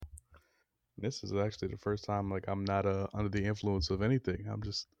This is actually the first time like I'm not under the influence of anything. I'm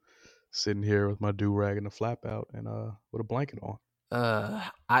just sitting here with my do rag and the flap out and with a blanket on. I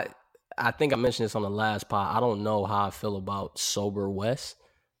think I mentioned this on the last pod. I don't know how I feel about sober West.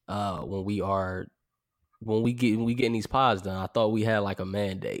 When we get in these pods done, I thought we had like a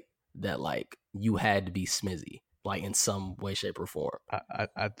mandate that like you had to be smizzy, like in some way, shape, or form.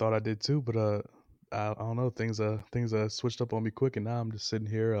 I thought I did too, but I don't know, things switched up on me quick, and now I'm just sitting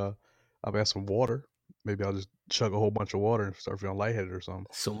here. I've got some water. Maybe I'll just chug a whole bunch of water and start feeling lightheaded or something.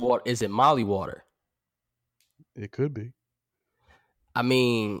 Some water, is it Molly water? It could be. I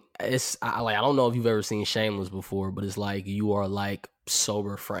mean, I don't know if you've ever seen Shameless before, but it's like you are like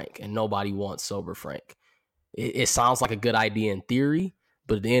sober Frank, and nobody wants sober Frank. It sounds like a good idea in theory,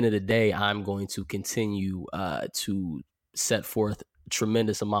 but at the end of the day, I'm going to continue to set forth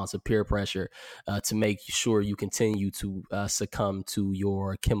tremendous amounts of peer pressure to make sure you continue to succumb to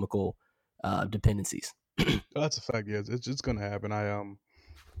your chemical dependencies. That's a fact. Yeah, it's gonna happen.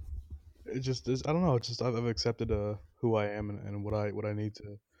 It just is. I don't know. It's just I've accepted who I am and what I need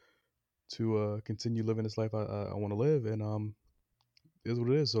to continue living this life I want to live, and is what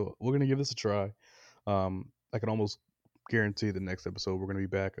it is. So we're gonna give this a try. I can almost guarantee the next episode we're gonna be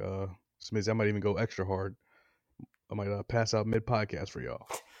back. Smithy, I might even go extra hard. I might pass out mid podcast for y'all.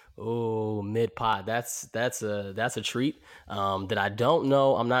 Oh, mid pod. That's a treat. That I don't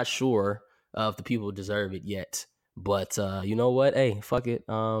know. I'm not sure if the people deserve it yet. But you know what? Hey, fuck it.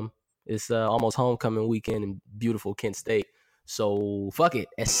 It's almost homecoming weekend in beautiful Kent State. So fuck it.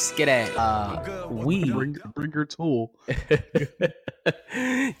 Let's get at Bring your tool.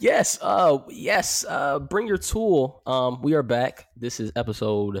 Yes. Yes. Bring your tool. We are back. This is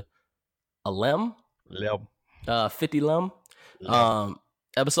episode 11. 50 lem.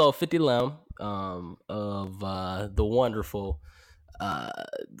 Episode 50 lem of the wonderful Beware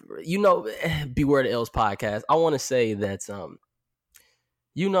the L's podcast. I want to say that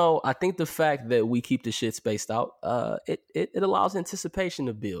I think the fact that we keep the shit spaced out, it allows anticipation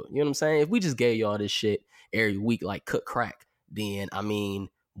to build. You know what I'm saying? If we just gave y'all this shit every week like cook crack, then I mean,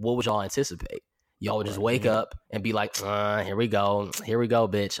 what would y'all anticipate? Y'all would just wake up and be like, here we go,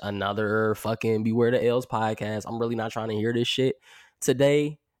 bitch. Another fucking Beware the L's podcast. I'm really not trying to hear this shit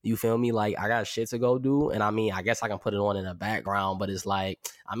today. You feel me? Like, I got shit to go do. And I mean, I guess I can put it on in the background, but it's like,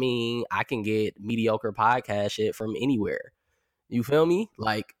 I mean, I can get mediocre podcast shit from anywhere. You feel me?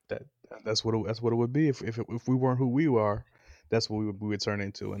 Like, that's what it would be if we weren't who we are. That's what we would turn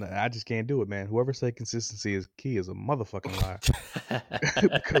into, and I just can't do it, man. Whoever said consistency is key is a motherfucking lie.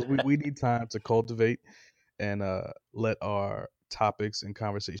 Because we need time to cultivate and let our topics and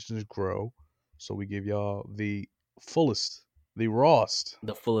conversations grow, so we give y'all the fullest, the rawest,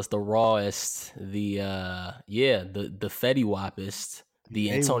 the rawest, the Fetty Wapist,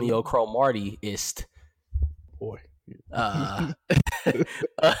 the Antonio Cromarty-ist. Boy. Of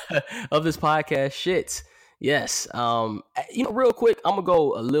this podcast shit. Yes. Real quick, I'm gonna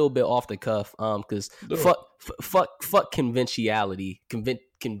go a little bit off the cuff. Because fuck conventionality.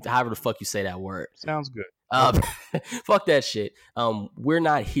 However the fuck you say that word. Sounds good. Fuck that shit. We're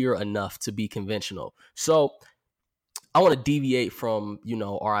not here enough to be conventional. So I want to deviate from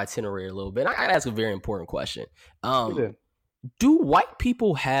our itinerary a little bit. I gotta ask a very important question. Do white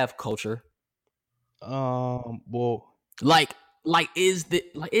people have culture? Well, is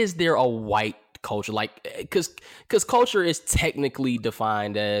there a white culture? Like, because culture is technically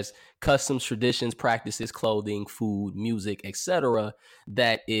defined as customs, traditions, practices, clothing, food, music, etc.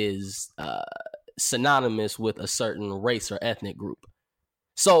 that is synonymous with a certain race or ethnic group.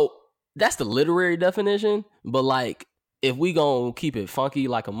 So that's the literary definition. But like, if we gonna keep it funky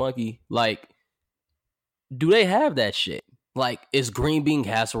like a monkey, like, do they have that shit? Like, is green bean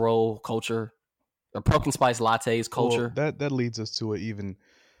casserole culture? Or pumpkin spice lattes culture? Well, that leads us to an even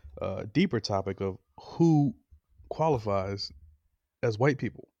deeper topic of who qualifies as white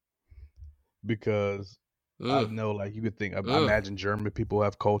people. Because I know, like, you could think, I imagine German people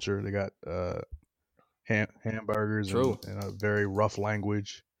have culture. They got hamburgers and a very rough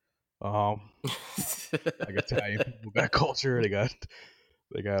language. Like Italian people got culture. They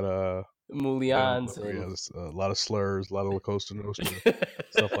got Mullions, a lot of slurs, a lot of La Costa Nostra,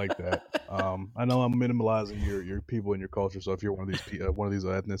 stuff like that. I know I'm minimalizing your people and your culture, so if you're one of these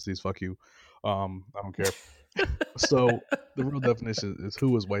ethnicities, fuck you. I don't care. So the real definition is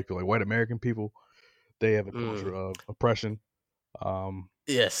who is white people. Like white American people, they have a culture of oppression.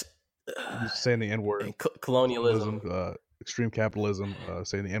 Yes, saying the N-word, colonialism, extreme capitalism,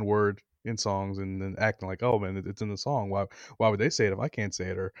 saying the N-word in songs and then acting like, oh man, it's in the song. Why would they say it if I can't say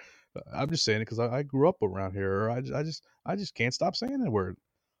it? Or I'm just saying it because I grew up around here, or I just can't stop saying that word.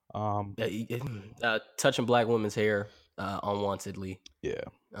 Um, Touching black women's hair unwantedly. yeah,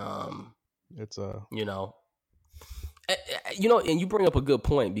 Um, it's you know, and you bring up a good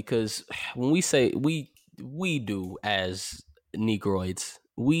point, because when we say we do as Negroids,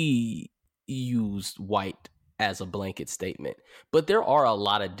 we use white as a blanket statement, but there are a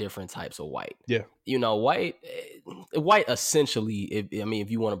lot of different types of white. yeah, White essentially,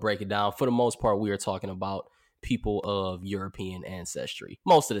 if you want to break it down, for the most part, we are talking about people of European ancestry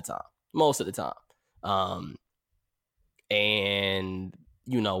most of the time. Um, and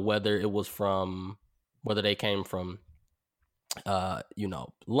whether they came from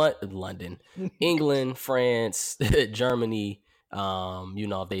London, England, France, Germany,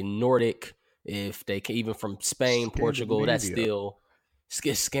 if they Nordic, if they even from Spain, Portugal, that's Scandinavia.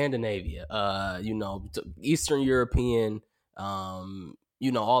 still Scandinavia, Eastern European,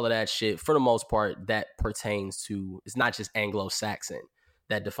 all of that shit. For the most part, that pertains to, it's not just Anglo-Saxon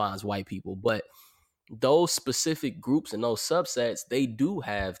that defines white people, but those specific groups and those subsets, they do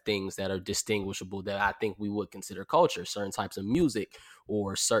have things that are distinguishable that I think we would consider culture. Certain types of music,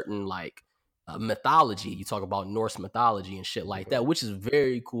 or certain mythology. You talk about Norse mythology and shit like that, which is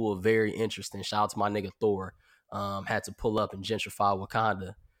very cool, very interesting. Shout out to my nigga Thor. Had to pull up and gentrify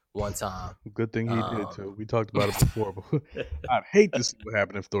Wakanda one time. Good thing he did too. We talked about it before, but I'd hate to see what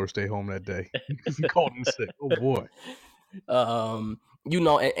happened if Thor stayed home that day if he called in sick. Oh boy.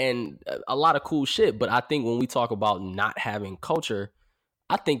 And a lot of cool shit. But I think when we talk about not having culture,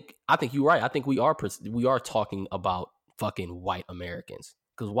 I think you're right. I think we are talking about fucking white Americans,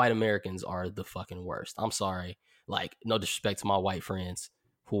 because white Americans are the fucking worst. I'm sorry. Like, no disrespect to my white friends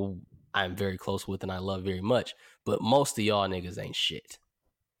who I'm very close with and I love very much, but most of y'all niggas ain't shit.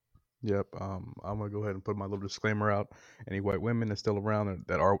 Yep. I'm gonna go ahead and put my little disclaimer out. Any white women that's still around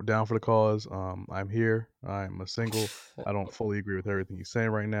that are down for the cause, I'm here. I'm a single. I don't fully agree with everything he's saying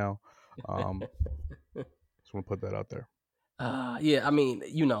right now. Um, just want to put that out there. Yeah, I mean,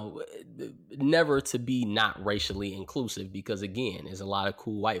 never to be not racially inclusive, because again, there's a lot of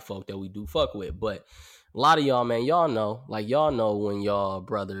cool white folk that we do fuck with, but a lot of y'all, man, y'all know when y'all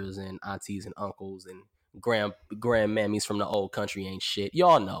brothers and aunties and uncles and grandmammies from the old country ain't shit.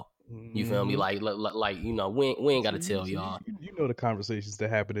 Y'all know. You feel me? Mm-hmm. We ain't got to tell So y'all. you know the conversations that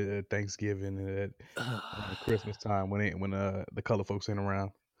happen at Thanksgiving and at Christmas time when the color folks ain't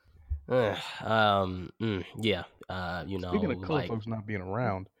around. Yeah. Speaking of color Like, folks not being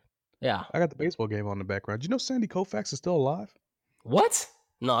around, yeah. I got the baseball game on in the background. Do you know Sandy Koufax is still alive? What?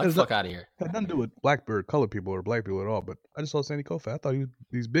 No, get That the is not, fuck out of here. had nothing to do with Blackbird color people or black people at all. But I just saw Sandy Koufax. I thought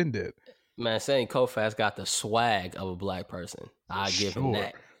he's been dead. Man, saying Kofax got the swag of a black person. For I give him sure.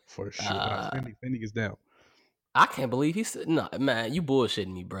 that. For sure. Now Uh, Sandy is down. I can't believe he's no, man. You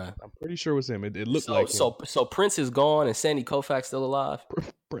bullshitting me, bro. I'm pretty sure it was him. It looked So like him. so so Prince is gone and Sandy Koufax still alive.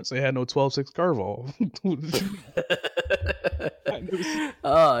 Prince ain't had no 12-6 curveball. I never seen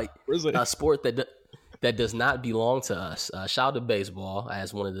Prince A sport that does not belong to us. Shout out to baseball,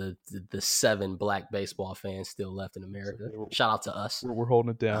 as one of the 7 black baseball fans still left in America. Shout out to us. we're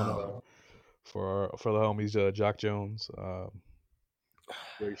holding it down Um, for the homies Jock Jones,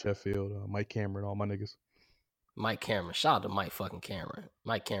 Gary Sheffield, Mike Cameron, all my niggas. Mike Cameron. Shout out to Mike fucking Cameron.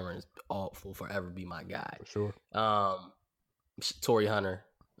 Mike Cameron is will forever be my guy. For sure. Torrey Hunter.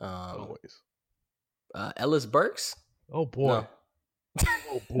 Always. Ellis Burks. Oh boy. No.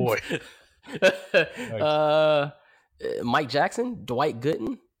 Oh boy. Mike Jackson, Dwight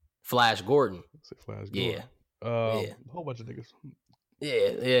Gooden, Flash Gordon. Say Flash Yeah. Gordon. A whole bunch of niggas.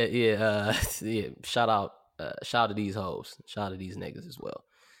 Yeah. Yeah. Shout out to these hoes. Shout out to these niggas as well.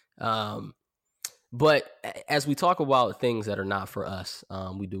 But as we talk about things that are not for us,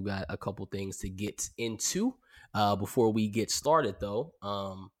 we do got a couple things to get into. Before we get started, though,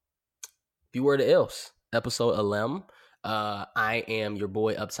 Beware the Ills, episode 11. I am your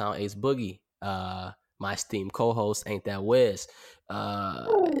boy, Uptown Ace Boogie. My esteemed co-host, Ain't That Wes.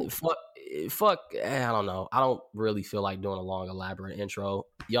 Fuck, I don't know. I don't really feel like doing a long, elaborate intro.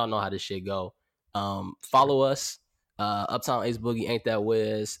 Y'all know how this shit go. Follow us. Uptown Ace Boogie, Ain't That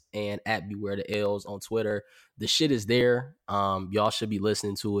Wes, and at Beware the L's on Twitter. The shit is there. Y'all should be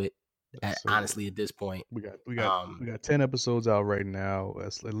listening to it. Honestly, at this point, we got 10 episodes out right now.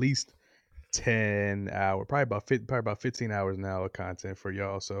 That's at least 10 hours, probably about 15 hours now of content for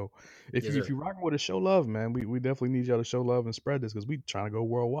y'all. So if you rocking with us, show love, man. We definitely need y'all to show love and spread this, because we trying to go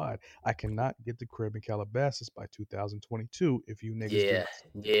worldwide. I cannot get the crib in Calabasas by 2022 if you niggas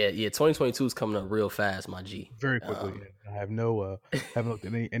Yeah. 2022 is coming up real fast, my G. Very quickly. I have no haven't looked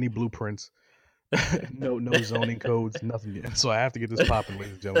at any blueprints no zoning codes, nothing yet. So I have to get this popping,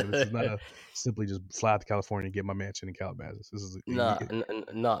 ladies and gentlemen. This is not a simply just fly out to California and get my mansion in Calabasas. This is No,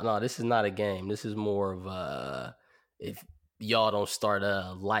 no. This is not a game. This is more of if y'all don't start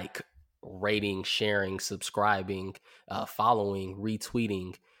like, rating, sharing, subscribing, following,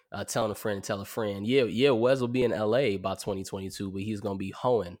 retweeting, telling a friend, tell a friend. Yeah. Wes will be in LA by 2022, but he's gonna be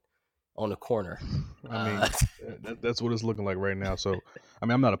hoeing on the corner. I mean, that's what it's looking like right now. So, I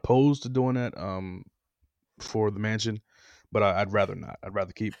mean, I'm not opposed to doing that for the mansion, but I'd rather not. I'd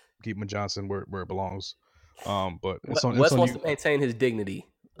rather keep my Johnson where it belongs. But it's Wes on wants you to maintain his dignity,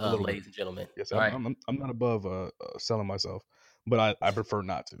 a little bit. ladies and gentlemen. Yes, All right. I'm not above selling myself, but I prefer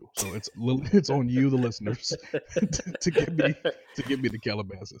not to. So it's on you, the listeners, to get me to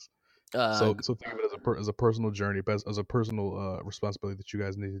Calabasas. Uh, So think of it as a personal journey, as a personal responsibility that you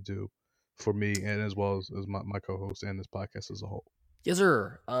guys need to do for me and as well as my co-host and this podcast as a whole. Yes,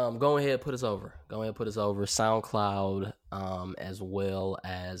 sir. Go ahead, put us over. Go ahead, put us over. SoundCloud, as well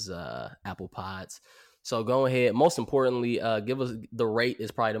as Apple Pods. So go ahead. Most importantly, give us the rate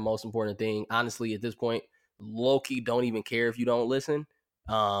is probably the most important thing. Honestly, at this point, low key don't even care if you don't listen.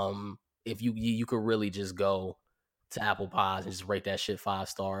 If you could really just go to Apple Pods and just rate that shit 5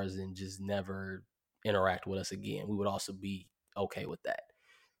 stars and just never interact with us again. We would also be okay with that.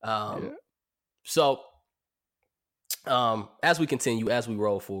 Yeah. So as we continue, as we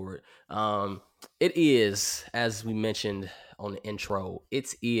roll forward, it is, as we mentioned on the intro,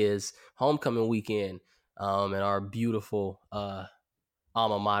 it is homecoming weekend, at our beautiful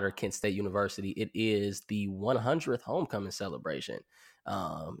alma mater, Kent State University. It is the 100th homecoming celebration.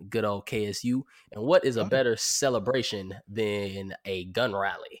 Good old KSU. And what is a better celebration than a gun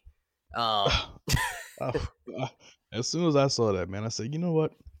rally? As soon as I saw that, man, I said, you know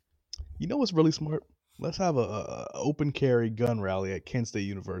what? You know what's really smart? Let's have a open carry gun rally at Kent State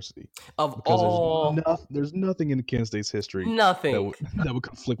University Of because all, there's nothing in Kent State's history that nothing. would that would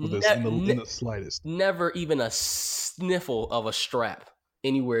conflict with this in the slightest. Never even a sniffle of a strap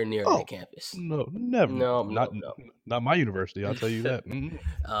anywhere near Oh that campus. no, never, No, not no, no. not my university. I'll tell you that.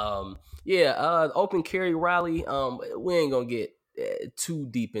 Open carry rally. We ain't gonna get too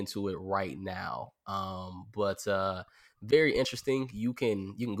deep into it right now. But very interesting. You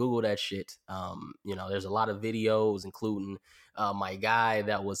can Google that shit. There's a lot of videos, including my guy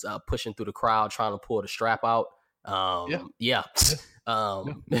that was pushing through the crowd trying to pull the strap out. Yeah, Yeah.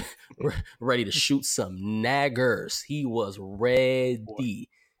 yeah. Ready to shoot some naggers. He was Boy, ready.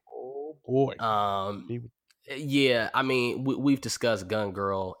 oh boy. Um, yeah, I mean, we've discussed Gun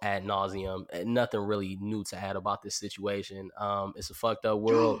Girl ad nauseum. Nothing really new to add about this situation. It's a fucked up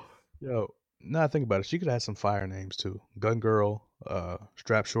world. Yo, now I think about it, she could have some fire names too. Gun Girl,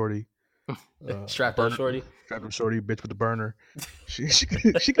 Strap Shorty, Strapped up Burner, shorty. Strap Up Shorty, bitch with the burner. She could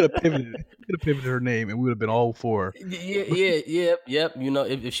have pivoted. She could have pivoted her name, and we would have been all for. Yep.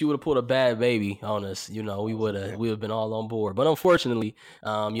 If she would have pulled a bad baby on us, we would have been all on board. But unfortunately,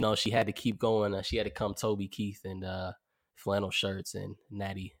 she had to keep going. She had to come Toby Keith and flannel shirts and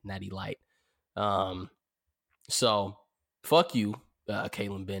natty light. So fuck you,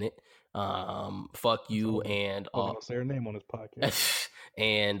 Kaylin Bennett. Fuck you and I'll say her name on this podcast.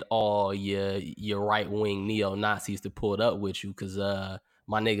 and all your right wing neo Nazis to pull it up with you, because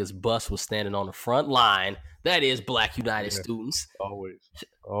my nigga's bus was standing on the front line. That is Black United students.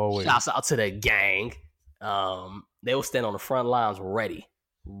 Always. Shouts out to the gang. They will stand on the front lines ready.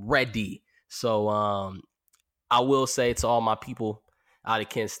 So I will say to all my people out of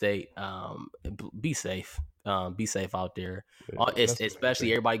Kent State, be safe. Be safe out there.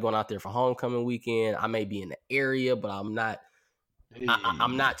 Especially everybody going out there for homecoming weekend. I may be in the area, but I'm not.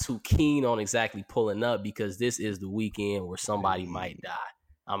 I'm not too keen on exactly pulling up, because this is the weekend where somebody might die.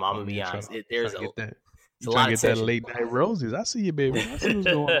 I'm gonna be honest. There's a lot of that late night Rosie's. I see you, baby. I see what's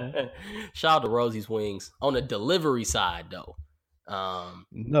going on. Shout out to Rosie's Wings on the delivery side, though.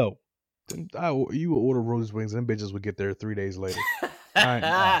 No, you would order Rosie's Wings, and them bitches would get there 3 days later.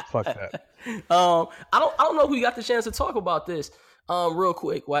 Fuck that. I don't know if we got the chance to talk about this real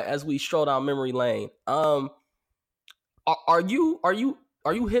quick as we stroll down memory lane. Are you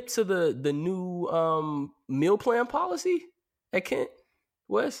hip to the new meal plan policy at Kent,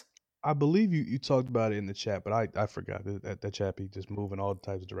 Wes? I believe you talked about it in the chat, but I forgot that chat be just moving all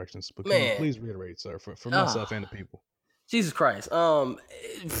types of directions. But can you please reiterate, sir, for myself and the people? Jesus Christ.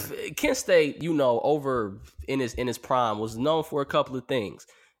 Kent State, over in his prime, was known for a couple of things.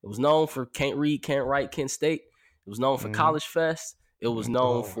 It was known for Can't Read, Can't Write Kent State. It was known for College Fest. It was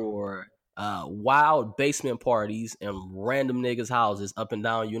known for wild basement parties and random niggas' houses up and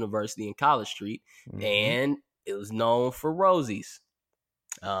down University and College Street. And it was known for Rosie's.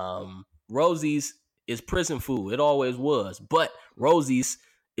 Rosie's is prison food. It always was. But Rosie's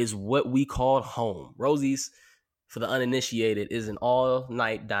is what we call home. Rosie's, for the uninitiated, is an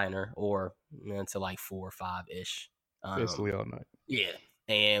all-night diner, or until like 4 or 5-ish. Basically all night. Yeah.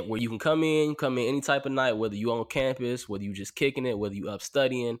 And where you can come in any type of night, whether you on campus, whether you just kicking it, whether you up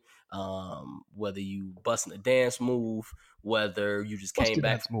studying, whether you busting a dance move, whether you just came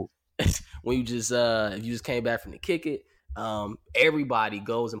back when you just if you just came back from the kick it. Everybody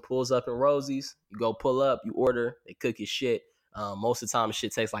goes and pulls up in Rosie's. You go pull up, you order, they cook your shit. Most of the time the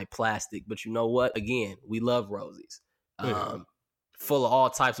shit tastes like plastic, but you know what? Again, we love Rosie's. Full of all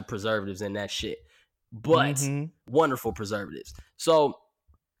types of preservatives in that shit. But wonderful preservatives. So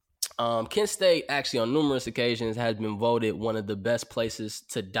Kent State actually on numerous occasions has been voted one of the best places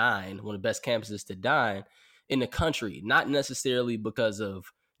to dine, one of the best campuses to dine in the country. Not necessarily because of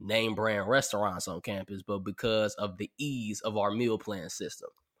name brand restaurants on campus, but because of the ease of our meal plan system.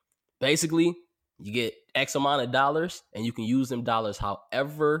 Basically, you get X amount of dollars and you can use them dollars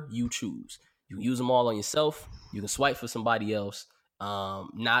however you choose. You can use them all on yourself. You can swipe for somebody else.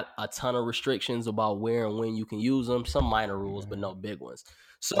 Not a ton of restrictions about where and when you can use them. Some minor rules, but no big ones.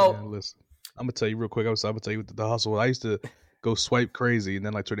 So listen, I'm gonna tell you real quick. I'm gonna tell you the hustle. I used to go swipe crazy, and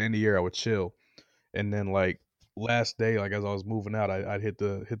then like toward the end of the year, I would chill, and then like last day, like as I was moving out, I'd hit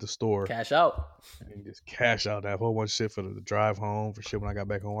the store, cash out, and just cash out that whole bunch of shit for the drive home, for shit when I got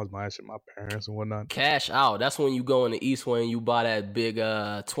back home. I was buying shit my parents and whatnot. Cash out. That's when you go in the East and you buy that big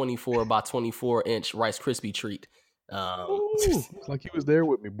 24 by 24 inch Rice Krispie treat. Ooh, like he was there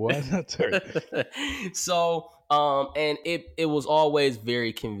with me, boy. So, and it was always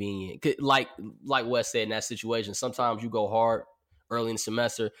very convenient. Like Wes said, in that situation, sometimes you go hard early in the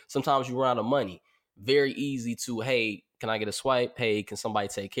semester. Sometimes you run out of money. Very easy to, hey, can I get a swipe? Hey, can somebody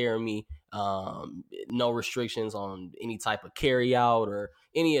take care of me? No restrictions on any type of carry out or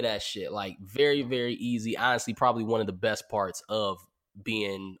any of that shit. Like very, very easy. Honestly, probably one of the best parts of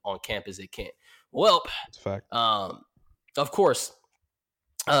being on campus at Kent. Well, it's a fact. Of course,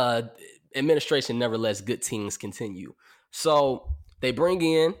 administration never lets good things continue. So they bring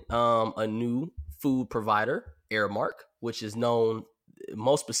in a new food provider, Aramark, which is known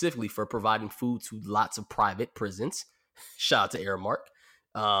most specifically for providing food to lots of private prisons. Shout out to Aramark.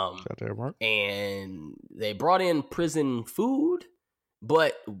 Shout out to Aramark. And they brought in prison food,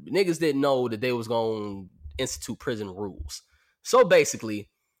 but niggas didn't know that they was going to institute prison rules. So basically,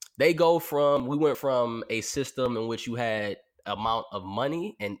 we went from a system in which you had amount of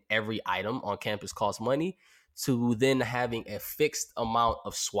money and every item on campus cost money to then having a fixed amount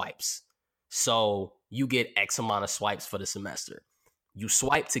of swipes. So you get X amount of swipes for the semester. You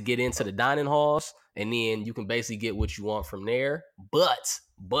swipe to get into the dining halls, and then you can basically get what you want from there. But,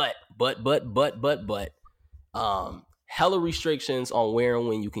 hella restrictions on where and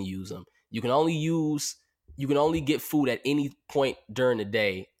when you can use them. You can only get food at any point during the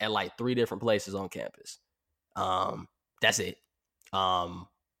day at like 3 different places on campus. That's it.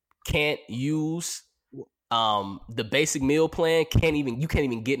 Can't use the basic meal plan. You can't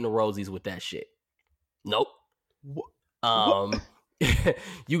even get in the Rosie's with that shit. Nope. What?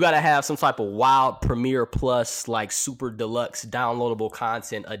 You gotta have some type of wild Premiere Plus, like super deluxe downloadable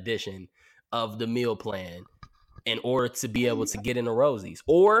content edition of the meal plan in order to be able to get in the Rosie's.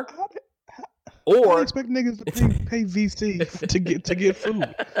 Or I expect niggas to pay VC to get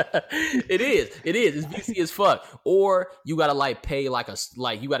food. It is. It's VC as fuck. Or you gotta pay you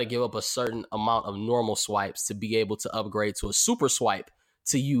gotta give up a certain amount of normal swipes to be able to upgrade to a super swipe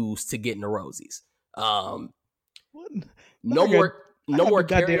to use to get in the Rosie's. No more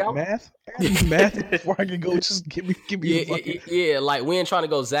carry out. Math. I need math before I can go. Just give me. Yeah, like we ain't trying to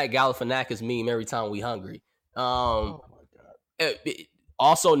go Zach Galifianakis meme every time we hungry. Oh my god.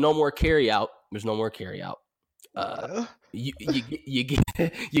 Also, no more carry out. There's no more carry out. You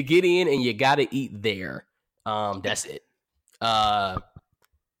get in and you gotta eat there. That's it.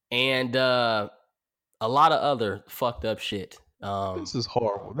 And a lot of other fucked up shit. This is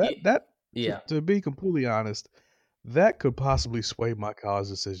horrible. To be completely honest, that could possibly sway my college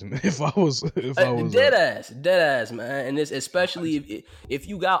decision if I was dead ass, man. And this, especially if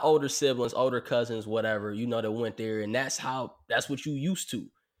you got older siblings, older cousins, whatever, that went there, and that's what you used to.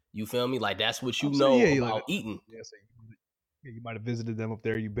 You feel me? Like that's what you know about eating. Yeah, so you might have visited them up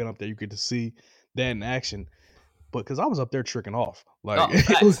there. You've been up there. You get to see that in action. But because I was up there tricking off,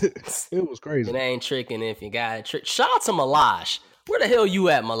 it was crazy. It ain't tricking if you got trick. Shout out to Malaj. Where the hell you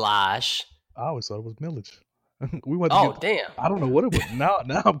at, Malaj? I always thought it was Millage. We went. Damn! I don't know what it was. Now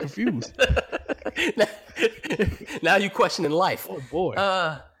I'm confused. Now you questioning life. Oh boy.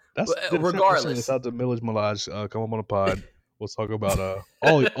 Regardless, shout out to Millage Malaj. Come up on the pod. We'll talk about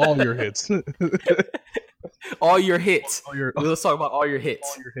all your hits, All your hits. all your Let's talk about all your all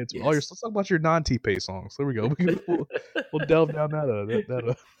hits. your hits, all your. Yes. Let's talk about your non T-Pay songs. There we go. We'll delve down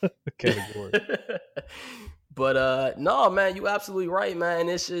that category. But no, man, you absolutely right, man.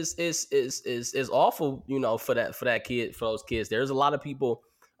 It's just it's awful, for that kid, for those kids. There's a lot of people,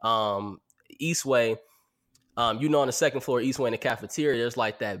 Eastway, on the second floor, Eastway in the cafeteria. There's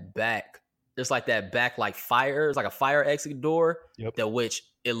like that back like fire. It's like a fire exit door Yep. that which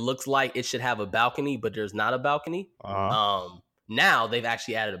it looks like it should have a balcony, but there's not a balcony. Uh-huh. Now they've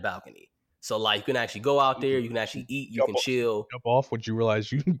actually added a balcony. So like you can actually go out there, you can actually eat, you can chill. Jump off when you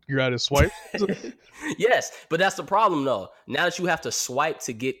realize you're out of swipe. Yes, but that's the problem though. Now that you have to swipe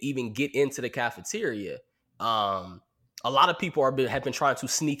to get into the cafeteria, a lot of people have been trying to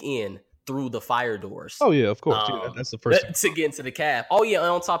sneak in through the fire doors. Oh yeah, of course. That's the first thing. To get into the caf. Oh yeah, and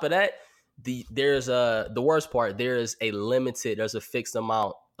on top of that, the worst part. There's a fixed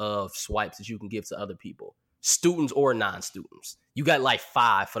amount of swipes that you can give to other people, students or non-students. You got like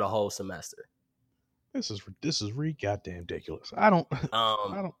 5 for the whole semester. This is really goddamn ridiculous. I don't.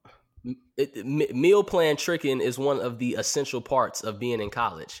 Meal plan tricking is one of the essential parts of being in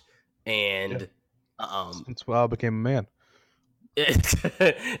college, and that's why I became a man.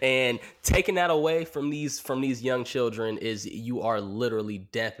 And taking that away from these young children is you are literally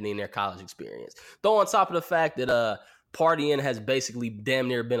deafening their college experience. Though on top of the fact that partying has basically damn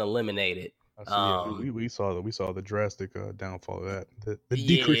near been eliminated. We saw the drastic downfall of that, the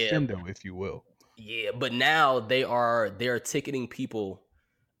decrescendo, if you will. Yeah, but now they're ticketing people,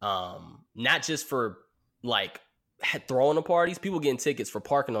 not just for like throwing the parties. People getting tickets for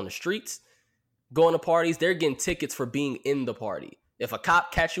parking on the streets. Going to parties, they're getting tickets for being in the party. If a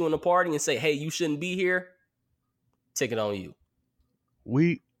cop catch you in the party and say, "Hey, you shouldn't be here," ticket on you.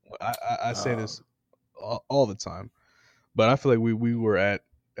 I say this all the time, but I feel like we were at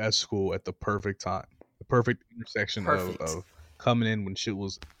school at the perfect time, the perfect intersection of coming in when shit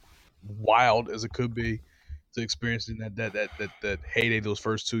was wild as it could be, to experiencing that heyday those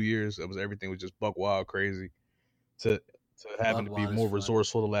first 2 years. Everything was just buck wild crazy, to having to be more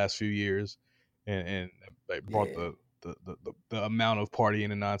resourceful the last few years. And like brought the amount of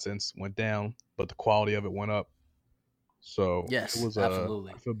partying and nonsense went down, but the quality of it went up. So yes, it was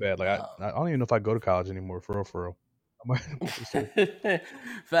absolutely. I feel bad. Like I don't even know if I go to college anymore, for real.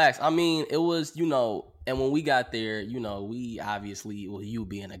 Facts. I mean, it was, and when we got there, we obviously, well, you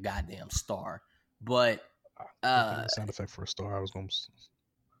being a goddamn star, but sound effect for a star. I was going to.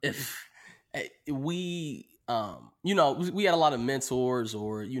 If we we had a lot of mentors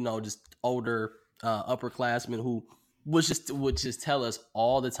or just older upperclassmen who would just tell us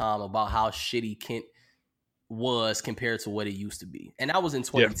all the time about how shitty Kent was compared to what it used to be, and that was in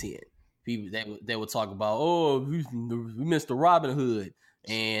 2010. People they would talk about, oh, we missed the Robin Hood,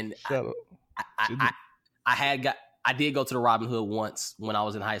 and I did go to the Robin Hood once when I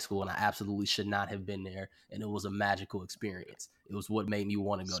was in high school, and I absolutely should not have been there. And it was a magical experience. It was what made me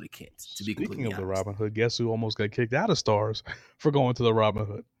want to go to Kent. To be completely honest. Speaking of the Robin Hood, guess who almost got kicked out of Stars for going to the Robin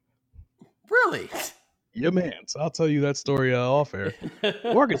Hood? Really? Yeah, man. So I'll tell you that story off air.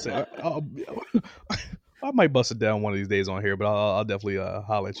 Or I can say I might bust it down one of these days on here, but I'll definitely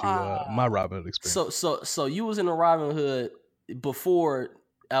holler at you my Robin Hood experience. So you was in the Robin Hood before.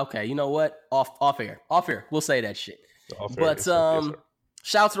 Okay, you know what? Off air. We'll say that shit. But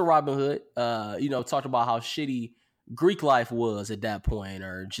shout out to the Robin Hood. Talked about how shitty Greek life was at that point,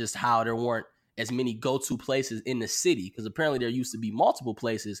 or just how there weren't as many go-to places in the city, because apparently there used to be multiple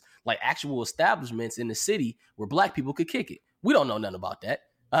places, like actual establishments in the city where black people could kick it. We don't know nothing about that.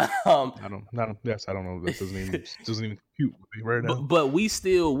 I don't know. That doesn't even compute with me right now. But we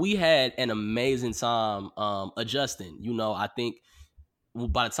had an amazing time adjusting. I think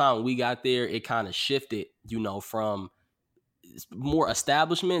by the time we got there, it kind of shifted, from more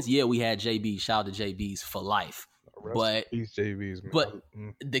establishments. Yeah, we had JB. Shout out to JB's for life. But these JBs, man. But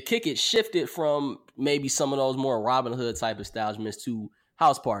the kick it shifted from maybe some of those more Robin Hood type establishments to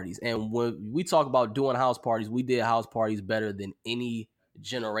house parties. And when we talk about doing house parties, we did house parties better than any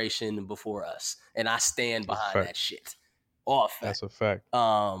generation before us. And I stand behind that shit. That's a fact.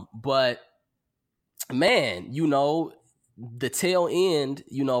 But man, the tail end,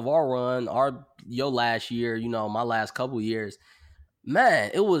 of our run, your last year, my last couple years, man,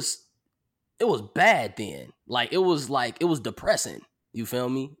 it was bad then. Like it was depressing. You feel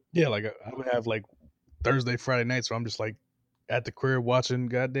me? Yeah, like I would have like Thursday, Friday nights where I'm just like at the crib watching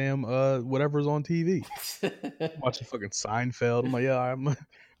goddamn whatever's on TV. Watching fucking Seinfeld. I'm like, yeah, I'm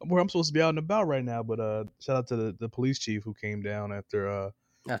where I'm supposed to be out and about right now. But shout out to the police chief who came down after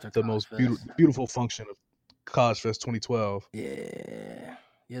the most beautiful function of College Fest 2012. Yeah.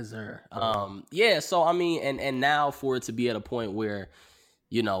 Yes, sir. Uh, Yeah, so I mean, and now for it to be at a point where,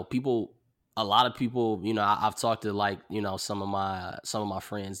 people, a lot of people, I've talked to, like, some of my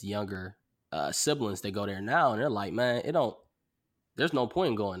friends, younger siblings, they go there now and they're like, man, there's no point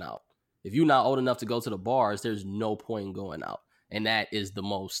in going out. If you're not old enough to go to the bars, there's no point in going out. And that is the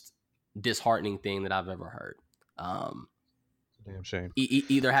most disheartening thing that I've ever heard. Um, Damn shame.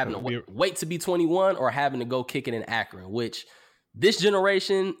 either having to wait to be 21 or having to go kick it in Akron, which this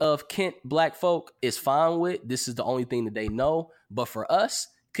generation of Kent black folk is fine with. This is the only thing that they know. But for us,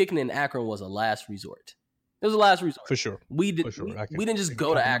 kicking in Akron was a last resort. It was a last resort. For sure. We did. For sure. We didn't just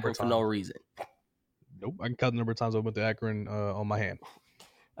go to Akron for no reason. Nope. I can count the number of times I went to Akron on my hand.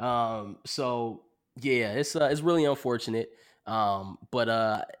 So yeah, it's really unfortunate. But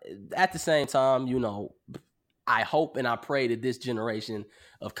at the same time, I hope and I pray that this generation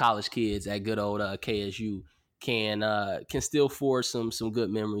of college kids at good old KSU can still forge some good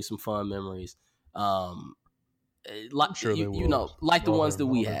memories, some fun memories. Like, I'm sure they will. Like the ones that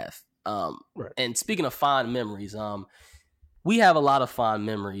we have. Right. And speaking of fond memories, we have a lot of fond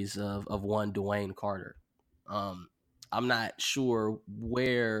memories of one Dwayne Carter. I'm not sure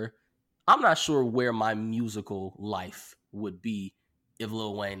where my musical life would be if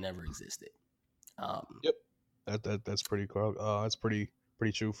Lil Wayne never existed. Yep. That's pretty cool. That's pretty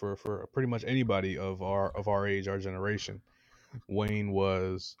true for pretty much anybody of our age, our generation. Wayne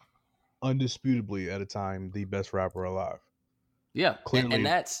was undisputably at a time the best rapper alive. Yeah, Clearly,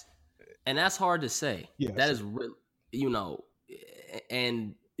 and that's hard to say. Yeah, that is real,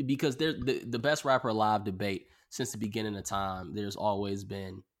 and because there's the best rapper alive debate since the beginning of time. There's always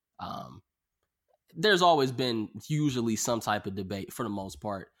been usually some type of debate for the most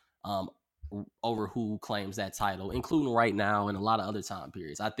part over who claims that title, including right now and a lot of other time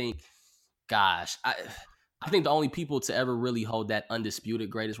periods. I think, gosh, I think the only people to ever really hold that undisputed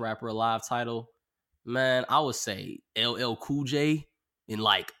greatest rapper alive title, man, I would say LL Cool J in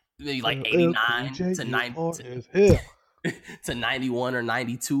maybe 89 to 90 to 91 or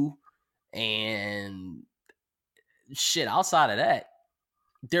 92. And shit, outside of that,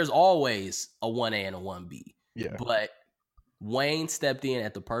 there's always a 1A and a 1B. Yeah. But Wayne stepped in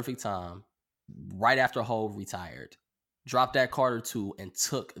at the perfect time, right after Hove retired, dropped that Carter 2 and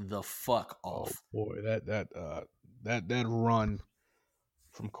took the fuck off. Oh boy, that run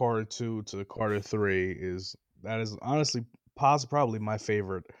from Carter 2 to Carter 3 is honestly probably my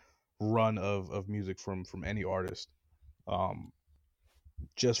favorite run of music from any artist.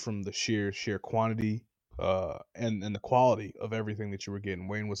 Just from the sheer quantity and the quality of everything that you were getting.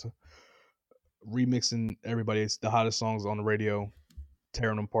 Wayne was remixing everybody's the hottest songs on the radio,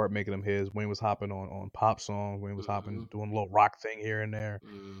 tearing them apart, making them his. Wayne was hopping on pop songs. Wayne was hopping, doing a little rock thing here and there.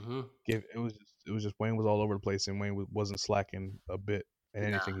 It was just Wayne was all over the place, and Wayne wasn't slacking a bit in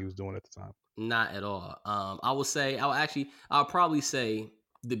anything he was doing at the time. Not at all. I'll probably say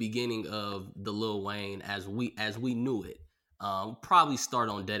the beginning of the Lil Wayne as we knew it. Probably start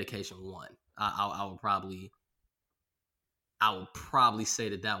on Dedication 1. I would probably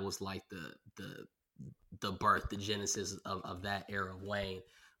say that was like the birth, the genesis of that era of Wayne.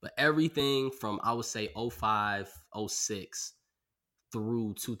 But everything from, I would say, 05, 06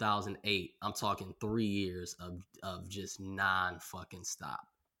 through 2008, I'm talking 3 years of just non-fucking stop.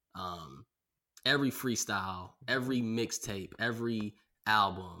 Every freestyle, every mixtape, every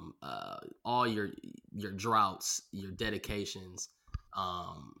album, all your droughts, your dedications,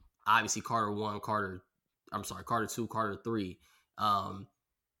 obviously Carter 1, Carter 2, Carter 3,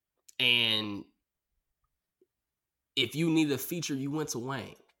 and if you needed a feature, you went to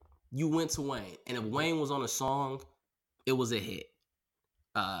Wayne. And if Wayne was on a song, it was a hit.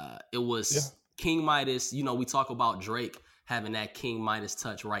 It was King Midas. We talk about Drake having that King Midas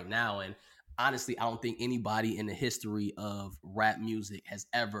touch right now, and honestly, I don't think anybody in the history of rap music has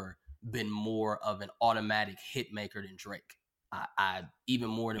ever been more of an automatic hit maker than Drake. I even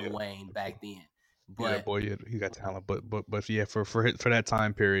more than Wayne back then. But he got talent. But yeah, for that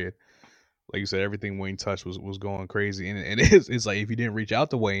time period, like you said, everything Wayne touched was going crazy, and it's like if you didn't reach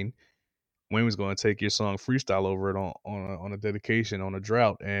out to Wayne was going to take your song freestyle over it on a dedication, on a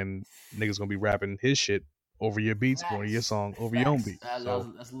drought, and niggas gonna be rapping his shit over your beats, or your song over your own beats. That's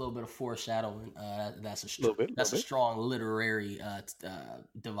a little bit of foreshadowing. That's a strong literary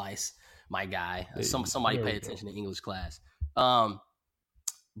device, my guy. Somebody pay attention in English class.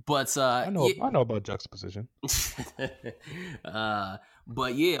 But I know about juxtaposition.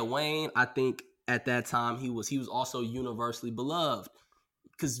 But yeah, Wayne, I think at that time he was also universally beloved,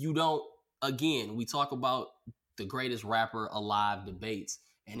 because we talk about the greatest rapper alive debates,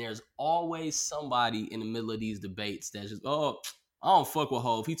 And there's always somebody in the middle of these debates that's just, oh, I don't fuck with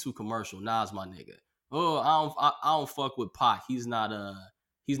Hov. He too commercial. Nas my nigga. Oh, I don't fuck with Pac. He's not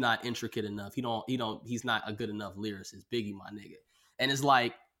intricate enough. He's not a good enough lyricist. Biggie my nigga. And it's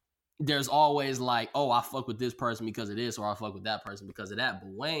like there's always like, oh, I fuck with this person because of this, or I fuck with that person because of that.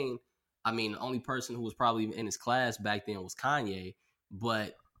 But Wayne, I mean, the only person who was probably in his class back then was Kanye.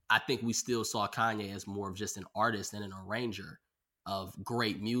 But I think we still saw Kanye as more of just an artist and an arranger of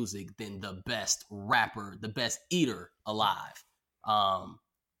great music than the best rapper, the best eater alive.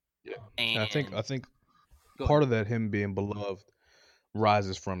 Yeah. And And I think go part ahead. of that him being beloved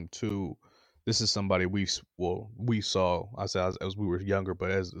rises from two. This is somebody we saw. I said as we were younger,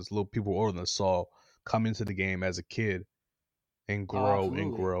 but as little people older than us saw come into the game as a kid and Oh,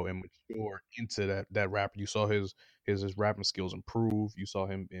 absolutely. grow and mature into that rapper. You saw his rapping skills improve. You saw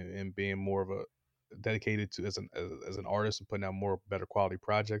him in being more of a dedicated to as an artist and putting out more better quality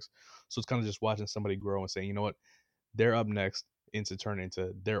projects. So it's kind of just watching somebody grow and saying, you know what, they're up next into turn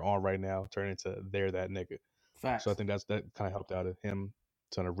into they're on right now, turn into they're that nigga. So I Facts. think that kind of helped out at him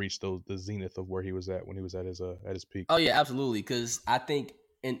trying to reach the zenith of where he was at when he was at his peak. Oh yeah, absolutely. Because I think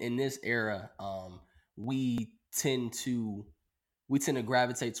in this era, we tend to we tend to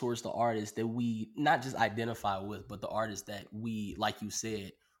gravitate towards the artists that we not just identify with, but the artists that we, like you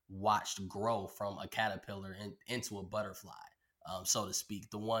said, watched grow from a caterpillar into a butterfly, so to speak.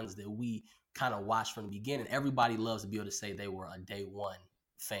 The ones that we kind of watched from the beginning. Everybody loves to be able to say they were a day one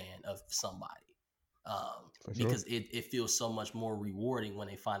fan of somebody. For sure. Because it feels so much more rewarding when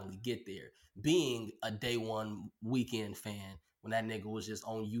they finally get there. Being a day one weekend fan when that nigga was just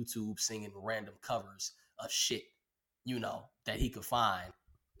on YouTube singing random covers of shit, that he could find,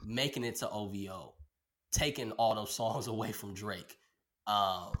 making it to OVO, taking all those songs away from Drake,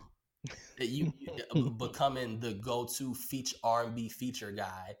 um, becoming the go-to feature R&B feature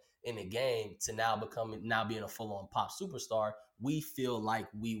guy in the game to now being a full-on pop superstar. We feel like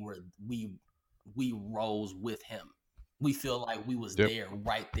we rose with him. We feel like we was Yep. there,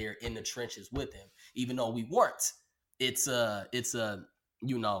 right there in the trenches with him, even though we weren't.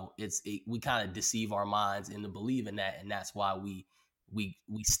 We kind of deceive our minds into believing that, and that's why we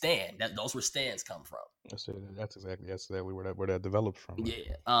stand. Those where stands come from. That's exactly where that developed from, man.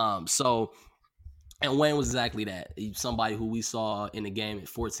 Yeah. And Wayne was exactly that. He's somebody who we saw in the game at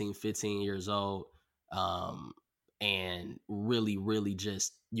 14, 15 years old, and really, really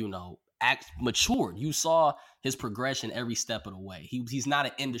just, act matured. You saw his progression every step of the way. He's not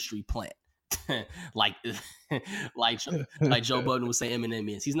an industry plant. like like like Joe Budden would say Eminem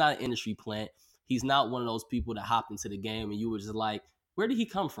is. He's not an industry plant. He's not one of those people that hopped into the game and you were just like, where did he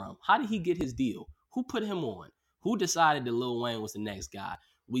come from? How did he get his deal? Who put him on? Who decided that Lil Wayne was the next guy?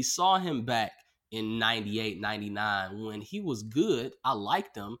 We saw him back in 98, 99 when he was good. I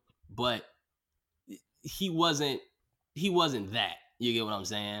liked him, but he wasn't that. You get what I'm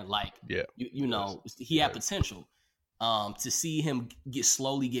saying? Like, Yeah. Yes. he had potential. To see him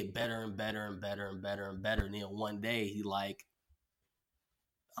slowly get better and better and better and better and better. And then one day he like,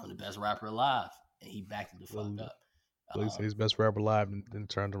 I'm the best rapper alive. And he backed it the fuck Well, up. he's his best rapper alive and then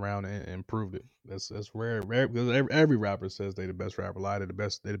turned around and proved it. That's rare because every rapper says they the best rapper alive. They the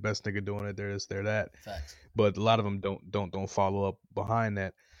best nigga doing it. They're this, they're that. Facts. But a lot of them don't follow up behind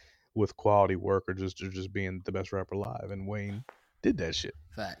that with quality work or just being the best rapper alive. And Wayne did that shit.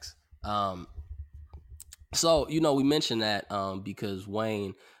 Facts. So we mentioned that because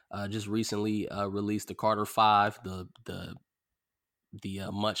Wayne just recently released the Carter Five, the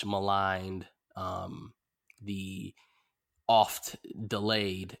much maligned, the oft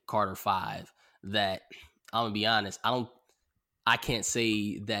delayed Carter Five. That I'm gonna be honest, I can't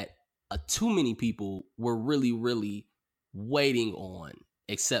say that too many people were really, really waiting on,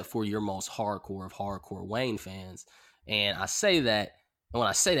 except for your most hardcore of hardcore Wayne fans. And I say that, and when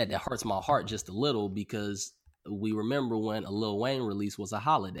I say that, that hurts my heart just a little because we remember when a Lil Wayne release was a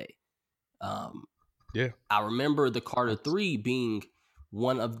holiday. Yeah. I remember the Carter That's 3 being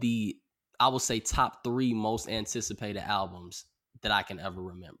one of the, I would say, top 3 most anticipated albums that I can ever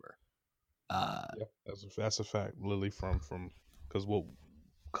remember. yeah. That's a fact. Literally from because what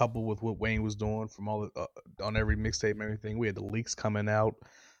coupled with what Wayne was doing from all on every mixtape and everything, we had the leaks coming out.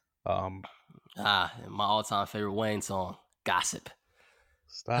 Um, My all-time favorite Wayne song, Gossip.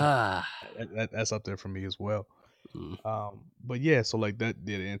 Stop. That's up there for me as well. Mm. But yeah, so like that,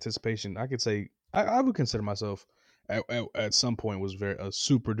 the anticipation, I could say I would consider myself at some point was a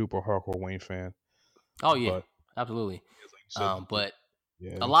super duper hardcore Wayne fan. Oh yeah, But absolutely. like you said, But a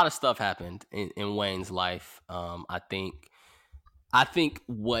yeah, lot of stuff happened in Wayne's life. I think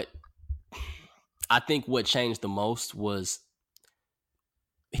what changed the most was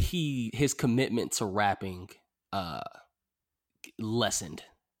his commitment to rapping uh lessened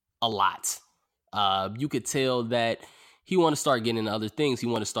a lot. You could tell that he wanted to start getting into other things. He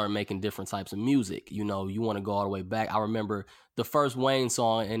wanted to start making different types of music. You know, you want to go all the way back. I remember the first Wayne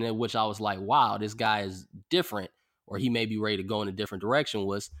song in which I was like, wow, this guy is different, or he may be ready to go in a different direction,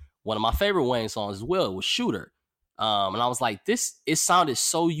 was one of my favorite Wayne songs as well. It was Shooter. And I was like, it sounded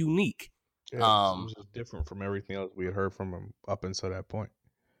so unique. Yeah, it was just different from everything else we had heard from him up until that point.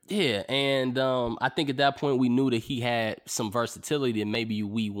 Yeah, and I think at that point we knew that he had some versatility that maybe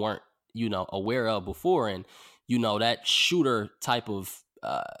we weren't, aware of before, and that shooter type of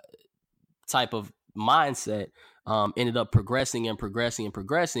mindset ended up progressing and progressing and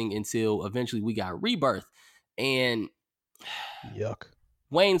progressing until eventually we got Rebirth, and yuck.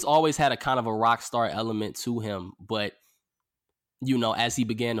 Wayne's always had a kind of a rock star element to him, but as he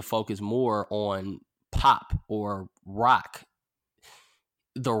began to focus more on pop or rock,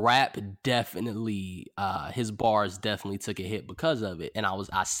 the rap definitely, his bars definitely took a hit because of it. And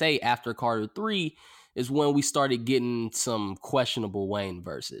I say after Carter 3 is when we started getting some questionable Wayne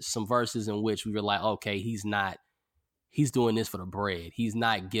verses, some verses in which we were like, okay, he's doing this for the bread. He's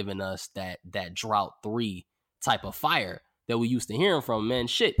not giving us that Drought 3 type of fire that we used to hearing from, man.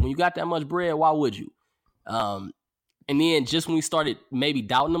 Shit, when you got that much bread, why would you? And then just when we started maybe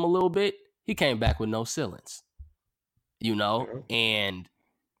doubting him a little bit, he came back with No Ceilings, and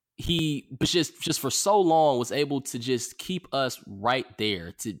he just for so long was able to just keep us right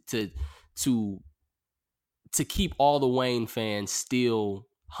there to keep all the Wayne fans still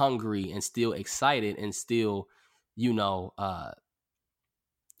hungry and still excited and still,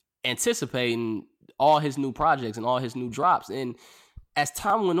 anticipating all his new projects and all his new drops. And as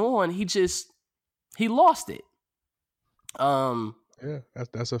time went on, he lost it. Yeah,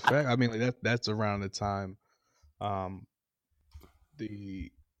 that's a fact. I mean, like that's around the time.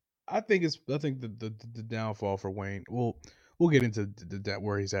 I think the downfall for Wayne. We'll get into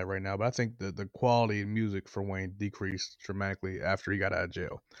where he's at right now, but I think the quality of music for Wayne decreased dramatically after he got out of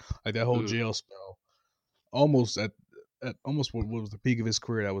jail. Like that whole jail spell, almost at almost what was the peak of his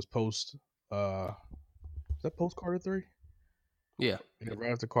career. That was post. Was that post Carter 3? Yeah.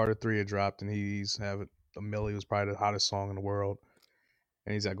 Right after Carter 3 had dropped, and he's having a Millie was probably the hottest song in the world,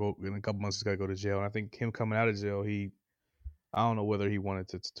 and he's got to go in a couple months. He's got to go to jail, and I think him coming out of jail, I don't know whether he wanted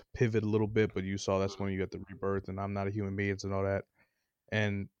to pivot a little bit, but you saw that's when you got the Rebirth, and I'm not a human being and all that.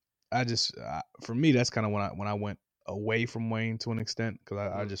 And I just, for me, that's kind of when I went away from Wayne to an extent, because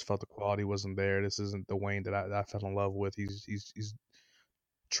I just felt the quality wasn't there. This isn't the Wayne that I fell in love with. He's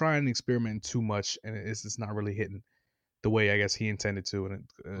trying to experiment too much, and it's not really hitting the way I guess he intended to. And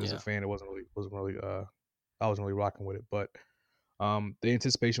as a fan, it wasn't really I wasn't really rocking with it, but. The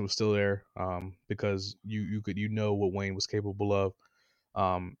anticipation was still there because you could what Wayne was capable of,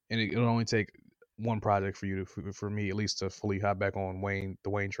 and it would only take one project for you for me at least to fully hop back on the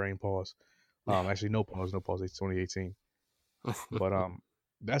Wayne train. Pause. Actually, no pause. It's 2018. But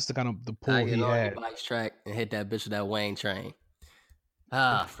that's the kind of the pull he on had. your bike's track and hit that bitch with that Wayne train.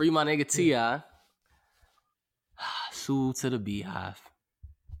 Free my nigga T.I. Sue to the Beehive.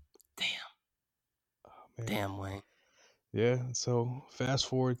 Damn. Damn, Wayne. Yeah, so fast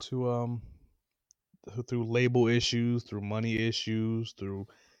forward to through label issues, through money issues, through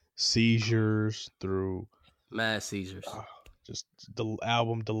seizures, through mad seizures, just the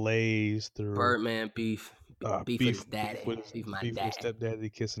album delays, through Birdman beef with his daddy, beef with stepdaddy,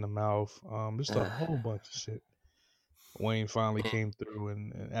 kissing the mouth, just a whole bunch of shit. Wayne finally came through,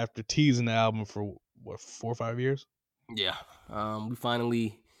 and after teasing the album for what 4 or 5 years, yeah, we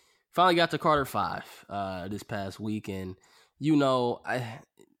finally got to Carter 5 this past week, and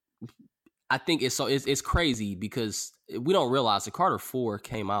I think it's crazy because we don't realize the Carter 4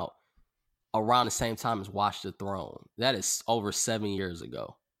 came out around the same time as Watch the Throne. That is over 7 years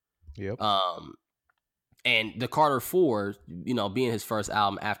ago. Yep. And the Carter 4, being his first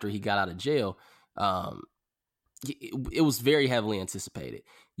album after he got out of jail, it was very heavily anticipated.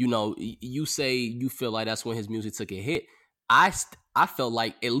 You say you feel like that's when his music took a hit. I felt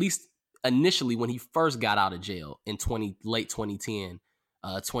like at least initially when he first got out of jail in late 2010,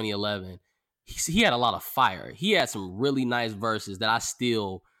 2011, he had a lot of fire. He had some really nice verses that I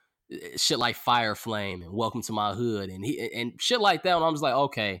still shit like Fire Flame and Welcome to My Hood and shit like that. And I was like,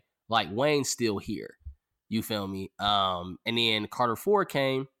 okay, like Wayne's still here. You feel me? And then Carter 4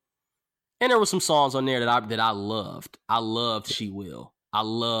 came, and there were some songs on there that I loved. I loved She Will. I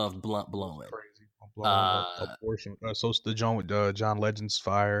loved Blunt Blowing. Crazy. Abortion. So it's the John with John Legend's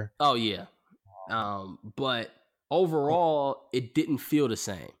Fire. Oh yeah. But overall, it didn't feel the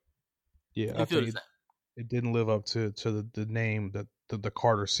same. Yeah, it didn't live up to the name that the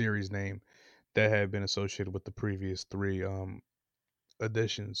Carter series name that had been associated with the previous three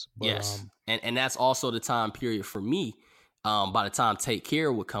editions. But Yes, and that's also the time period for me. By the time Take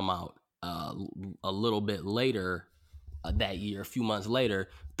Care would come out, a little bit later that year, a few months later,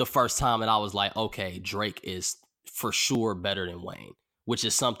 the first time that I was like, okay, Drake is for sure better than Wayne, which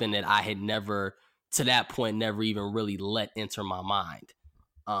is something that I had never, to that point, never even really let enter my mind.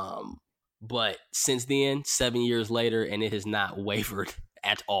 Um, but since then, 7 years later, and it has not wavered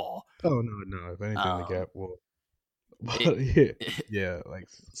at all. oh no, no, if anything, the Um, gap will. it, But yeah, yeah, like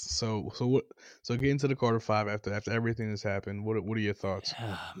so what? So getting to the Carter 5 after everything that's happened, what are your thoughts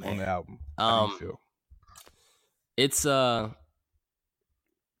oh, on man, the album? How do you um, feel? it's I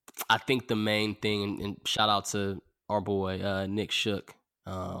think the main thing, and shout out to our boy Nick Shook,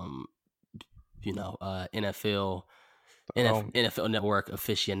 um, NFL Um, NFL Network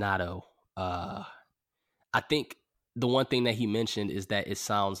aficionado. Uh, I think the one thing that he mentioned is that it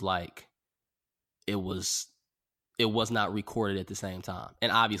sounds like it was it was not recorded at the same time,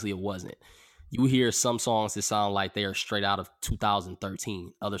 and obviously it wasn't. You hear some songs that sound like they are straight out of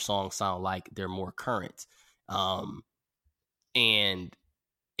 2013. Other songs sound like they're more current, and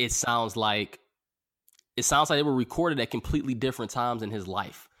it sounds like they were recorded at completely different times in his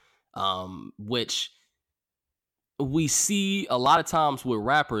life, which we see a lot of times with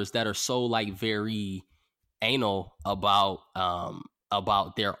rappers that are so like very anal about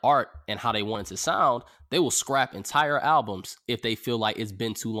their art and how they want it to sound. They will scrap entire albums if they feel like it's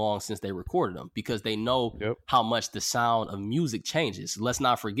been too long since they recorded them, because they know yep, how much the sound of music changes. Let's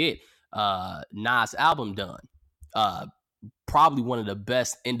not forget Nas' album Done. Uh, Probably one of the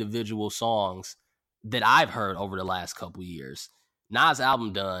best individual songs that I've heard over the last couple years. Nas'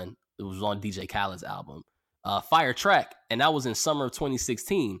 album Done, it was on DJ Khaled's album. Fire Track, and that was in summer of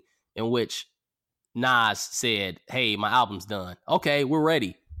 2016, in which Nas said, "Hey, my album's done. Okay, we're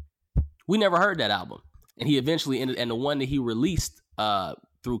ready." We never heard that album, and he eventually ended. And the one that he released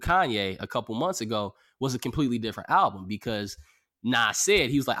through Kanye a couple months ago was a completely different album, because Nas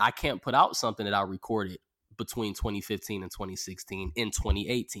said he was like, "I can't put out something that I recorded between 2015 and 2016 in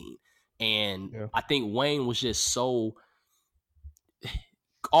 2018." And yeah, I think Wayne was just so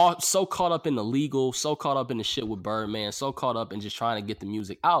caught up in the legal, so caught up in the shit with Birdman, so caught up in just trying to get the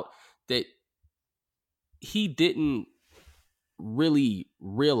music out, that he didn't really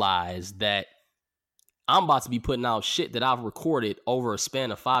realize that I'm about to be putting out shit that I've recorded over a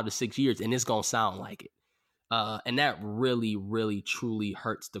span of 5 to 6 years, and it's gonna sound like it. And that really, really, truly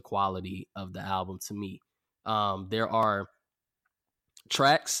hurts the quality of the album to me. There are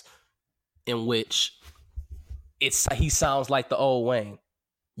tracks in which he sounds like the old Wayne.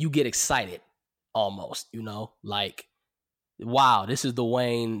 You get excited almost, like, wow, this is the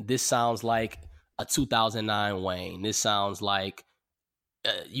Wayne. This sounds like a 2009 Wayne. This sounds like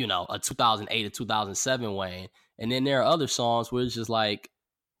a 2008 or 2007 Wayne. And then there are other songs where it's just like,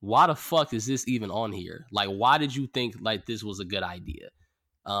 why the fuck is this even on here? Like, why did you think like this was a good idea?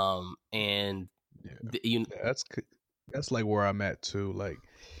 And yeah, you yeah. That's like where I'm at too. Like,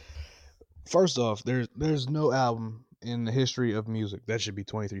 first off, there's no album in the history of music that should be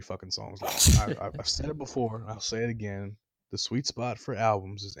 23 fucking songs long. I've said it before. I'll say it again. The sweet spot for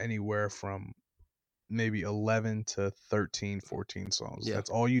albums is anywhere from maybe 11 to 13, 14 songs. yeah, That's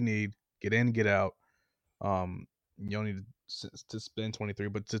all you need. Get in, get out. You don't need to spend 23.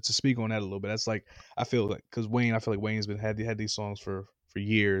 But to speak on that a little bit, that's like I feel like because Wayne, I feel like Wayne's been had these songs for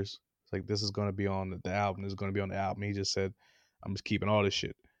years. It's like this is going to be on the album. This is going to be on the album. He just said, "I'm just keeping all this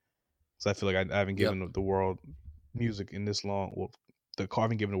shit." So I feel like I haven't yep, given the world music in this long. Well, I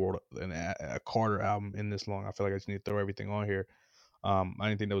haven't given the world a Carter album in this long. I feel like I just need to throw everything on here. I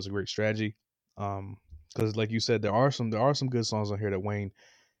didn't think that was a great strategy. Because like you said, there are some good songs on here that Wayne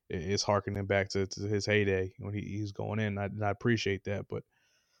is harkening back to his heyday when he's going in. And I appreciate that, but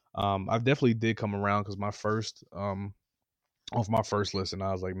I've definitely did come around because my first off my first listen,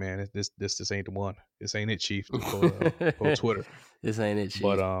 I was like, man, this ain't the one. This ain't it, Chief. To quote Twitter. this ain't it,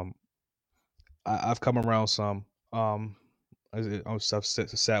 But Chief. I've come around some. I've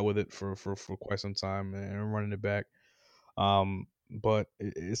sat with it for quite some time and I'm running it back. But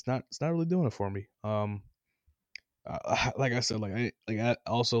it's not really doing it for me. Like I said, I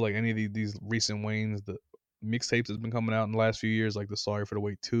also like any of these recent Waynes, the mixtapes that's been coming out in the last few years, like the Sorry for the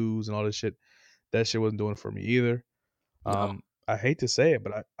Wait twos and all this shit. That shit wasn't doing it for me either. No, I hate to say it,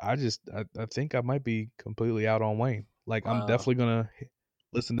 but I think I might be completely out on Wayne. Like I'm wow. definitely gonna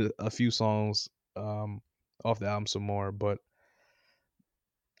listen to a few songs um off the album some more, but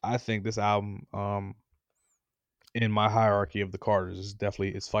I think this album in my hierarchy of the Carters is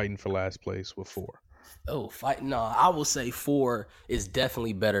definitely it's fighting for last place with four. Oh, fight. No, I will say 4 is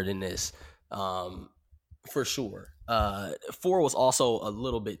definitely better than this. For sure. 4 was also a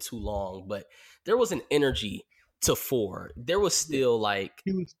little bit too long, but there was an energy to 4. There was Yeah, still like,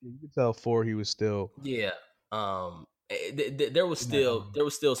 he was. You could tell 4. He was still yeah. There was in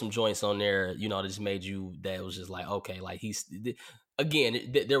that. still some joints on there, that just made you, that was just like, okay, like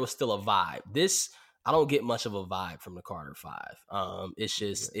again, there was still a vibe. This, I don't get much of a vibe from the Carter 5. Yeah, It's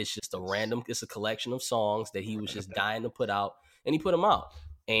just it's it's a collection of songs that he was just right. dying to put out, and he put them out.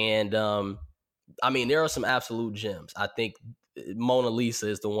 And I mean, there are some absolute gems. I think Mona Lisa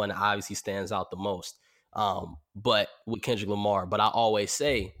is the one that obviously stands out the most. But with Kendrick Lamar, but I always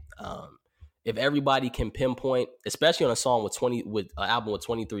say, if everybody can pinpoint, especially on a song with an album with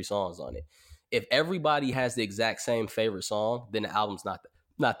 23 songs on it, if everybody has the exact same favorite song, then the album's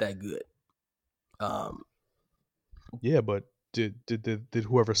not that good. Um, Yeah, but did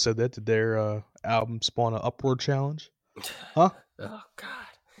whoever said that, did their album spawn an upward challenge? Huh? oh God.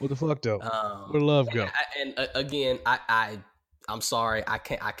 What the fuck though? Um, Where love go? and again, I'm sorry, I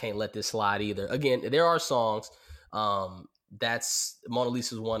can't let this slide either. Again, there are songs. That's Mona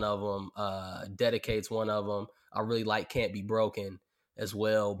Lisa's one of them. Dedicates one of them. I really like Can't Be Broken as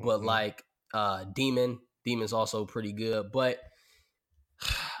well. But Mm-hmm. like Demon's also pretty good. But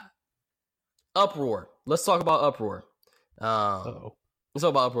Uproar. Let's talk about Uproar. Oh. Let's talk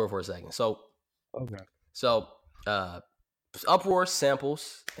about Uproar for a second. Okay. So Uproar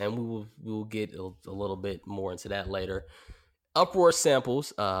samples, and we will get a little bit more into that later. Uproar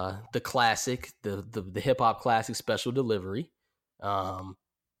samples the classic, the hip hop classic, Special Delivery.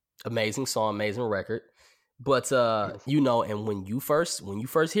 Amazing song, amazing record. But Beautiful. and when you first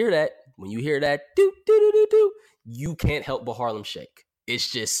hear that, when you hear that do do do do do, you can't help but Harlem Shake. It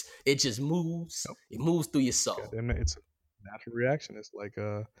just moves. Yep. It moves through your soul. Goddamn it, it's a natural reaction. It's like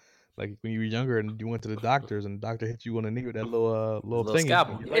when you were younger and you went to the doctors and the doctor hit you on the knee with that This little little thingy and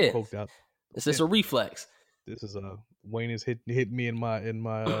scalpel, your leg yeah. poked out. It's just Yeah, a reflex. this is Wayne is hit me in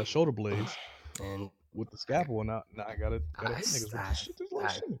my shoulder blades And with the scalpel, and now I gotta I, hit niggas with I, this little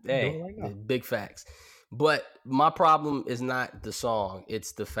shit. I'm doing it hey, right now. big facts. But my problem is not the song;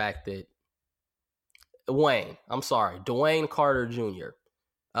 it's the fact that Dwayne Carter Jr.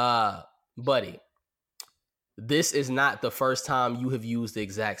 Buddy, this is not the first time you have used the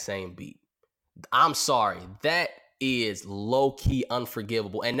exact same beat. I'm sorry, that is low key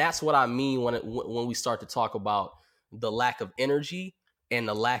unforgivable, and that's what I mean when we start to talk about the lack of energy and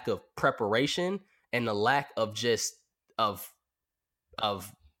the lack of preparation and the lack of just of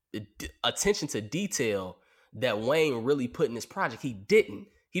of attention to detail that Wayne really put in this project. He didn't.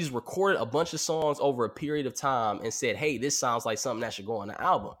 He just recorded a bunch of songs over a period of time and said, "Hey, this sounds like something that should go on the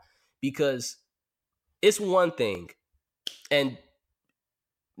album." Because it's one thing, and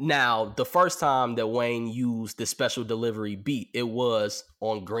now the first time that Wayne used the Special Delivery beat, it was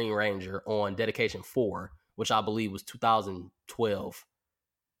on Green Ranger on Dedication 4, which I believe was 2012.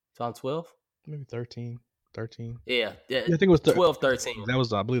 2012? Maybe 13, 13. Yeah, yeah, Yeah, I think it was 12, 13. that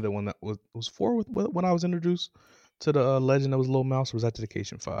was I believe the one that was 4 when I was introduced to the legend that was Little Mouse. Or was that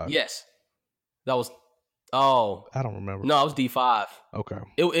Dedication 5? Yes, that was. Oh I don't remember. no, it was D5. Okay.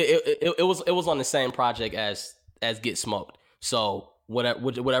 It was on the same project as Get Smoked. So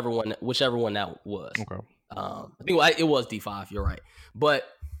whichever one that was. Okay. I think it was D5. You're right, but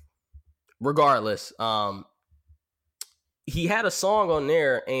regardless, he had a song on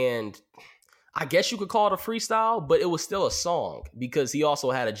there, and I guess you could call it a freestyle, but it was still a song because he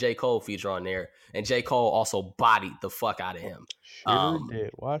also had a J. Cole feature on there, and J. Cole also bodied the fuck out of him. Sure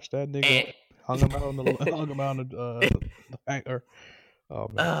did. Watch that nigga. And Hung him out on the hanger. Oh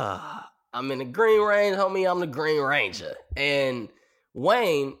man. I'm in the Green Range, homie. I'm the Green Ranger. And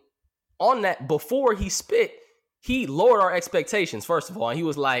Wayne, on that, before he spit, he lowered our expectations, first of all. And he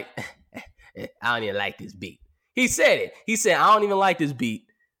was like, I don't even like this beat. He said it. He said, I don't even like this beat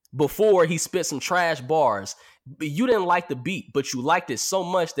before he spit some trash bars. But you didn't like the beat, but you liked it so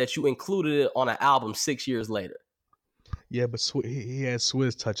much that you included it on an album 6 years later. Yeah, but he had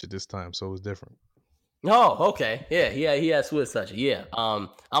Swizz touch it this time, so it was different. Oh, okay. Yeah, he has Swiss touch. Yeah.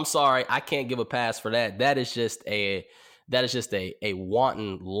 I'm sorry, I can't give a pass for that. That is just a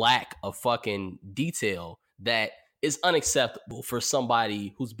wanton lack of fucking detail that is unacceptable for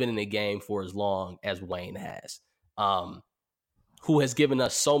somebody who's been in the game for as long as Wayne has. Who has given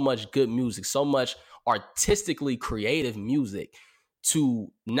us so much good music, so much artistically creative music,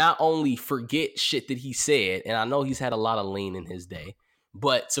 to not only forget shit that he said, and I know he's had a lot of lean in his day,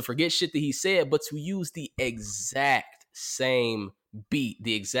 but to forget shit that he said, but to use the exact same beat,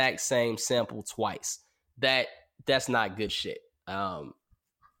 the exact same sample twice. That's not good shit.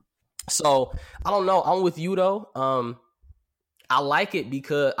 So I don't know. I'm with you though. I like it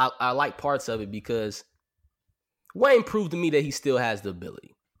because I like parts of it because Wayne proved to me that he still has the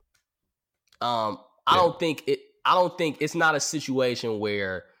ability. I Yeah, don't think it. I don't think it's not a situation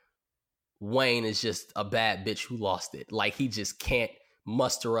where Wayne is just a bad bitch who lost it. Like he just can't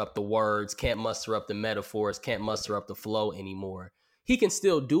muster up the words, can't muster up the metaphors, can't muster up the flow anymore. He can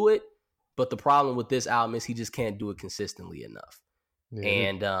still do it, but the problem with this album is he just can't do it consistently enough. yeah.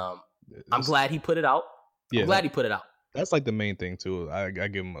 And I'm This, glad he put it out. I'm yeah, glad he put it out. that's like the main thing too. I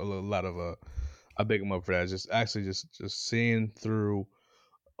give him a lot of I big him up for that. Just actually just seeing through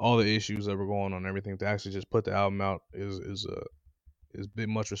all the issues that were going on, and everything to actually just put the album out is big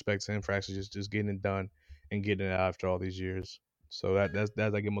much respect to him for actually just getting it done and getting it out after all these years. So that's I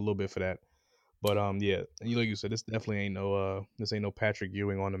give him a little bit for that. But yeah, and like you said, this definitely ain't no this ain't no Patrick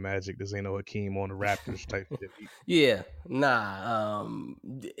Ewing on the Magic. This ain't no Hakeem on the Raptors type shit. Yeah, nah.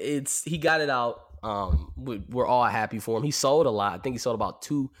 It's he got it out. We're all happy for him. He sold a lot. I think he sold about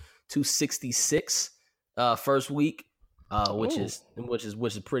 266 first week, Oh, which is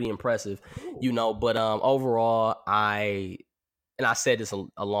pretty impressive, oh, you know. But overall, I said this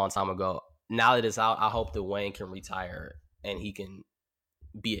a long time ago. Now that it's out, I hope that Wayne can retire and he can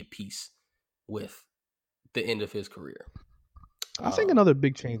be at peace with the end of his career. I think Um, another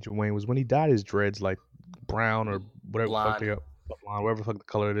big change in Wayne was when he dyed his dreads like brown or whatever the fuck Blonde. they are, blonde, whatever the fuck the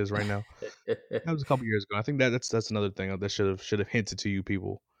color it is right now. That was a couple years ago. I think that's another thing that should have hinted to you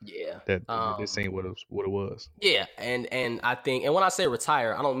people Yeah. that this ain't what it was. Yeah, and I think, and when I say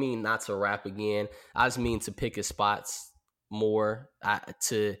retire, I don't mean not to rap again. I just mean to pick his spots more.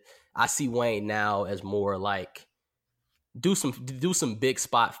 I see Wayne now as more like do some big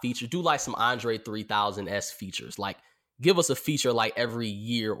spot features. Do like some Andre 3000 features. Like give us a feature like every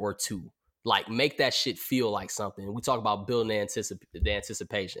year or two. Like make that shit feel like something. We talk about building the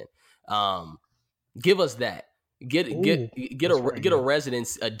anticipation. Um, Give us that. Get Oh, get get that's a right. get a Yeah,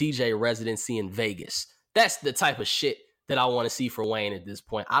 residence a DJ residency in Vegas. That's the type of shit that I want to see for Wayne at this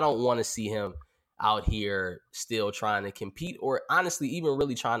point. I don't want to see him out here still trying to compete or honestly even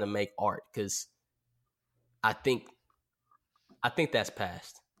really trying to make art cuz I think I think that's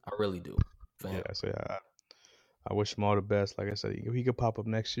past. I really do for yeah. him. So I wish him all the best. Like I said, he could pop up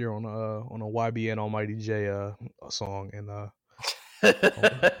next year on a YBN Almighty J a song and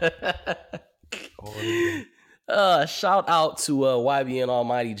call it a day. Shout out to YBN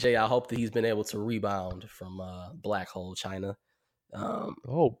Almighty J. I hope that he's been able to rebound from Black Hole China. Um,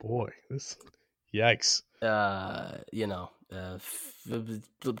 Oh boy, this yikes. you know,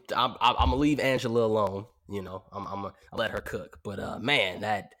 I'm gonna leave Angela alone. You know, I'm gonna let her cook. But man,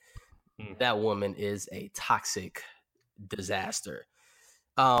 that woman is a toxic disaster.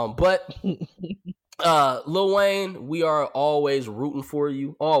 But Lil Wayne, we are always rooting for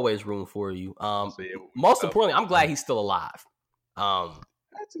you. Always rooting for you. So yeah, Most importantly, I'm glad he's still alive. Um,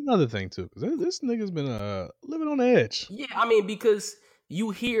 that's another thing too. 'Cause this nigga's been living on the edge. yeah, I mean because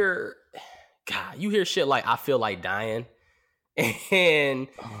you hear, God, you hear shit like "I feel like dying," and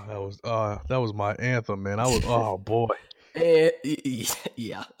That was my anthem, man. I was oh boy. And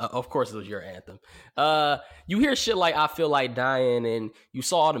yeah, of course it was your anthem. You hear shit like "I feel like dying," and you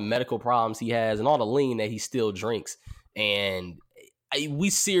saw all the medical problems he has and all the lean that he still drinks, and we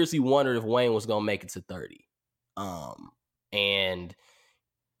seriously wondered if Wayne was gonna make it to 30. And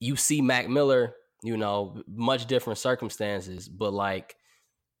you see Mac Miller, you know, much different circumstances, but like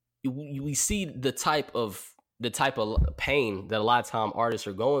we see the type of pain that a lot of time artists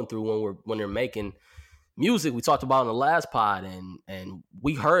are going through when they're making music. We talked about in the last pod, and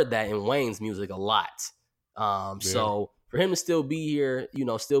we heard that in Wayne's music a lot. Yeah. So for him to still be here, you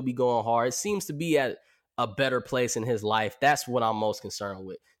know, still be going hard, it seems to be at a better place in his life. That's what I'm most concerned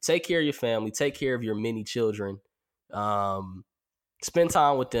with. Take care of your family, take care of your many children, um, spend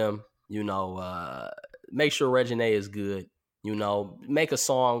time with them. You know, make sure Regine is good. You know, make a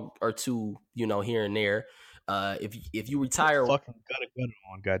song or two, you know, here and there. If you Put retire, fucking Gutta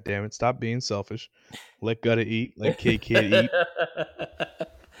on, goddamn it. Stop being selfish. Let Gutta eat. Let Kid eat.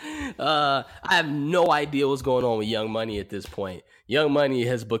 I have no idea what's going on with Young Money at this point. Young Money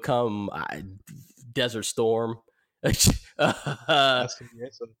has become Desert Storm, uh,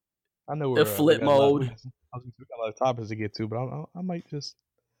 So I know we flip got a lot. We mode. got, we got a lot of topics to get to, but I might just.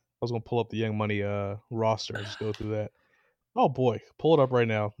 I was gonna pull up the Young Money roster and just go through that. Oh boy, pull it up right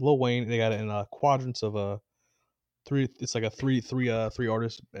now. Lil Wayne, they got it in quadrants of three. It's like a three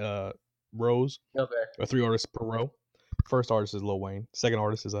artist rows Okay. or three artists per row. First artist is Lil Wayne. Second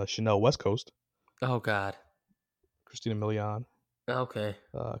artist is Chanel West Coast, Oh God. Christina Milian, Okay.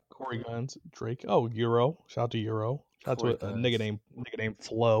 Corey Guns, Drake. Oh, Euro. Shout out to Euro. Shout out Corey to a nigga Guns. named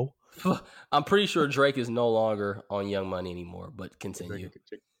Flo. I'm pretty sure Drake is no longer on Young Money anymore. But Drake, continue. Drake,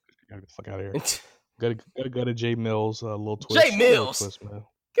 get the fuck out of here. Got a J Mills little Jay twist. Little Mills, twist, man.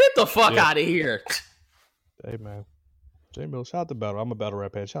 get the fuck Yeah. out of here. Hey, man. J Mills, shout out to Battle. I'm a battle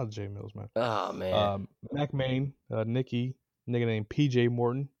rap head. Shout out to J Mills, man. Oh man. Mac Main, Nicki, nigga named PJ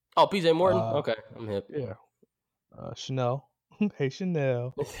Morton. Oh, PJ Morton. Okay, I'm hip. Yeah. Chanel. Hey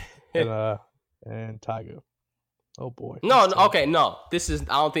Chanel. and Tyga. Oh boy. No, okay, no. This is.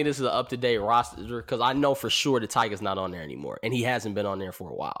 I don't think this is an up to date roster because I know for sure that Tyga's not on there anymore, and he hasn't been on there for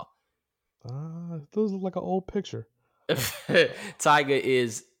a while. Those look like an old picture. Tyga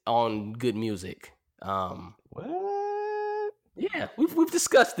is on Good Music. What? Yeah, we've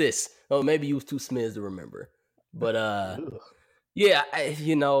discussed this. Oh, maybe you was too smiz to remember, but yeah,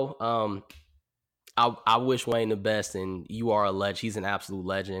 I wish Wayne the best, and you are a legend. He's an absolute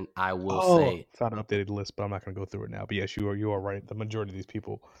legend. I will say. Found an updated list, but I'm not going to go through it now. But yes, you are right. The majority of these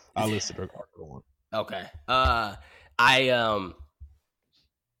people I listed are going. Okay.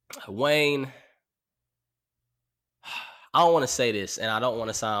 Wayne. I don't want to say this, and I don't want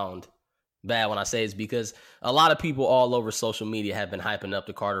to sound bad when I say this because a lot of people all over social media have been hyping up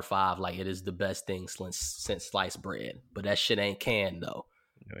the Carter 5 like it is the best thing since sliced bread. But that shit ain't canned though.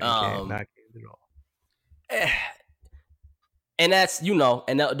 Not canned at all. And that's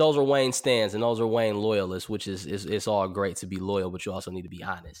those are Wayne stands and those are Wayne loyalists, which is it's all great to be loyal, but you also need to be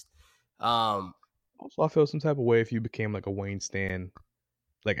honest. Also, I feel some type of way if you became like a Wayne stan,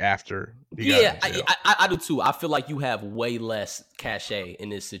 like after. I do too. I feel like you have way less cachet in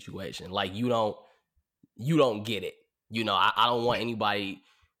this situation. Like you don't get it. I don't want anybody.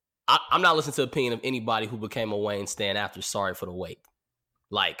 I'm not listening to the opinion of anybody who became a Wayne stan after Sorry for the Wait.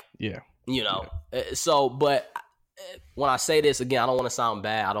 Like, yeah. So, but when I say this again, I don't want to sound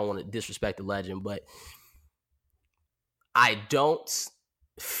bad. I don't want to disrespect the legend, but I don't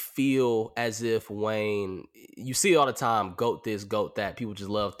feel as if Wayne, you see it all the time, GOAT this, GOAT that. People just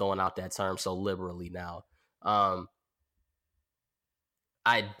love throwing out that term so liberally now. I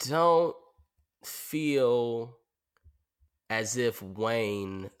don't feel as if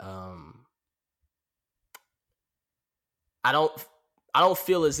Wayne, I don't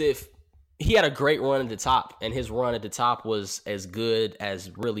feel as if he had a great run at the top, and his run at the top was as good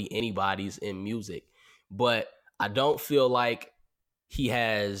as really anybody's in music. But I don't feel like he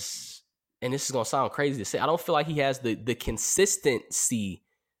has, and this is going to sound crazy to say, I don't feel like he has the consistency,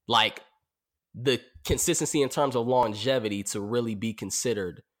 like the consistency in terms of longevity to really be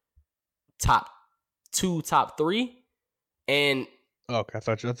considered top 2, top 3. And okay, I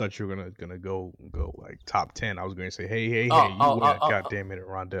thought you were gonna go like top 10. I was gonna say, hey, you win, goddamn it,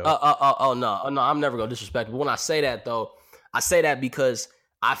 Rondell. No, I'm never gonna disrespect. But when I say that though, I say that because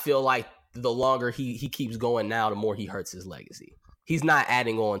I feel like the longer he keeps going now, the more he hurts his legacy. He's not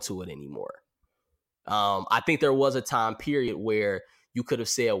adding on to it anymore. I think there was a time period where you could have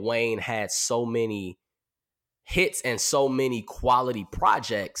said Wayne had so many hits and so many quality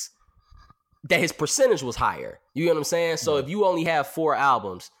projects that his percentage was higher. You get what I'm saying? So if you only have 4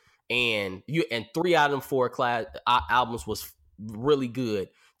 albums and 3 out of them 4 albums was really good,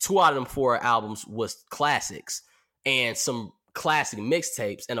 2 out of them 4 albums was classics and some classic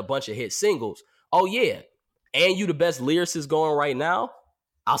mixtapes and a bunch of hit singles. Oh yeah. And you the best lyricist going right now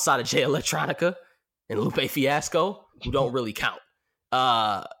outside of Jay Electronica and Lupe Fiasco, who don't really count.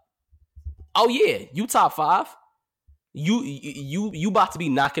 Oh yeah, you top 5. You about to be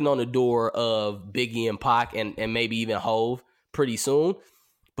knocking on the door of Biggie and Pac and maybe even Hove pretty soon.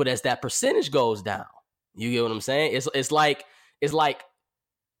 But as that percentage goes down, you get what I'm saying? It's like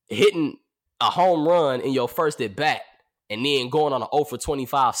hitting a home run in your first at bat and then going on an 0 for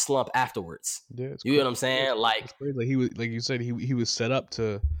 25 slump afterwards. Yeah, you get what I'm saying? Like it's crazy. Like he was, like you said, he was set up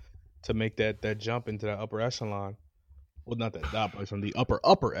to make that jump into that upper echelon. Well, not that upper echelon, the upper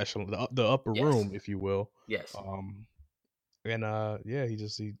echelon, the upper room, if you will. Yes. And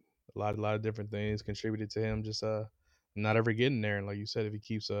he a lot of different things contributed to him just not ever getting there. And like you said, if he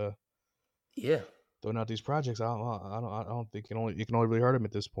keeps throwing out these projects, I don't think it can only really hurt him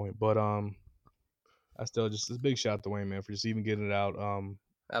at this point. But I still just a big shout out to Wayne, man, for just even getting it out.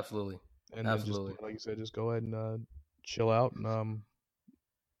 Absolutely. And then just like you said, just go ahead and chill out. And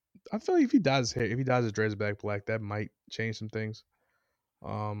I feel like if he dyes his dreads back black, that might change some things.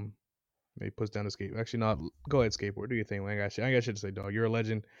 Maybe puts down the skate. Actually, not. Go ahead, skateboard. Do your thing. I ain't got shit to say, dog. You're a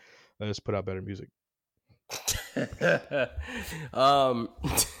legend. Let's put out better music. That's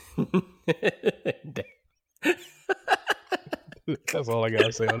all I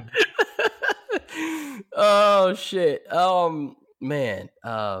gotta say on it. Oh shit. Man.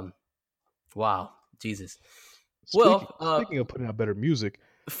 Wow. Jesus. Speaking of putting out better music,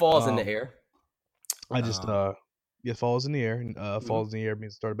 Falls in the Um, air. I just Um, yeah, falls in the air, and mhm. falls in the air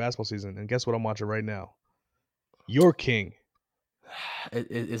means the start of basketball season. And guess what I'm watching right now? Your king,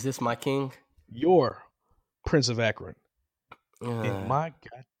 Is this my king? your Prince of Akron, in Uh, my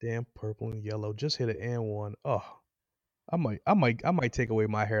goddamn purple and yellow. Just hit an and one. Oh, I might take away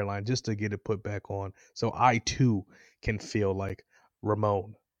my hairline just to get it put back on, so I too can feel like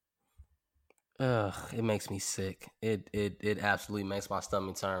Ramon. it makes me sick. It absolutely makes my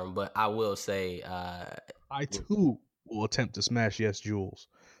stomach turn. But I will say, I too will attempt to smash Yes Jules,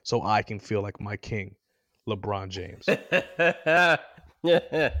 so I can feel like my king, LeBron James.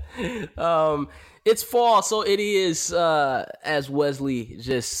 um, it's fall, so it is, as Wesley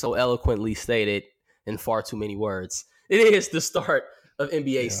just so eloquently stated in far too many words. It is the start of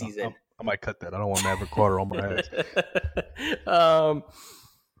NBA Yeah, season. I might cut that. I don't want Maverick Carter on my ass. um,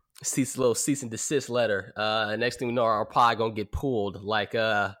 little cease and desist letter. Next thing we know, our pod gonna get pulled. Like,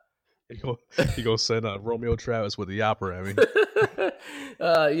 He gonna send Romeo Travis with the opera at me.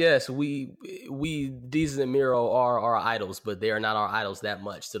 yes, we Jesus and Miro are our idols, but they are not our idols that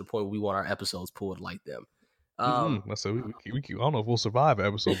much to the point where we want our episodes pulled like them. I said I don't know if we'll survive an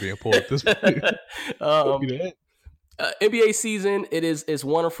episode being pulled at this point. Could be um, the end. NBA season, it's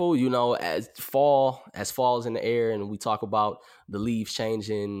wonderful. You know, as fall is in the air, and we talk about the leaves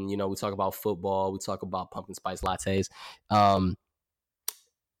changing. You know, we talk about football, we talk about pumpkin spice lattes,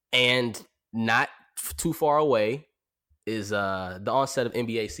 and not too far away is the onset of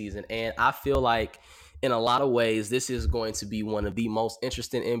NBA season, and I feel like in a lot of ways this is going to be one of the most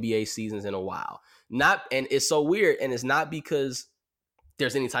interesting NBA seasons in a while. Not, and it's so weird, and it's not because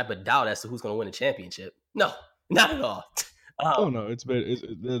there's any type of doubt as to who's going to win the championship. No, not at all. Oh Um, no, it's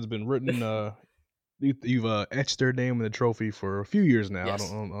been written. You've etched their name in the trophy for a few years now. yes.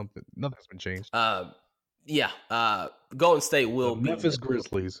 I don't nothing's been changed. Yeah. Golden State The will be Memphis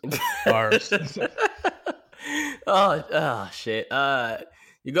Grizzlies are. the. Shit.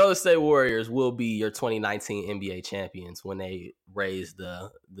 Your Golden State Warriors will be your 2019 NBA champions when they raise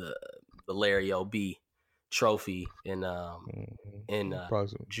the Larry OB trophy in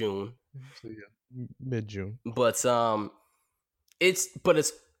Approximately. June. So yeah, mid June. But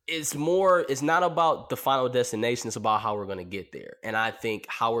it's more, it's not about the final destination, it's about how we're going to get there. And I think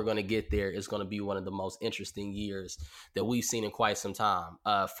how we're going to get there is going to be one of the most interesting years that we've seen in quite some time.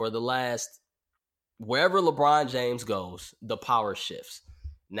 For the last, wherever LeBron James goes, the power shifts.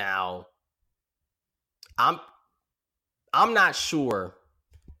 Now, I'm not sure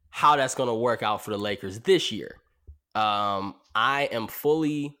how that's going to work out for the Lakers this year. I am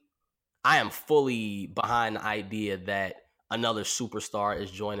fully behind the idea that another superstar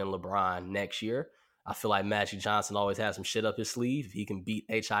is joining LeBron next year. I feel like Magic Johnson always has some shit up his sleeve. If he can beat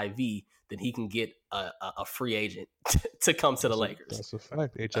HIV, then he can get a free agent to come to the Lakers. That's a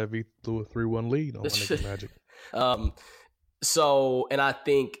fact. HIV threw a 3-1 lead on my nigga Magic. So, and I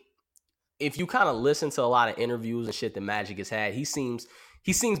think if you kind of listen to a lot of interviews and shit that Magic has had, he seems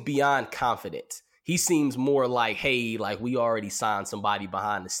beyond confident. He seems more like, hey, like we already signed somebody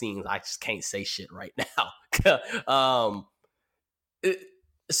behind the scenes. I just can't say shit right now.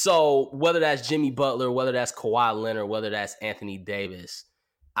 So whether that's Jimmy Butler, whether that's Kawhi Leonard, whether that's Anthony Davis,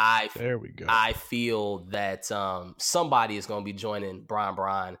 There we go. I feel that somebody is going to be joining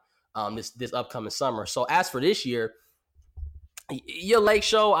Brian this upcoming summer. So as for this year, your Lake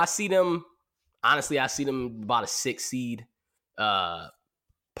Show, I see them. Honestly, I see them about a 6 seed,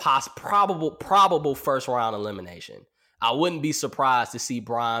 probable first round elimination. I wouldn't be surprised to see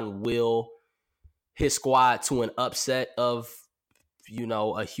Brian will his squad to an upset of, you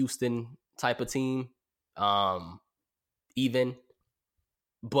know, a Houston type of team, even.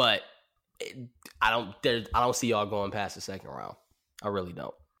 But I don't see y'all going past the second round. I really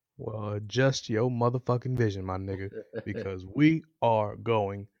don't. Well, adjust your motherfucking vision, my nigga, because we are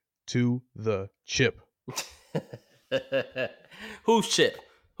going to the chip. Who's Chip?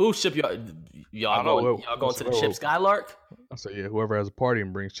 Who's Chip? Y'all going to the Chip Skylark? I say, yeah, whoever has a party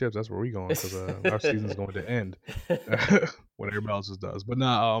and brings chips, that's where we going, because our season's going to end when everybody else's does. But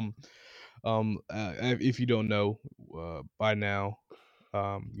now, if you don't know by now,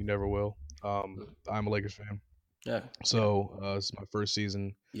 you never will. I'm a Lakers fan. Yeah. So this is my first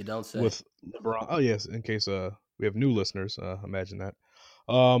season You don't say. with LeBron. Oh yes, in case we have new listeners, imagine that.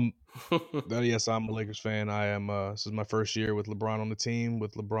 Yes, I'm a Lakers fan. I am. This is my first year with LeBron on the team,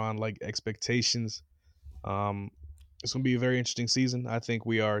 with LeBron like expectations. It's gonna be a very interesting season. I think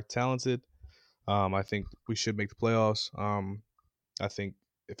we are talented. I think we should make the playoffs. I think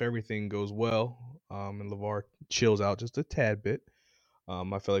if everything goes well, and LeVar chills out just a tad bit,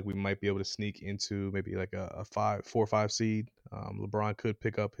 I feel like we might be able to sneak into maybe like a 4 or 5 seed. LeBron could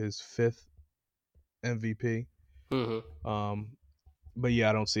pick up his fifth MVP. Mm-hmm. Um, but yeah,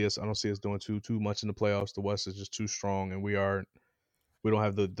 I don't see us doing too much in the playoffs. The West is just too strong, and we don't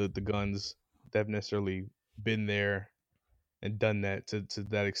have the guns that have necessarily been there and done that to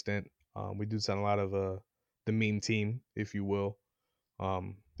that extent. We do sound a lot of the meme team, if you will.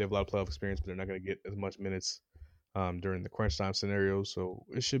 They have a lot of playoff experience, but they're not going to get as much minutes during the crunch time scenarios. So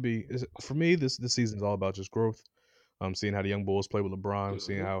it should be for me. This season is all about just growth. Seeing how the young Bulls play with LeBron,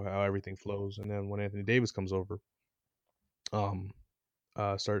 seeing Mm-hmm. how everything flows, and then when Anthony Davis comes over, um,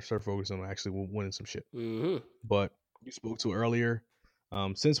 start focusing on actually winning some shit. Mm-hmm. But you spoke to earlier.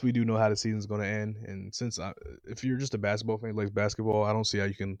 Since we do know how the season's going to end, and if you're just a basketball fan who likes basketball, I don't see how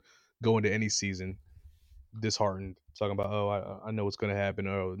you can go into any season disheartened, talking about, oh, I know what's going to happen,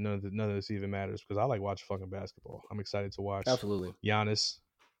 or none of this even matters, because I like watching fucking basketball. I'm excited to watch Absolutely. Giannis,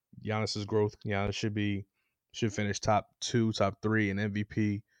 Giannis's growth. Giannis should finish top 2, top 3 in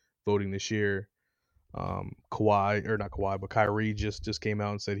MVP voting this year. Kawhi, or not Kawhi, but Kyrie just came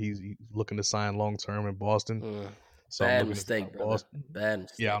out and said he's looking to sign long term in Boston. So I'm Bad looking to see how mistake, brother. Boston. Bad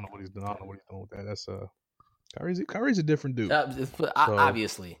Yeah, I don't mistake. know what he's doing. I don't know what he's doing with that. That's Kyrie's a different dude. So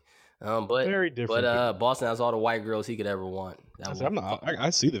Obviously, very different dude. Boston has all the white girls he could ever want. I said I'm not. I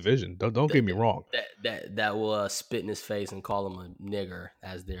see the vision. Don't get me wrong. That will spit in his face and call him a nigger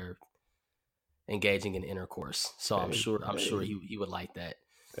as they're engaging in intercourse. So I'm sure Hey, he would like that.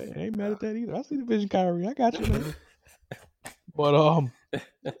 I ain't mad at that either. I see the vision, Kyrie. I got you, man. But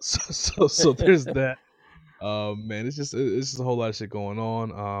so there's that. Man, it's just a whole lot of shit going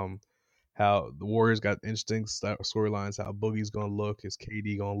on. How the Warriors got interesting storylines. How Boogie's gonna look. Is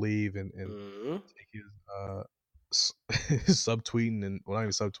KD gonna leave and Mm-hmm. take his subtweeting, and well, not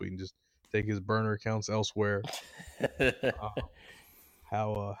even subtweeting, just take his burner accounts elsewhere.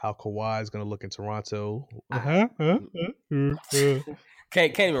 Uh, how Kawhi is gonna look in Toronto.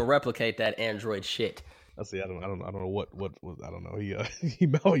 can't even replicate that Android shit. I see. I don't know what I don't know. He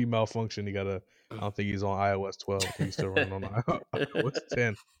malfunctioned. I don't think he's on iOS 12. I think he's still running on iOS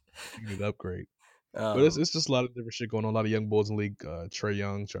 10. He need to upgrade. But um, it's just a lot of different shit going on. A lot of young boys in the league. Trey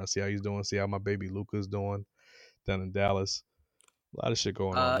Young, trying to see how he's doing. See how my baby Luca's doing down in Dallas. A lot of shit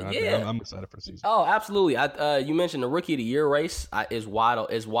going on, man. yeah. I'm excited for the season. Oh, absolutely. You mentioned the rookie of the year race is wide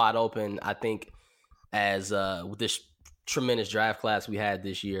open. I think as with this tremendous draft class we had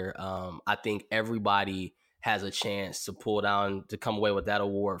this year, I think everybody has a chance to pull down to come away with that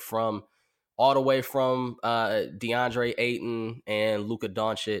award from all the way from DeAndre Ayton and Luka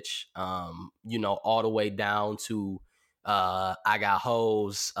Doncic, all the way down to I got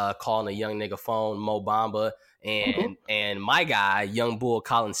hoes calling a young nigga phone, Mo Bamba, and my guy, young bull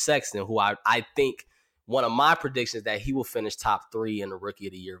Colin Sexton, who I think one of my predictions that he will finish top 3 in the rookie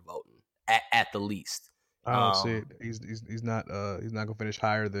of the year voting at the least. I don't see it. He's not gonna finish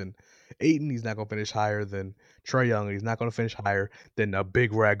higher than Ayton. He's not gonna finish higher than Trey Young. He's not gonna finish higher than the big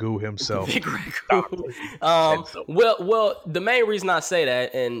ragu himself. Big Ragu. Well, the main reason I say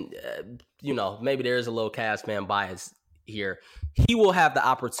that, and maybe there is a little Cavs fan bias here. He will have the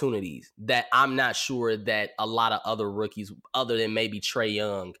opportunities that I'm not sure that a lot of other rookies, other than maybe Trey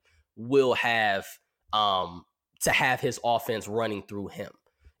Young, will have to have his offense running through him.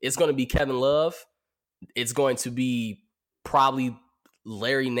 It's going to be Kevin Love. It's going to be probably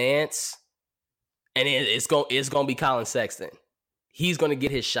Larry Nance, and it's going to be Colin Sexton. He's going to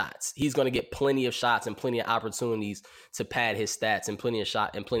get his shots. He's going to get plenty of shots and plenty of opportunities to pad his stats and plenty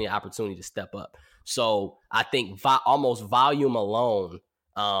of opportunity to step up. So I think almost volume alone,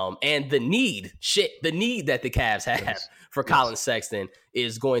 and the need that the Cavs have for Colin Sexton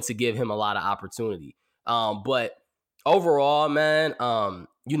is going to give him a lot of opportunity. But overall, man,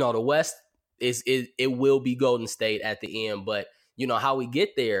 the West it will be Golden State at the end, but how we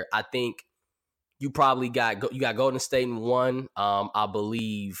get there, I think you probably got Golden State in 1. I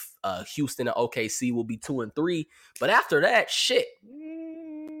believe Houston and OKC will be 2 and 3, but after that, shit.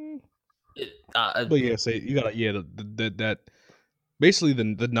 But yeah, say you got that basically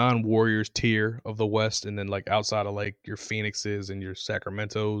the non-Warriors tier of the West, and then like outside of like your Phoenixes and your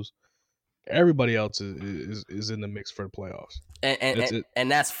Sacramentos, everybody else is in the mix for the playoffs.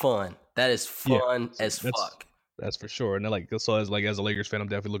 And that's fun. That is fun as fuck. That's for sure. And then, like, so as a Lakers fan, I'm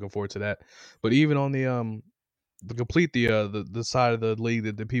definitely looking forward to that. But even on the complete the side of the league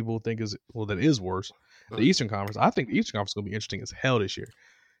that the people think that is worse, the Eastern Conference. I think the Eastern Conference is going to be interesting as hell this year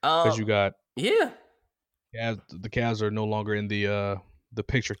because you got the Cavs are no longer in the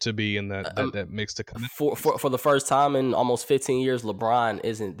picture to be in that mix to come for the first time in almost 15 years. LeBron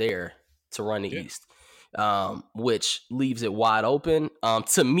isn't there to run the East. which leaves it wide open.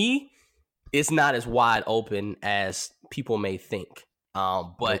 To me, it's not as wide open as people may think.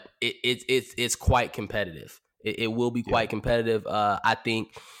 But Nope. It's quite competitive. It will be Yeah. quite competitive. I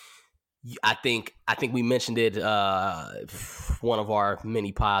think we mentioned it one of our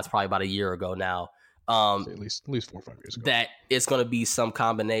mini pods probably about a year ago now. Say at least 4 or 5 years ago. That it's going to be some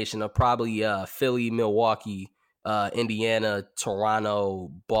combination of probably Philly, Milwaukee, Indiana,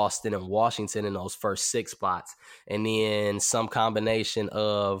 Toronto, Boston, and Washington in those first 6 spots, and then some combination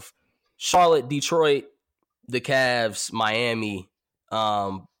of Charlotte, Detroit, the Cavs, Miami,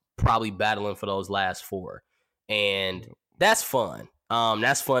 probably battling for those last 4, and Yep, that's fun.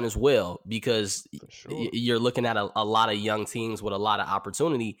 That's fun as well because for sure. you're looking at a lot of young teams with a lot of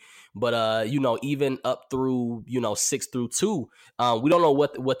opportunity. But even up through 6 through 2, we don't know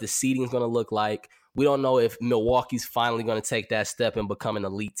what the seeding is going to look like. We don't know if Milwaukee's finally going to take that step and become an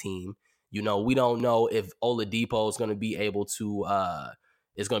elite team. We don't know if Oladipo is going to be able to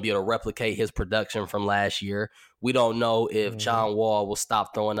replicate his production from last year. We don't know if Hmm. John Wall will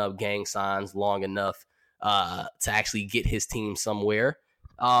stop throwing up gang signs long enough to actually get his team somewhere.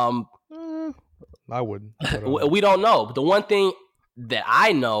 Eh, I wouldn't, but We don't know. But the one thing that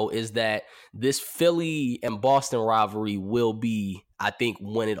I know is that this Philly and Boston rivalry will be, I think,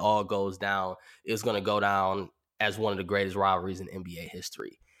 when it all goes down, is going to go down as one of the greatest rivalries in NBA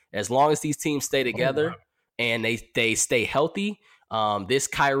history. As long as these teams stay oh wow, together and they stay healthy, this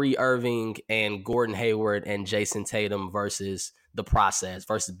Kyrie Irving and Gordon Hayward and Jason Tatum versus the process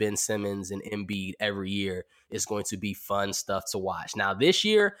versus Ben Simmons and Embiid every year is going to be fun stuff to watch. Now, this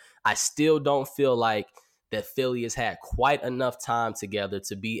year, I still don't feel like that Philly has had quite enough time together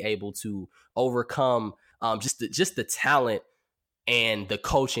to be able to overcome just the talent and the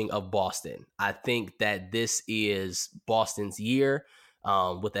coaching of Boston. I think that this is Boston's year,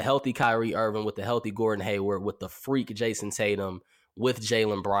 with the healthy Kyrie Irving, with the healthy Gordon Hayward, with the freak Jason Tatum, with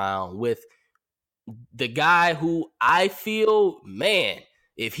Jaylen Brown, with the guy who I feel, man,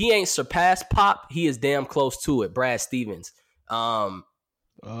 if he ain't surpassed Pop, he is damn close to it. Brad Stevens. Um,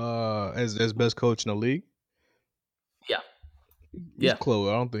 as best coach in the league, yeah, he's yeah. close.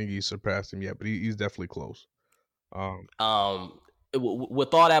 I don't think he's surpassed him yet, but he's definitely close. Um,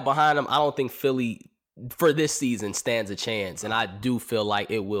 With all that behind him, I don't think Philly for this season stands a chance, and I do feel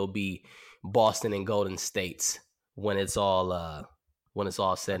like it will be Boston and Golden State's when it's all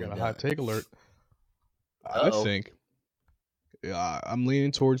I said got and a hot done. take alert. I Oh think I'm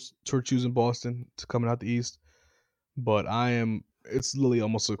leaning towards choosing Boston to coming out the East, but I am. It's literally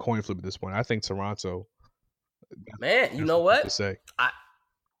almost a coin flip at this point. I think Toronto man, you got know some shit what? to say. I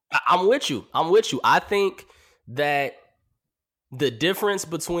I'm with you. I'm with you. I think that the difference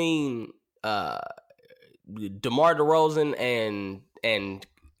between DeMar DeRozan and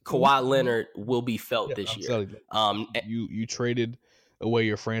Kawhi Mhm. Leonard will be felt Yeah, this I'm year. telling you, Um, you traded away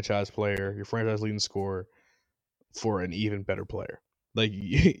your franchise player, your franchise leading scorer, for an even better player. Like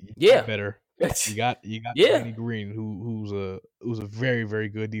you got yeah, better. You got yeah. Danny Green, who's a very very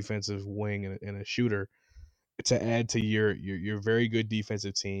good defensive wing and a shooter to add to your very good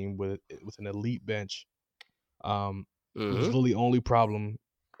defensive team with an elite bench. Whose Mm-hmm. literally only problem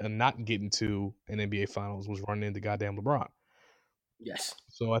in not getting to an NBA Finals was running into goddamn LeBron. Yes.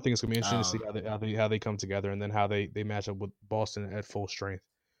 So I think it's gonna be interesting to see Um, how they come together and then how they match up with Boston at full strength.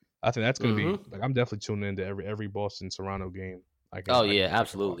 I think that's gonna be mm-hmm. like I'm definitely tuning into every Boston Toronto game Oh I yeah, can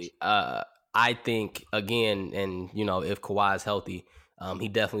pick and watch. absolutely. I think again, and if Kawhi is healthy, he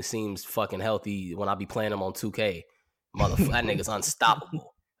definitely seems fucking healthy when I be playing him on 2K. That nigga's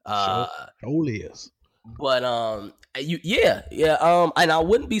unstoppable. Show Uh, Surely is. But yeah. And I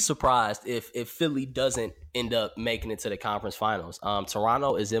wouldn't be surprised if Philly doesn't end up making it to the conference finals.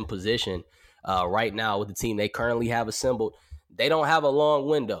 Toronto is in position right now with the team they currently have assembled. They don't have a long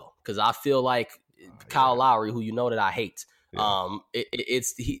window because I feel like Kyle Yeah, Lowry, who that I hate, yeah.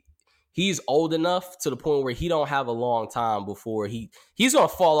 he's old enough to the point where he don't have a long time before he's gonna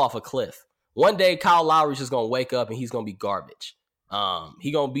fall off a cliff. One day, Kyle Lowry's just gonna wake up and he's gonna be garbage.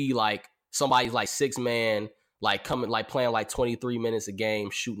 He gonna be like somebody's like 6 man, like coming like playing like 23 minutes a game,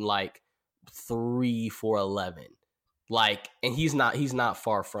 shooting like 3 for 11. Like, and he's not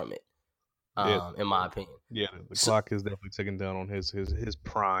far from it, Yeah, in my opinion. yeah. The So clock is definitely ticking down on his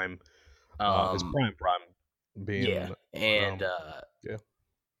prime, his um prime yeah. being. But And yeah,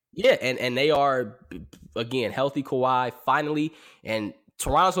 yeah, and they are again healthy Kawhi finally, and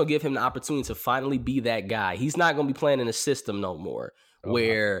Toronto's gonna give him the opportunity to finally be that guy. He's not gonna be playing in a system no more oh hell no.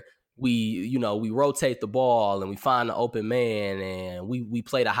 where we rotate the ball and we find the open man and we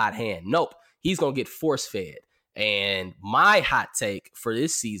play the hot hand. Nope, he's gonna get force fed. And my hot take for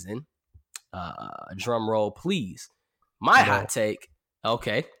this season Drum roll, please. My hot take.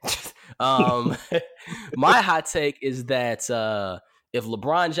 Okay. My hot take is that if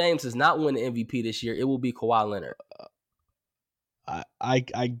LeBron James does not win the MVP this year, it will be Kawhi Leonard. I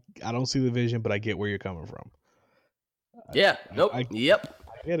don't see the vision, but I get where you're coming from. Yeah. Nope. Yep.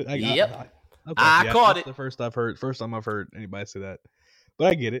 I get it. Yep. Okay. I caught it. The first time I've heard anybody say that, but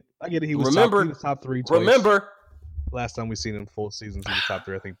I get it. He was Remember, top, he was top 3 twice. Remember, last time we seen him full seasons, he was top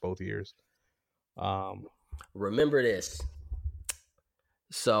 3. I think both years. Remember this.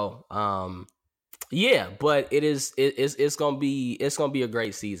 So, yeah, but it's gonna be a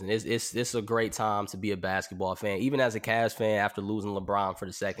great season. It's a great time to be a basketball fan, even as a Cavs fan after losing LeBron for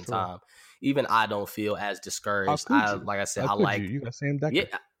the second time. Even I don't feel as discouraged. Like I said, you got Sam Decker.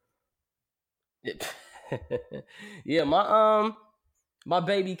 Yeah. Yeah, my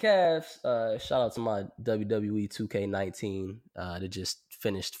baby Cavs, shout out to my WWE 2K19 that just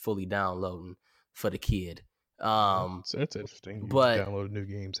finished fully downloading for the kid. That's interesting. You but downloaded new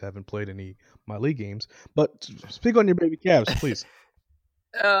games, haven't played any my league games. But speak on your baby Cavs, please.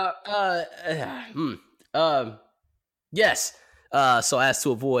 Yes. So as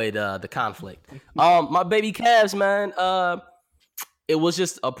to avoid the conflict, my baby Cavs, man. It was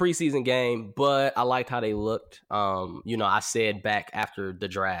just a preseason game, but I liked how they looked. I said back after the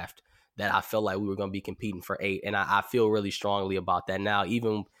draft that I felt like we were going to be competing for 8, and I feel really strongly about that now.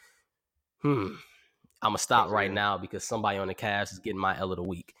 Even, I'm gonna stop right now because somebody on the Cavs is getting my L of the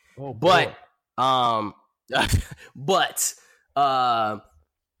week. Oh, but,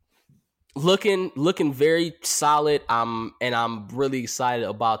 looking very solid. I'm really excited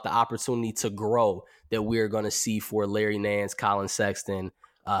about the opportunity to grow that we're going to see for Larry Nance, Colin Sexton,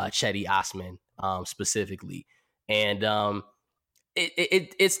 Chetty Osman, specifically. And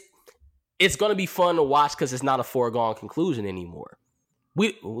it's going to be fun to watch because it's not a foregone conclusion anymore.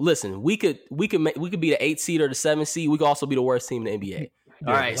 We could be the 8 seed or the 7 seed. We could also be the worst team in the NBA.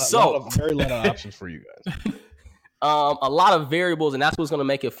 All right, a lot of options for you guys. A lot of variables, and that's what's going to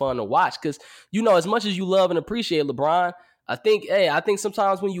make it fun to watch. Because as much as you love and appreciate LeBron, I think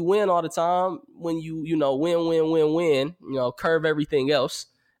sometimes when you win all the time, when you win, curve everything else,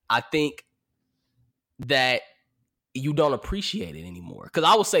 I think that you don't appreciate it anymore. Because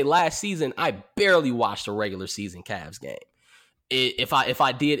I will say last season, I barely watched a regular season Cavs game. If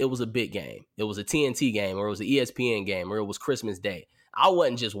I did, it was a big game. It was a TNT game, or it was an ESPN game, or it was Christmas Day. I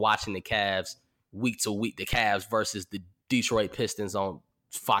wasn't just watching the Cavs week to week, the Cavs versus the Detroit Pistons on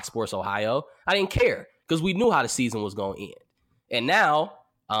Fox Sports Ohio. I didn't care because we knew how the season was going to end. And now,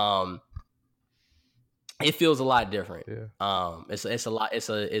 it feels a lot different. Yeah.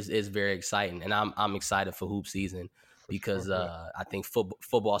 It's very exciting, and I'm excited for hoop season because I think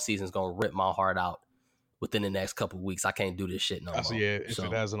football season is going to rip my heart out within the next couple of weeks. I can't do this shit no more. Yeah, if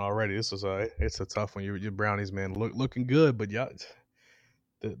it hasn't already, it's a tough one. Your Brownies, man, looking good, but yeah,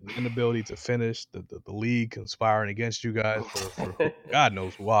 the inability to finish, the league conspiring against you guys for God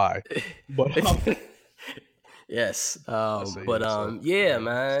knows why. But yes, yeah,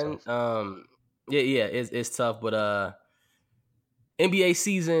 man, it's tough. But NBA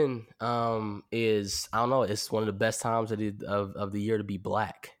season is, I don't know, it's one of the best times of the year to be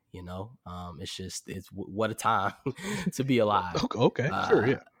black. It's what a time to be alive. Okay, sure,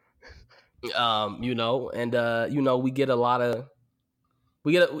 yeah. And we get a lot of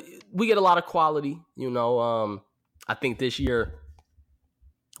quality. I think this year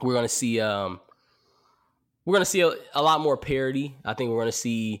we're gonna see a lot more parity. I think we're gonna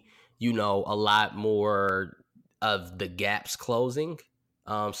see a lot more of the gaps closing,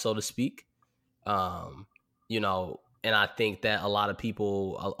 so to speak. And I think that a lot of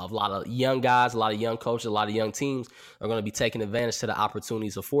people, a lot of young guys, a lot of young coaches, a lot of young teams are going to be taking advantage to the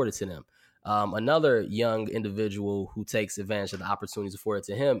opportunities afforded to them. Another young individual who takes advantage of the opportunities afforded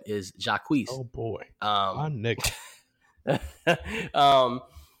to him is Jacquees. Oh boy, my nigga.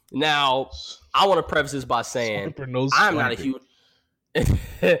 Now, I want to preface this by saying I'm not a huge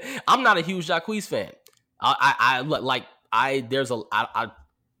Jacquees fan.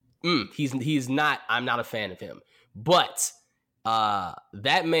 He's not. I'm not a fan of him. But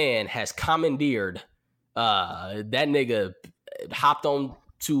that man has commandeered. That nigga hopped on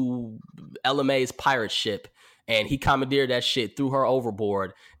to LMA's pirate ship, and he commandeered that shit, threw her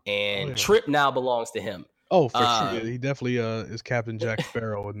overboard, and Trip now belongs to him. Oh, for sure. He definitely is Captain Jack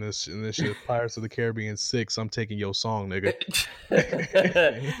Sparrow in this shit. Pirates of the Caribbean 6. I'm taking your song, nigga.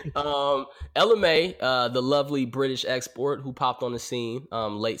 LMA, the lovely British export who popped on the scene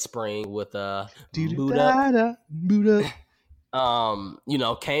late spring with Boot Up.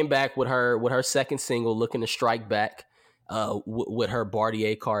 Came back with her second single, looking to strike back with her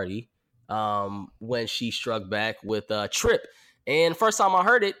Bartier Cardi. when she struck back with Trip. And first time I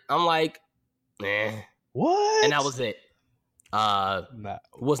heard it, I'm like, What? and that was it.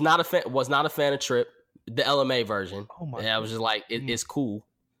 Was not a fan of Trip, the LMA version. Oh my! I was just like, it's cool,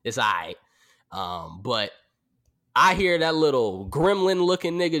 it's alright. But I hear that little gremlin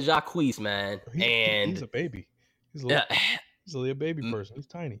looking nigga Jacquees, man, and he's a baby. He's a little baby person. He's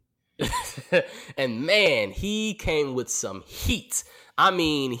tiny. And man, he came with some heat. I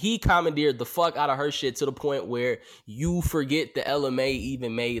mean, he commandeered the fuck out of her shit to the point where you forget the LMA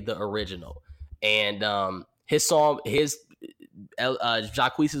even made the original. And his song,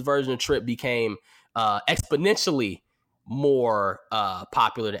 Jacquees' version of Trip became exponentially more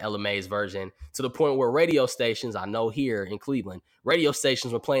popular than LMA's version, to the point where radio stations, I know here in Cleveland, radio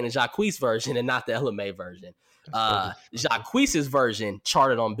stations were playing the Jacquees version and not the LMA version. Jacquees' version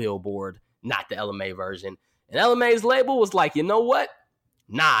charted on Billboard, not the LMA version. And LMA's label was like, you know what?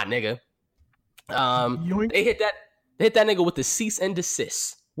 Nah, nigga. They hit that nigga with the cease and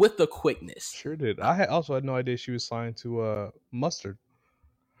desist, with the quickness. Sure did. I also had no idea she was signed to Mustard.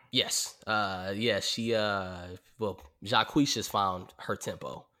 Yes. She Jacquees just found her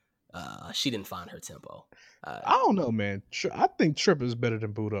tempo. She didn't find her tempo. I don't know, man. I think Trip is better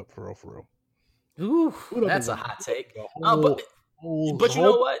than Boot Up, for real. Ooh, that's a hot take. But you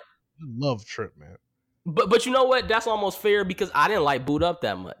know what? I love Trip, man. But you know what? That's almost fair, because I didn't like Boot Up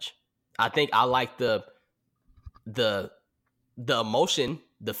that much. I think I like the emotion,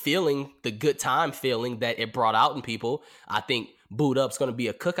 the feeling, the good time feeling that it brought out in people. I think Boot Up's going to be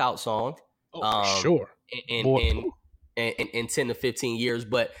a cookout song. For sure. In 10 to 15 years,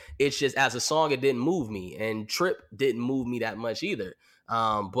 but it's just, as a song, it didn't move me, and Trip didn't move me that much either.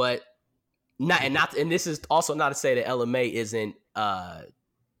 But this is also not to say that LMA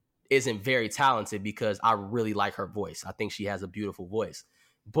isn't very talented, because I really like her voice. I think she has a beautiful voice.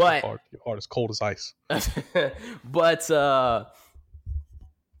 But your heart is cold as ice. But that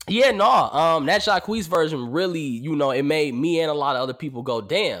Jacquees version really, it made me and a lot of other people go,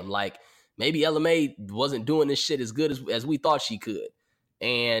 damn, like maybe LMA wasn't doing this shit as good as we thought she could.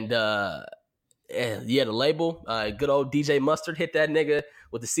 And the label, good old DJ Mustard, hit that nigga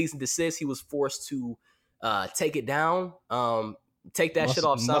with the cease and desist. He was forced to take it down, take that shit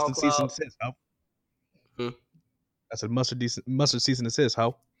off SoundCloud. Mustard cease and desist, how? I said mustard cease and desist,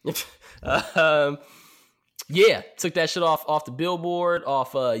 how? Took that shit off the Billboard,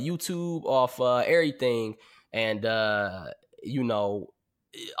 off YouTube, off everything. And a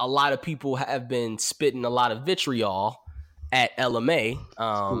lot of people have been spitting a lot of vitriol at LMA.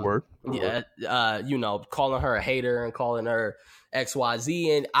 Calling her a hater and calling her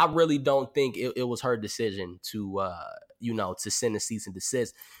XYZ. And I really don't think it was her decision to send a cease and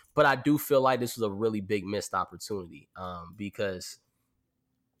desist. But I do feel like this was a really big missed opportunity, because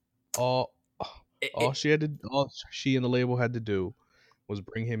all she and the label had to do was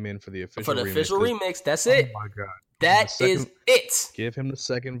bring him in for the official remix. That's it. Oh my god, that is it. Give him the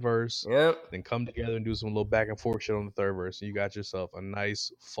second verse. Yep. Then come together and do some little back and forth shit on the third verse. And you got yourself a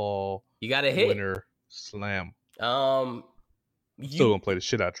nice fall. You got a hit. Winner slam. Still gonna play the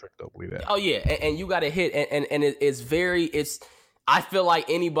shit out of Trick, though. Believe that. Oh yeah, and you got a hit, and it's. I feel like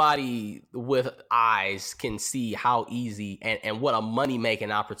anybody with eyes can see how easy and what a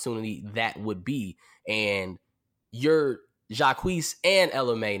money-making opportunity that would be. And your Jacquees and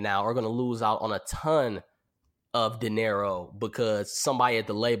LMA now are going to lose out on a ton of dinero because somebody at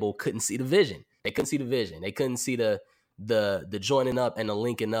the label couldn't see the vision. They couldn't see the vision. They couldn't see the joining up and the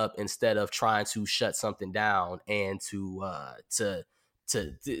linking up, instead of trying to shut something down and to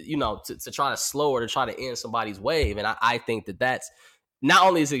try to slow or to try to end somebody's wave. And I think that's not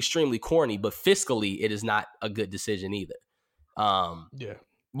only is it extremely corny, but fiscally it is not a good decision either.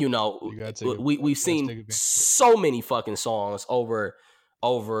 We've seen so many fucking songs over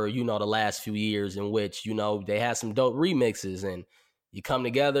the last few years in which they had some dope remixes, and you come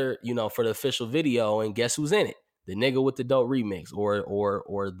together for the official video, and guess who's in it? The nigga with the dope remix, or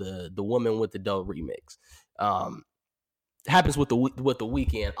the woman with the dope remix. Happens with the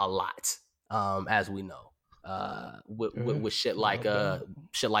Weeknd a lot, as we know, with shit like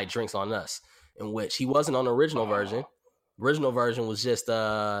Drinks on Us, in which he wasn't on the original version. Original version was just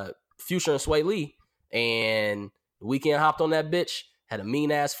Future and Sway Lee, and the Weeknd hopped on that bitch, had a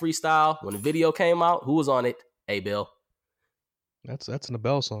mean ass freestyle. When the video came out, who was on it? Hey, Bill. That's an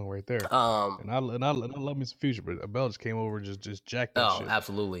Abel song right there. And I love me some Future, but Abel just came over and just jacked that shit. Oh,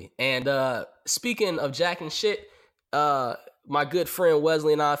 absolutely. And speaking of jacking shit, my good friend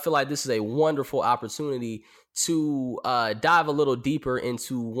Wesley and I feel like this is a wonderful opportunity to dive a little deeper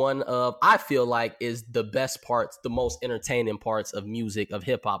into one of, I feel like, is the best parts, the most entertaining parts of music, of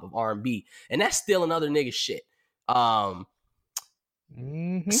hip hop, of R&B, and that's stealing other niggas shit. So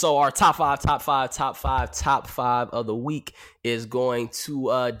our top five of the week is going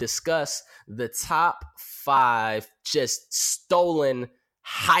to discuss the top 5 just stolen,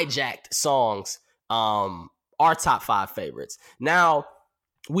 hijacked songs. Our top 5 favorites. Now,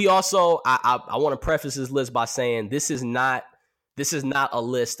 we also, I want to preface this list by saying this is not a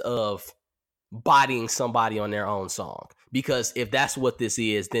list of bodying somebody on their own song, because if that's what this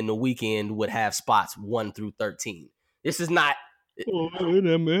is, then The Weeknd would have spots 1 through 13. This is not.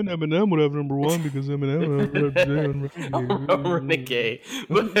 Eminem would have number 1 because Eminem renegade.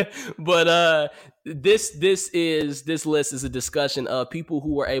 But this list is a discussion of people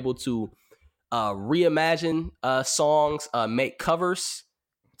who were able to reimagine songs, make covers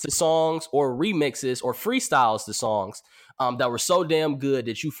to songs, or remixes or freestyles to songs that were so damn good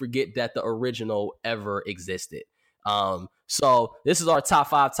that you forget that the original ever existed. So this is our top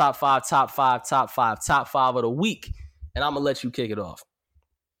five of the week, and I'm gonna let you kick it off.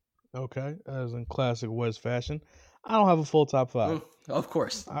 Okay, as in classic West fashion, I don't have a full top 5. Of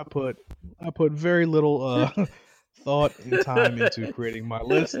course, I put very little thought and time into creating my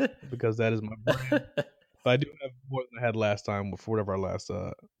list because that is my brand. But I do have more than I had last time for whatever our last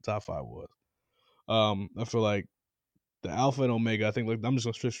top 5 was. I feel like the Alpha and Omega. I think I'm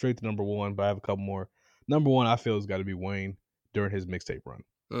just gonna straight to number 1, but I have a couple more. Number 1, I feel, has got to be Wayne during his mixtape run.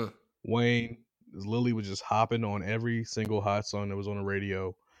 Wayne, Lily was just hopping on every single hot song that was on the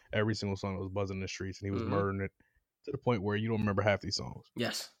radio, every single song that was buzzing in the streets, and he was murdering it to the point where you don't remember half these songs.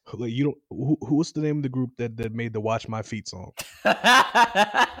 Yes, like you don't. What's the name of the group that made the "Watch My Feet" song?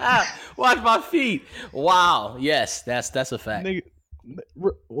 Watch My Feet. Wow. Yes, that's a fact.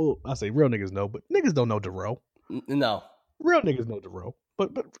 Well, I say real niggas know, but niggas don't know Darrell. No, real niggas know Darrell,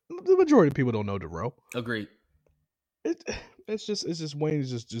 but the majority of people don't know Darrell. Agreed. It's just Wayne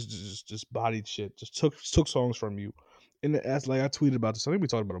just bodied shit. Just took songs from you, and as like I tweeted about this. I think we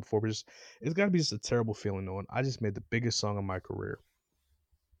talked about it before, but it's got to be just a terrible feeling knowing I just made the biggest song of my career,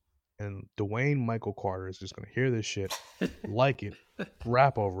 and Dwayne Michael Carter is just gonna hear this shit, like it,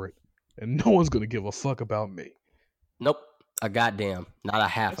 rap over it, and no one's gonna give a fuck about me. Nope, a goddamn, not a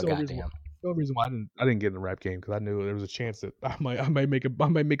half a goddamn. The only reason why I didn't get in the rap game because I knew there was a chance that I might make a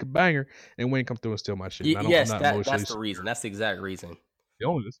banger and Wayne come through and steal my shit. That's the reason. That's the exact reason. That's the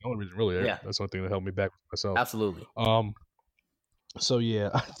only reason, really. Yeah. That's the only thing that helped me back with myself. Absolutely. So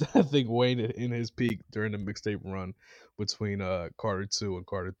yeah, I think Wayne in his peak during the mixtape run between Carter 2 and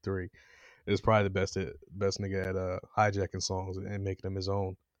Carter 3 is probably the best nigga at hijacking songs and making them his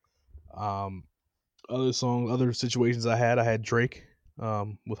own. Other situations I had Drake.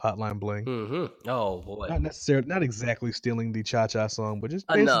 With Hotline Bling. Oh boy. Not exactly stealing the Cha Cha song, but just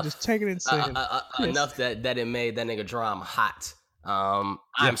basically just taking it and saying enough that it made that nigga Drum hot. I'm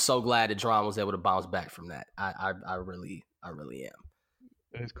so glad that Drum was able to bounce back from that. I really am.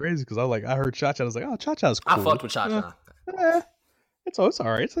 And it's crazy because I heard Cha Cha. I was like, oh, Cha Cha's cool. I fucked with Cha Cha. It's all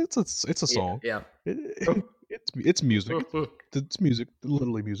right. It's a song. Yeah. It's music. It's music,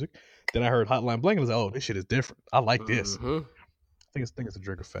 literally music. Then I heard Hotline Bling and I was like, oh, this shit is different. I like this. I think it's a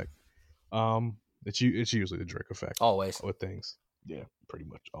Drake effect. It's usually the Drake effect. Always. With things. Yeah, pretty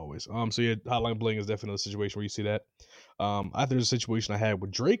much always. So yeah, Hotline Bling is definitely a situation where you see that. I think there's a situation I had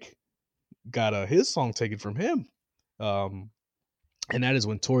with Drake got his song taken from him. And that is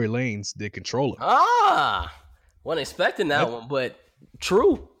when Tory Lanez did Controller. Wasn't expecting that one, but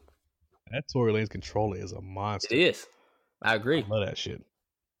true. That Tory Lanez Controller is a monster. It is. I agree. I love that shit.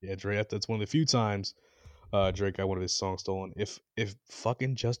 Yeah, Drake, that's one of the few times Drake got one of his songs stolen. If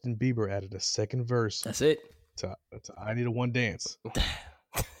fucking Justin Bieber added a second verse, that's it. To I Need a One Dance.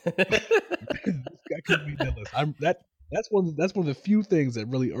 This guy couldn't be that list. That's one of the few things that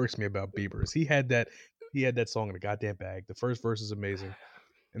really irks me about Bieber is he had that song in a goddamn bag. The first verse is amazing,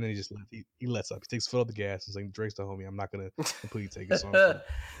 and then he lets up. He takes foot off the gas and saying, "Drake's the homie. I'm not gonna completely take his song." Bieber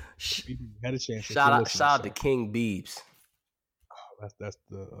had a chance. Shout out to King Biebs. That's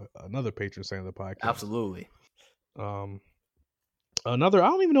another patron saying the podcast. Absolutely. Another. I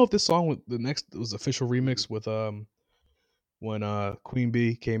don't even know if this song was official remix with when Queen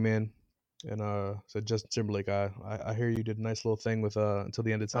Bee came in and said Justin Timberlake. I hear you did a nice little thing with Until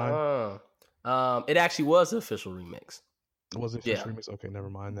the End of Time. It actually was an official remix. Was it official remix? Okay, never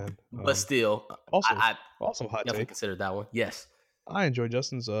mind then. But still, also definitely hot take. Considered that one. Yes. I enjoy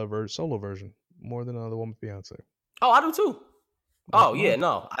Justin's solo version more than the one with Beyonce. Oh, I do too. Oh yeah,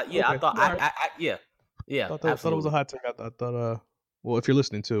 no, I thought, yeah. I thought it was a hot take. I thought Well, if you're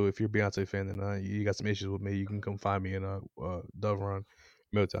listening too, if you're a Beyonce fan, then you got some issues with me, you can come find me in Dove Run,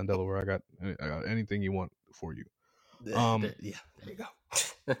 Middletown, Delaware. I got anything you want for you. Um, Yeah, there you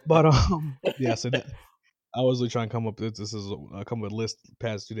go. but yeah. So I was really trying to come up. This is come with a list the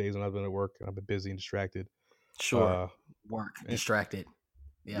past 2 days, and I've been at work and I've been busy and distracted. Sure. Uh, Work, and, distracted.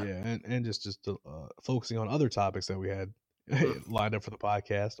 Yeah. yeah, and just focusing on other topics that we had Mm. lined up for the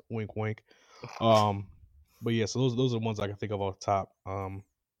podcast. Wink, wink. Um, but yeah, so those are the ones I can think of off the top.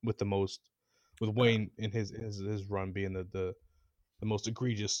 With the most, with Uh, Wayne in his run being the most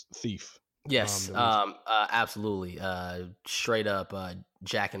egregious thief. yes. That we've Absolutely. Straight up,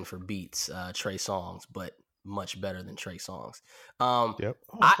 jacking for beats. Trey Songs, but much better than Trey Songs. Yep.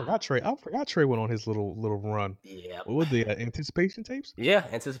 Oh, I I forgot Trey went on his little run. yeah. What were the anticipation tapes? Yeah,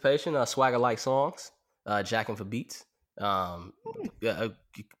 anticipation, swagger like songs, jacking for beats. Yeah,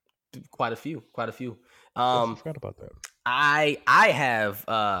 quite a few. Definitely Um, forgot about that. I have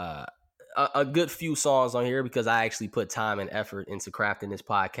a good few songs on here because I actually put time and effort into crafting this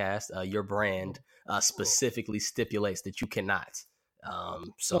podcast. Your brand specifically stipulates that you cannot. Oh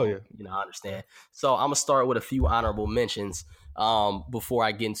So yeah. I understand. So I'm gonna start with a few honorable mentions before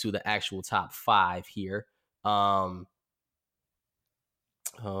I get into the actual top five here.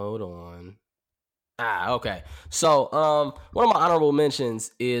 Hold on. Okay. So, one of my honorable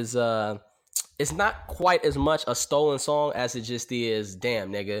mentions is it's not quite as much a stolen song as it just is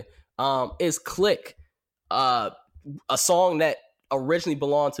damn nigga. Is Click, uh a song that originally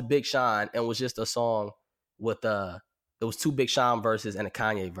belonged to Big Sean and was just a song with it was two Big Sean verses and a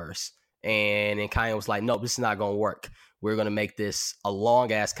Kanye verse. And then Kanye was like, nope, this is not gonna work. We're gonna make this a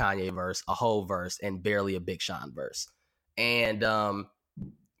long ass Kanye verse, a whole verse, and barely a Big Sean verse. And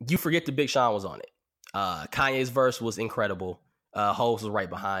you forget the Big Sean was on it. Kanye's verse was incredible. Hov was right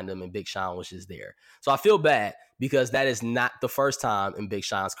behind him, and Big Sean was just there. So I feel bad because that is not the first time in Big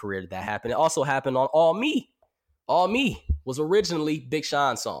Sean's career that happened. It also happened on All Me. All Me was originally Big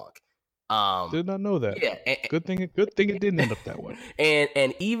Sean's song. Did not know that. Yeah, Good thing it didn't end up that way.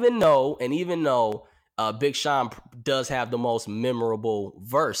 and even though Big Sean does have the most memorable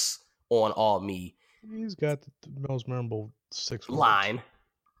verse on All Me He's got the most memorable 6 words. line.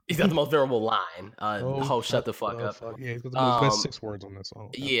 He's got the most memorable line. Ho, shut the fuck up. Fuck. Yeah, he's got the most best 6 words on that song.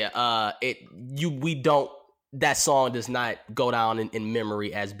 Yeah, we don't. That song does not go down in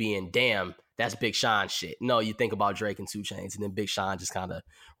memory as being damn. That's Big Sean shit. No, you think about Drake and 2 Chainz, and then Big Sean just kind of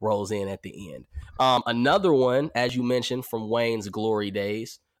rolls in at the end. Another one, as you mentioned, from Wayne's glory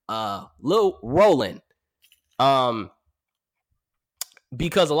days, Lil Rollin'.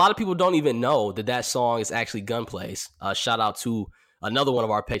 Because a lot of people don't even know that song is actually Gunplay's. Shout out to another one of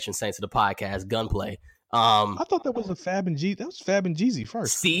our patron saints of the podcast, Gunplay. I thought that was a Fab and G. That was Fab and Jeezy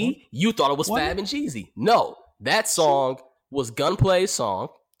first. See, you thought it was Fab and Jeezy. No, that song was Gunplay's song.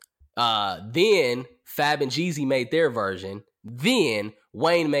 Then Fab and Jeezy made their version. Then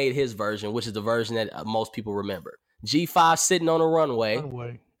Wayne made his version, which is the version that most people remember. G5 sitting on a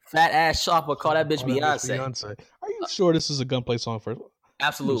runway. Fat ass shopper, call that bitch Beyonce. Are you sure this is a Gunplay song first?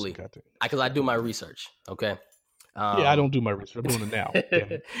 Absolutely, because I do my research. Okay. Yeah, I don't do my research. I'm doing it now.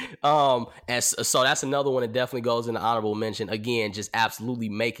 Damn it. And so that's another one that definitely goes in the honorable mention. Again, just absolutely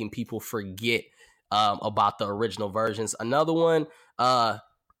making people forget about the original versions. Another one,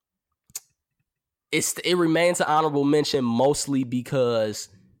 it remains an honorable mention mostly because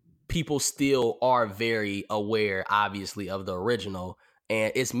people still are very aware, obviously, of the original,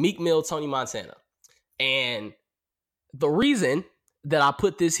 and it's Meek Mill, Tony Montana. And the reason that I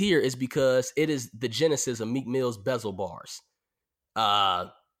put this here is because it is the genesis of Meek Mill's bezel bars.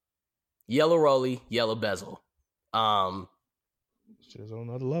 Yellow rolly, yellow bezel. It's just on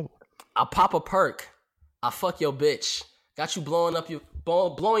another level. I pop a perk. I fuck your bitch. Got you blowing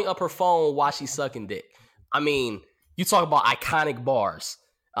up her phone while she's sucking dick. I mean, you talk about iconic bars.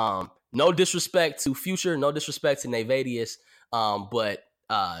 No disrespect to Future, no disrespect to Nayvadius, but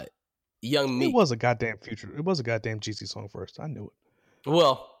Young Meek. It was a goddamn Future. It was a goddamn Jeezy song first. I knew it.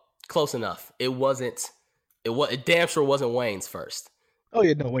 Well, close enough. It damn sure wasn't Wayne's first. Oh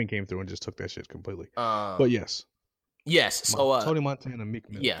yeah, no, Wayne came through and just took that shit completely. But yes. So Tony Montana, Meek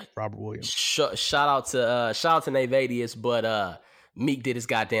Mill, yeah, Robert Williams. Shout out to Nayvadius, but Meek did his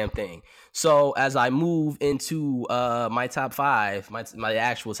goddamn thing. So as I move into my top five, my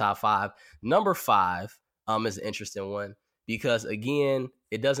actual top five, number 5 is an interesting one because again,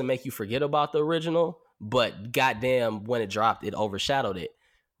 it doesn't make you forget about the original, but goddamn, when it dropped, it overshadowed it.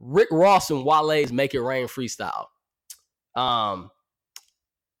 Rick Ross and Wale's "Make It Rain" freestyle.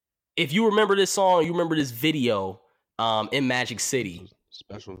 If you remember this song, you remember this video in Magic City.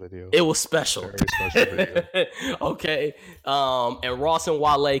 Special video. It was special. Very special video. Okay. And Ross and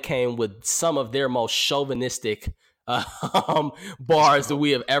Wale came with some of their most chauvinistic bars that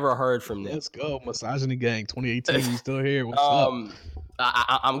we have ever heard from them. Let's go. Misogyny Gang 2018. We still here. What's up?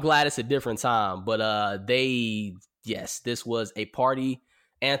 I'm glad it's a different time, but this was a party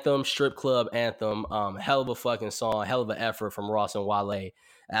anthem, strip club anthem. Hell of a fucking song, hell of an effort from Ross and Wale.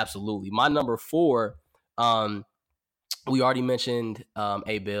 Absolutely. My number 4, we already mentioned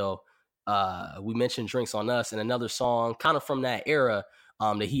A Bill. We mentioned Drinks on Us, and another song kind of from that era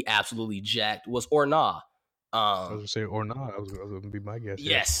that he absolutely jacked was Or Nah. I was gonna say Or Nah. I was gonna be my guess.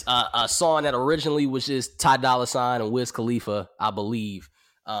 Yes, a song that originally was just Ty Dolla $ign and Wiz Khalifa, I believe.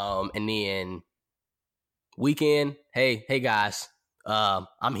 And then Weeknd, hey guys,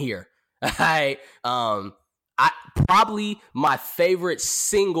 I'm here. I probably my favorite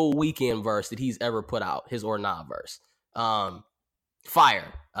single Weeknd verse that he's ever put out, his Or Nah verse.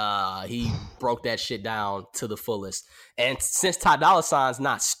 Fire. He broke that shit down to the fullest. And since Ty Dolla $ign's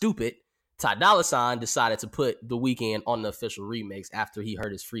not stupid, Ty Dolla $ign decided to put The Weeknd on the official remix after he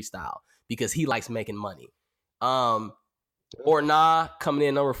heard his freestyle because he likes making money. Or Nah coming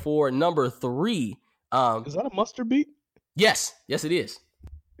in number 4. Number 3. Is that a Mustard beat? Yes, it is.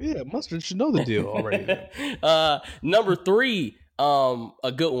 Yeah, Mustard should know the deal already. Number 3,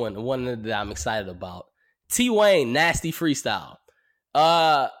 a good one that I'm excited about. T-Wayne, Nasty Freestyle.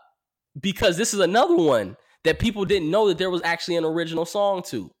 Because this is another one that people didn't know that there was actually an original song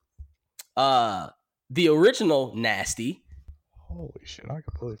to. The original Nasty. Holy shit, I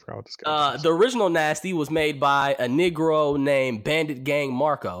completely forgot what this guy The original Nasty was made by a Negro named Bandit Gang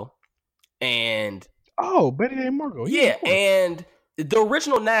Marco. And Bandit Gang Marco. Yeah, and the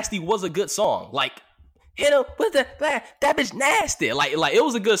original Nasty was a good song. Like, hit him with that bitch nasty. Like it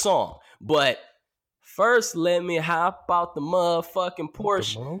was a good song. But first, let me hop out the motherfucking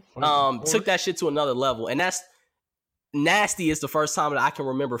Porsche. Took that shit to another level. And that's Nasty is the first time that I can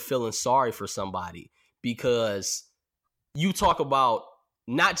remember feeling sorry for somebody, because you talk about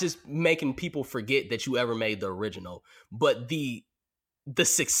not just making people forget that you ever made the original, but the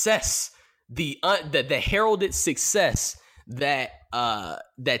success, the heralded success that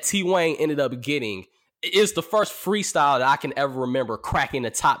T-Wayne ended up getting is the first freestyle that I can ever remember cracking the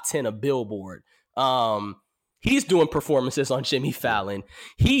top 10 of Billboard. He's doing performances on Jimmy Fallon.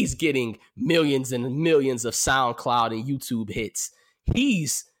 He's getting millions and millions of SoundCloud and YouTube hits.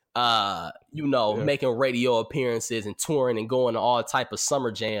 He's, making radio appearances and touring and going to all type of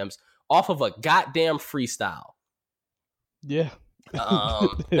summer jams off of a goddamn freestyle. Yeah.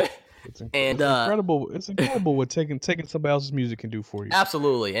 It's incredible. It's incredible what taking somebody else's music can do for you.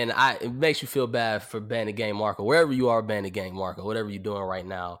 Absolutely. And it makes you feel bad for Bandit Gang Marco. Wherever you are, Bandit Gang Marco, whatever you're doing right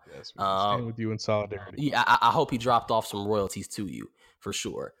now. Yes, we stand with you in solidarity. Yeah, I hope he dropped off some royalties to you for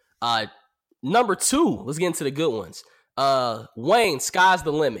sure. Number 2, let's get into the good ones. Wayne, Sky's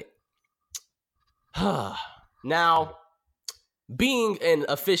the Limit. Now, being an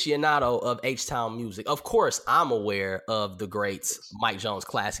aficionado of H-Town music, of course, I'm aware of the greats, Mike Jones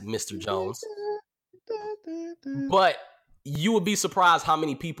classic, Mr. Jones. But you would be surprised how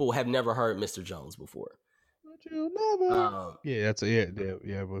many people have never heard Mr. Jones before.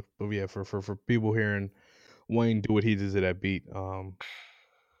 For people hearing Wayne do what he did to that beat,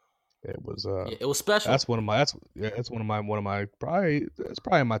 it was special. That's one of my probably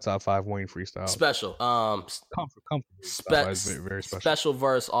my top 5 Wayne freestyles. Special. Comfort. Very special. Special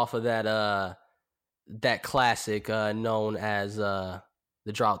verse off of that classic known as the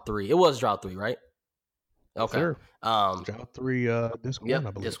Drought 3. It was Drought 3, right? Okay. Sure. Drought 3 disc 1, I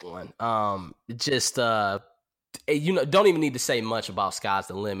believe. Disc 1. Don't even need to say much about Sky's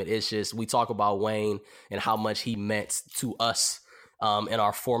the Limit. It's just we talk about Wayne and how much he meant to us in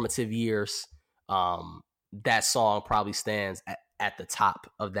our formative years. That song probably stands at the top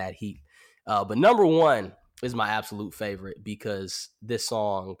of that heap. But number 1 is my absolute favorite because this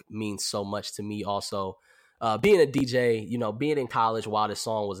song means so much to me. Also, being a DJ, being in college while this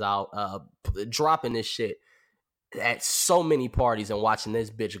song was out, dropping this shit at so many parties and watching this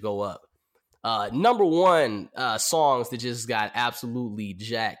bitch go up. Number 1 songs that just got absolutely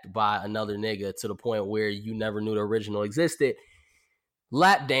jacked by another nigga to the point where you never knew the original existed.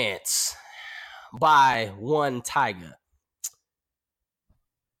 Lap Dance by One Tyga.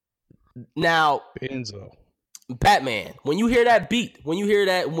 Now, Benzo. Batman, when you hear that beat, when you hear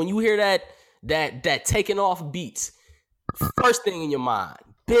that taking off beats, first thing in your mind,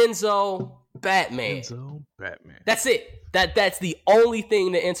 Benzo, Batman. That's it. That's the only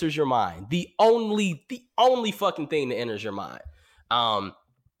thing that enters your mind. The only fucking thing that enters your mind.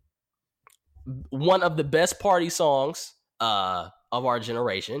 One of the best party songs of our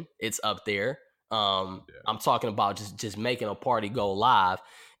generation. It's up there. I'm talking about just making a party go live.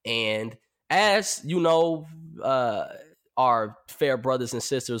 And as you know, our fair brothers and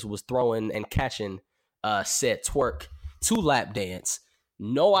sisters was throwing and catching said twerk to lap dance.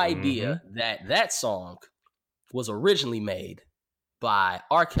 No idea that song was originally made by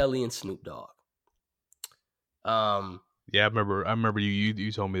R. Kelly and Snoop Dogg. Yeah, I remember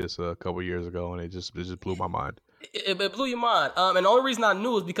you told me this a couple years ago, and it just blew my mind. It blew your mind. And the only reason I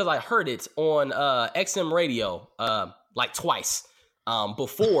knew is because I heard it on XM radio like twice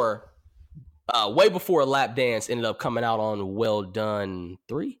before, way before Lap Dance ended up coming out on Well Done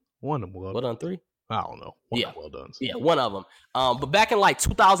 3. One of them. Well Done 3? I don't know. One of Well Done. Yeah, one of them. But back in like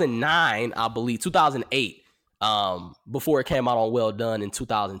 2009, I believe, 2008, before it came out on Well Done in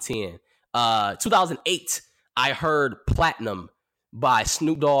 2010. 2008, I heard Platinum by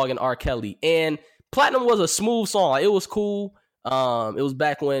Snoop Dogg and R. Kelly. And Platinum was a smooth song. It was cool. It was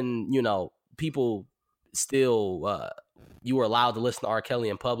back when, you know, people still, you were allowed to listen to R. Kelly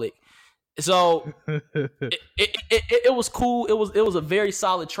in public. So it was cool. It was a very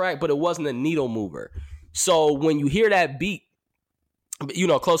solid track, but it wasn't a needle mover. So when you hear that beat, you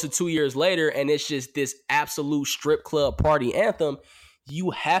know, close to 2 years later, and it's just this absolute strip club party anthem,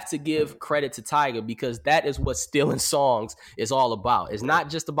 you have to give credit to Tyga, because that is what stealing songs is all about. It's not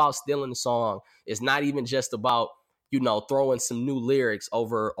just about stealing the song. It's not even just about, you know, throwing some new lyrics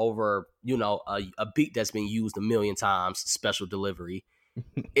over you know, a beat that's been used a million times, special delivery.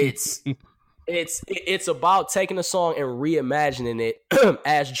 It's about taking a song and reimagining it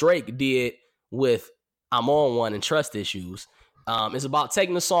as Drake did with I'm On One and Trust Issues. It's about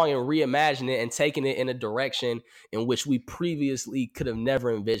taking the song and reimagining it and taking it in a direction in which we previously could have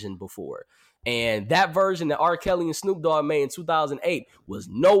never envisioned before. And that version that R. Kelly and Snoop Dogg made in 2008 was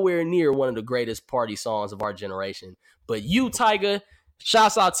nowhere near one of the greatest party songs of our generation. But you, Tyga,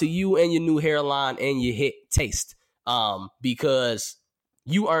 shouts out to you and your new hairline and your hit Taste, because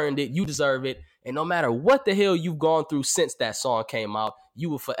you earned it, you deserve it, and no matter what the hell you've gone through since that song came out, you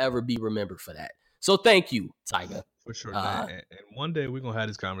will forever be remembered for that. So thank you, Tyga. For sure. And one day we're going to have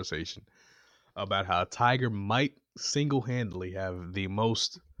this conversation about how Tyga might single-handedly have the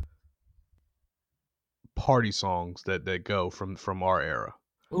most party songs that go from our era.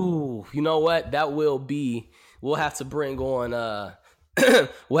 Ooh, you know what? That will be. We'll have to bring on.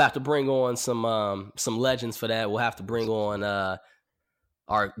 We'll have to bring on some legends for that. We'll have to bring on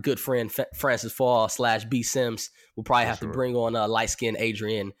our good friend Francis Fall / B Sims. We'll probably have to bring on light skinned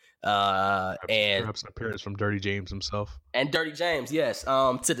Adrian. And perhaps an appearance from Dirty James himself. And Dirty James, yes.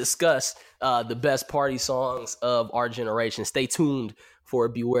 To discuss the best party songs of our generation. Stay tuned for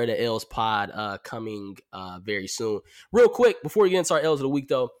Beware the L's pod coming very soon. Real quick, before we get into our L's of the week,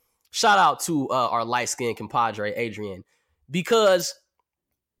 though, shout out to our light-skinned compadre, Adrian, because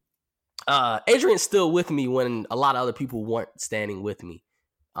Adrian's still with me when a lot of other people weren't standing with me.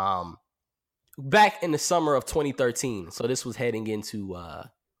 Back in the summer of 2013, so this was heading into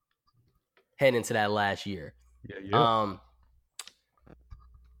that last year. Yeah.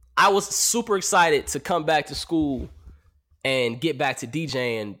 I was super excited to come back to school and get back to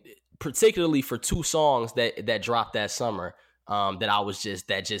DJing, particularly for two songs that dropped that summer.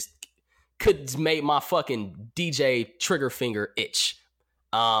 That just could make my fucking DJ trigger finger itch.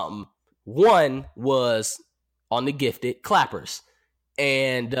 One was on the Gifted Clappers,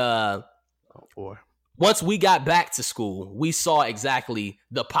 and oh boy. Once we got back to school, we saw exactly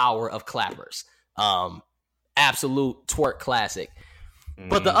the power of Clappers. Absolute twerk classic.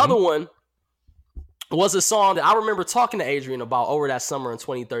 But the other one was a song that I remember talking to Adrian about over that summer in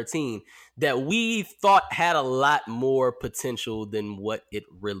 2013 that we thought had a lot more potential than what it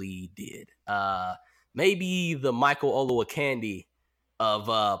really did. Maybe the Michael Olowokandi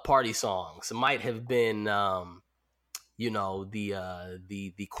of party songs. It might have been the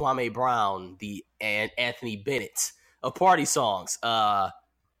Kwame Brown, the Anthony Bennett of party songs, the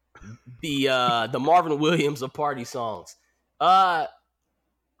Marvin Williams of party songs, Bounce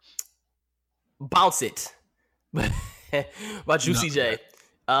It by Juicy J,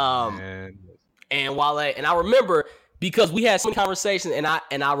 and Wale. And I remember because we had some conversation, and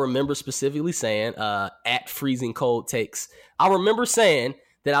I remember specifically saying at Freezing Cold Takes, I remember saying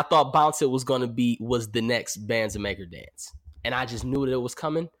that I thought Bounce It was the next Bands of Maker Dance. And I just knew that it was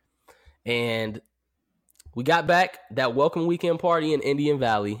coming. And we got back that welcome weekend party in Indian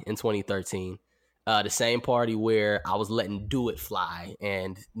Valley in 2013. The same party where I was letting Do It fly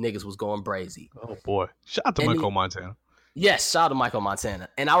and niggas was going brazy. Oh boy. Shout out to Michael Montana. Yes, shout out to Michael Montana.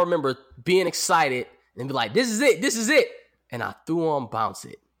 And I remember being excited and be like, this is it. And I threw on Bounce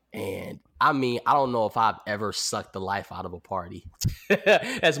It. And I mean, I don't know if I've ever sucked the life out of a party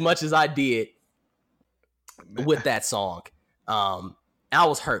as much as I did with that song. I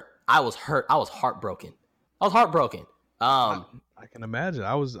was hurt. I was heartbroken. I, I can imagine.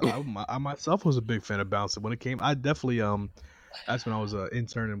 I myself was a big fan of Bouncing when it came. I definitely that's when I was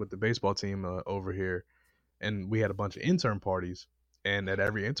interning with the baseball team over here, and we had a bunch of intern parties. And at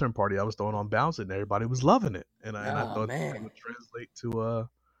every intern party, I was throwing on Bouncing, and everybody was loving it. And I Oh thought that man, would translate to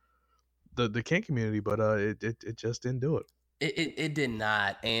the Kink community, but it just didn't do it. it did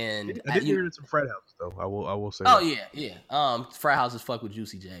not. And I did hear it in some frat houses though. I will say oh that. yeah. Frat houses fuck with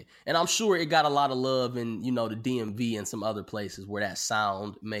Juicy J, and I'm sure it got a lot of love in the DMV and some other places where that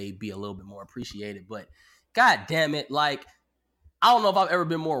sound may be a little bit more appreciated. But god damn it, like I don't know if I've ever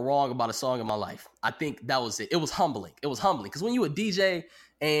been more wrong about a song in my life. I think that was it. It was humbling. Because when you a DJ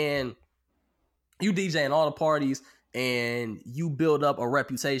and you DJ in all the parties and you build up a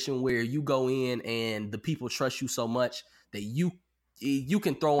reputation where you go in and the people trust you so much that you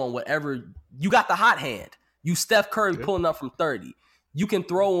can throw on whatever. You got the hot hand. You Steph Curry pulling up from 30. You can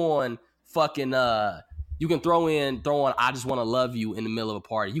throw on fucking you can throw on I Just Want to Love You in the middle of a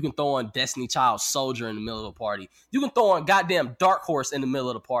party. You can throw on Destiny Child Soldier in the middle of a party. You can throw on goddamn Dark Horse in the middle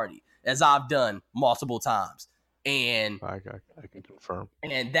of the party, as I've done multiple times. And I can confirm.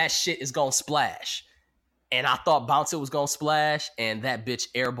 And that shit is gonna splash. And I thought Bounce It was gonna splash, and that bitch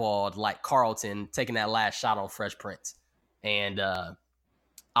airballed like Carlton taking that last shot on Fresh Prince. And I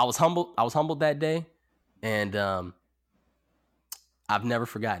was humbled that day, and I've never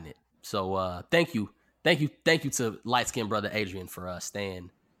forgotten it. So thank you to light skinned brother Adrian for staying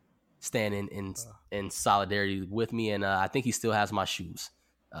in solidarity with me, and I think he still has my shoes.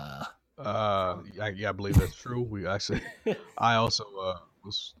 I believe that's true. We actually, I also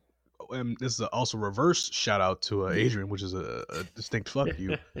was, and this is also a reverse shout out to Adrian, which is a distinct fuck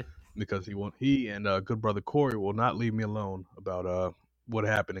you, because he and good brother Corey will not leave me alone about what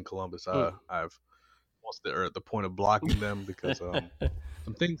happened in Columbus. I've almost at the point of blocking them because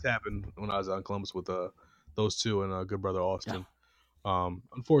some things happened when I was out in Columbus with those two and good brother Austin.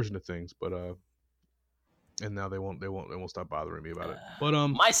 Unfortunate things, but and now they won't stop bothering me about it. But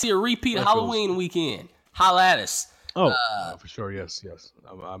might see a repeat Halloween weekend. Holla at us. For sure, yes.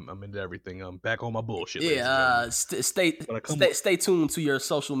 I'm into everything. I'm back on my bullshit. Yeah, stay tuned to your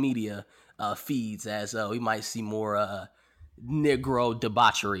social media feeds as we might see more Negro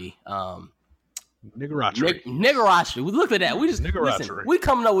debauchery. Niggeratchery. We look at that. We just listen. We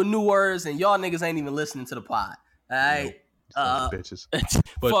coming up with new words, and y'all niggas ain't even listening to the pod. All right. Bitches.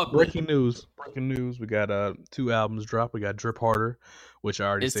 But breaking news. We got 2 albums dropped. We got Drip Harder, which I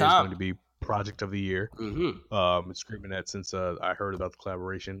already say is going to be project of the year. Been screaming that since I heard about the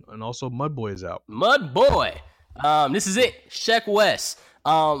collaboration, and also Mud Boy is out. Mud Boy. This is it. Sheck West.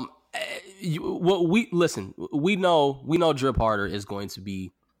 We know Drip Harder is going to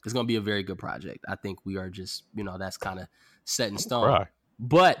be a very good project. I think we are just that's kind of set in stone. Right.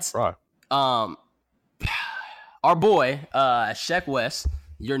 But our boy, Sheck West,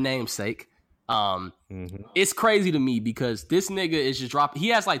 your namesake, it's crazy to me because this nigga is just dropping. He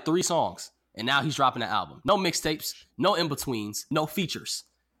has like 3 songs, and now he's dropping an album. No mixtapes, no in betweens, no features.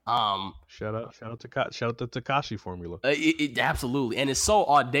 Shout out to Tekashi Formula. Absolutely, and it's so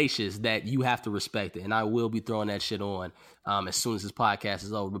audacious that you have to respect it. And I will be throwing that shit on as soon as this podcast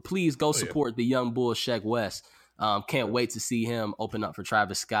is over. But please go support the young bull Sheck West. Can't wait to see him open up for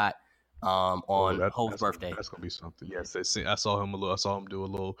Travis Scott. On Hope's birthday. That's gonna be something. Yes, I saw him do a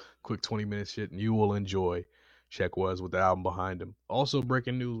little quick 20-minute shit, and you will enjoy Sheck West with the album behind him. Also,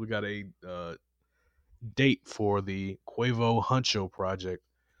 breaking news: we got a date for the Quavo Huncho project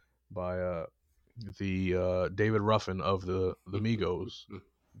by the David Ruffin of the Migos,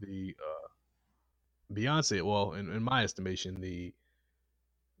 the Beyonce. Well, in my estimation, the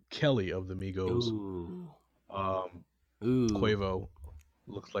Kelly of the Migos. Quavo.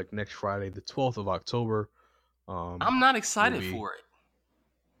 Looks like next Friday, the 12th of October. I'm not excited for it.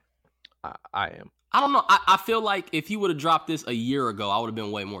 I am. I don't know. I feel like if he would have dropped this a year ago, I would have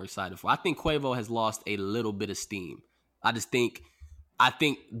been way more excited for it. I think Quavo has lost a little bit of steam. I think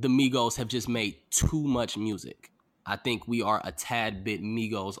the Migos have just made too much music. I think we are a tad bit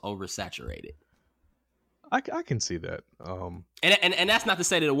Migos oversaturated. I can see that. And that's not to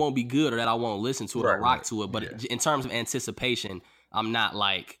say that it won't be good or that I won't listen to it or rock to it. But in terms of anticipation, I'm not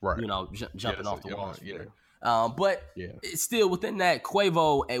like jumping off the walls. But it's still within that.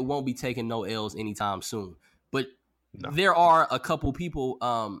 Quavo won't be taking no L's anytime soon. But there are a couple people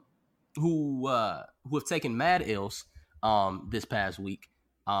who have taken mad L's this past week.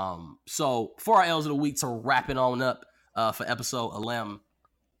 So for our L's of the week, to wrap it on up for episode 11,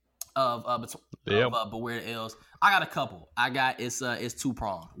 Beware the L's. I got a couple. It's two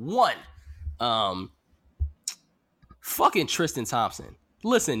pronged. One, fucking Tristan Thompson.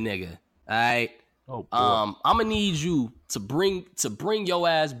 Listen, nigga. All right. Oh boy. I'm gonna need you to bring your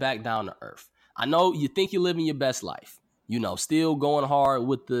ass back down to earth. I know you think you're living your best life. You know, still going hard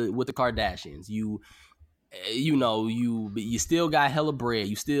with the Kardashians. You still got hella bread.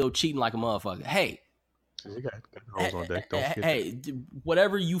 You still cheating like a motherfucker. Hey, you got girls on deck. Don't forget hey,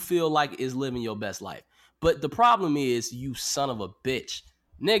 whatever you feel like is living your best life. But the problem is, you son of a bitch,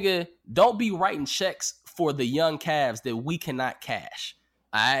 nigga, don't be writing checks for the young Cavs that we cannot cash.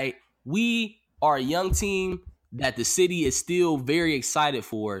 All right, we are a young team that the city is still very excited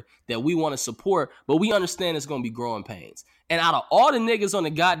for, that we want to support, but we understand it's going to be growing pains. And out of all the niggas on the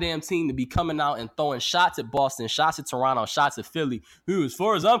goddamn team to be coming out and throwing shots at Boston, shots at Toronto, shots at Philly, who, as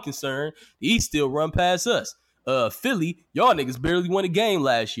far as I'm concerned, the East still run past us. Philly, y'all niggas barely won a game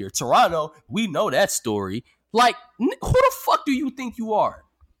last year. Toronto, we know that story. Like, who the fuck do you think you are?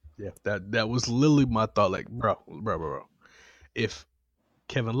 Yeah, that was literally my thought. Like, bro. If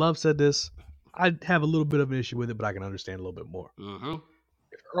Kevin Love said this, I'd have a little bit of an issue with it, but I can understand a little bit more. Mm-hmm.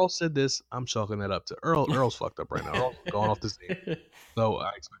 If Earl said this, I'm chalking that up to Earl. Earl's fucked up right now. Earl's going off the scene. So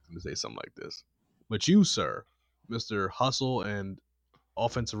I expect him to say something like this. But you, sir, Mr. Hustle and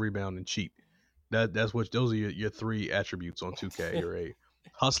offensive rebound and cheat. Those are your three attributes on 2K. You're a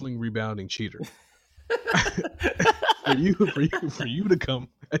hustling, rebounding cheater. for you to come,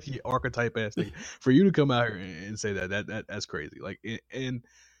 archetype ass thing, for you to come out here and say that's crazy. Like, and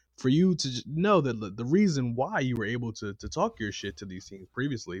for you to know that the reason why you were able to talk your shit to these teams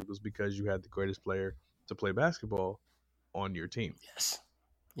previously was because you had the greatest player to play basketball on your team. Yes.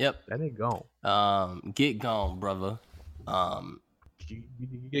 Yep. That ain't gone. Get gone, brother. You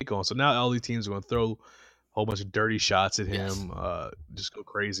get going. So now all these teams are going to throw a whole bunch of dirty shots at him. Yes. Just go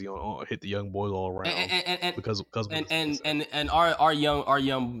crazy on hit the young boys all around. And our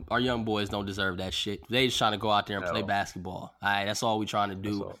young boys don't deserve that shit. They just trying to go out there and play basketball. All right, that's all we trying to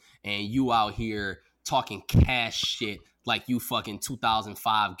do. And you out here talking cash shit like you fucking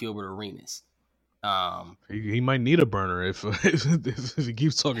 2005 Gilbert Arenas. He might need a burner if he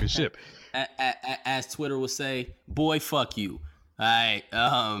keeps talking shit. As Twitter would say, boy, fuck you. All right.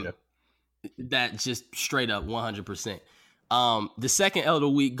 That just straight up 100%. The second L of the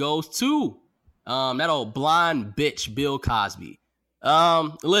week goes to that old blind bitch Bill Cosby.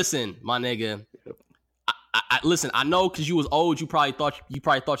 Listen, my nigga. Listen, I know because you was old, you probably thought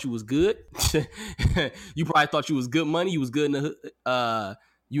you was good. You probably thought you was good money. You was good in the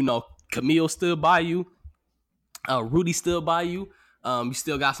Camille stood by you. Rudy stood by you. You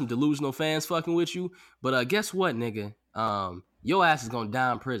still got some delusional fans fucking with you. But guess what, nigga? Your ass is gonna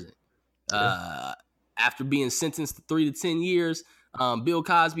die in prison. After being sentenced to 3 to 10 years, Bill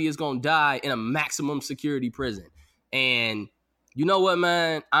Cosby is gonna die in a maximum security prison. And you know what,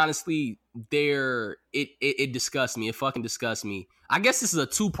 man? Honestly, it disgusts me. It fucking disgusts me. I guess this is a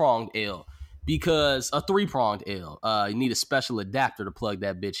 2-pronged L. Because a 3-pronged L. You need a special adapter to plug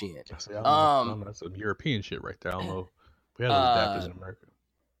that bitch in. I don't know. That's some European shit right there. I don't know. We have those adapters in America.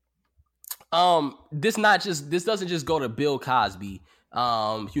 This doesn't just go to Bill Cosby.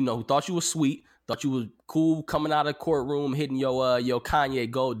 Who thought you was sweet, thought you was cool coming out of the courtroom, hitting your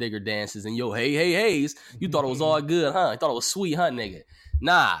Kanye gold digger dances and yo hey. You thought it was all good, huh? You thought it was sweet, huh, nigga?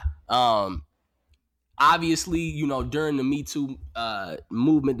 Nah. Obviously, during the Me Too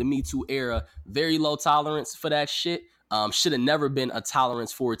movement, the Me Too era, very low tolerance for that shit. Should have never been a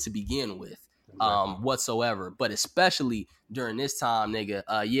tolerance for it to begin with, whatsoever. But especially during this time, nigga,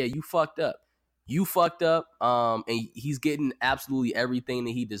 you fucked up. You fucked up. And he's getting absolutely everything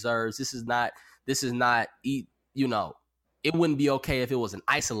that he deserves. This is not, it wouldn't be okay if it was an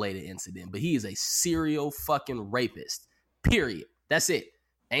isolated incident, but he is a serial fucking rapist. Period. That's it.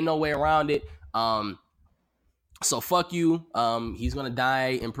 Ain't no way around it. So fuck you. He's gonna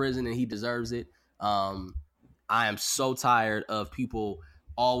die in prison and he deserves it. I am so tired of people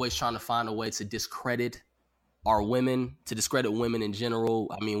always trying to find a way to discredit our women, to discredit women in general.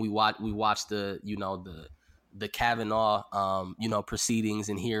 I mean, we watched the Kavanaugh proceedings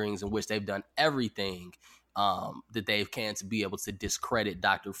and hearings in which they've done everything that they can to be able to discredit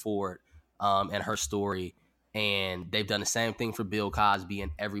Dr. Ford and her story. And they've done the same thing for Bill Cosby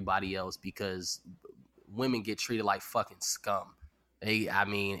and everybody else because women get treated like fucking scum.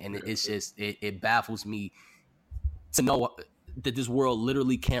 It's just, it baffles me to know that this world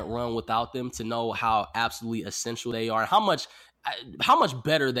literally can't run without them, to know how absolutely essential they are, and how much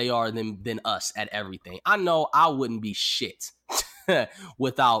better they are than us at everything. I know I wouldn't be shit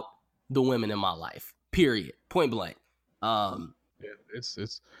without the women in my life. Period. Point blank.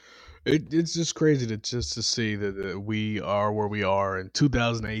 It's It's just crazy to see that we are where we are in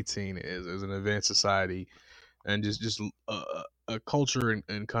 2018 as an advanced society, and just a culture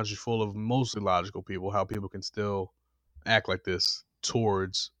and country full of mostly logical people. How people can still act like this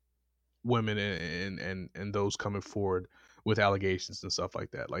towards women and those coming forward with allegations and stuff like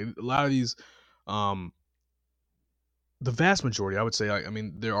that. Like a lot of these, um, the vast majority, I would say. I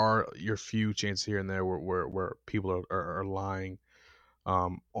mean, there are your few chances here and there where people are lying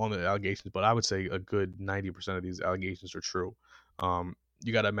on the allegations, but I would say a good 90% of these allegations are true.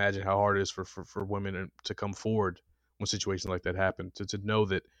 You got to imagine how hard it is for women to come forward when situations like that happen, to know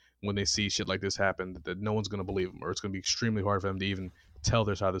that when they see shit like this happen, that no one's going to believe them, or it's going to be extremely hard for them to even tell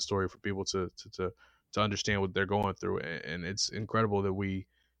their side of the story for people to understand what they're going through. And it's incredible that we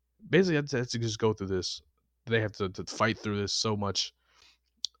basically have to just go through this. They have to fight through this so much.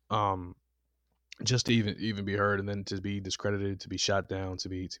 Um, just to even be heard, and then to be discredited, to be shot down, to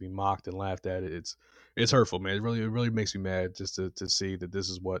be mocked and laughed at, it's hurtful, man. It really makes me mad just to see that this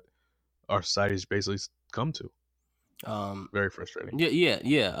is what our society's basically come to. Um, Very frustrating. yeah, yeah,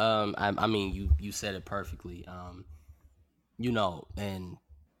 yeah. I mean, you said it perfectly. And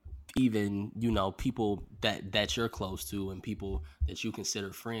even people that you're close to and people that you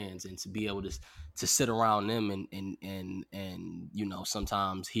consider friends, and to be able to sit around them and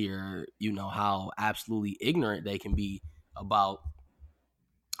sometimes hear how absolutely ignorant they can be about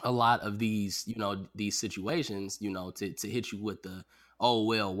a lot of these situations, to hit you with the, oh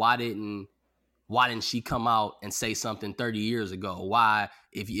well, why didn't she come out and say something 30 years ago? Why,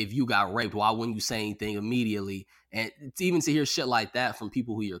 if you got raped, why wouldn't you say anything immediately? And even to hear shit like that from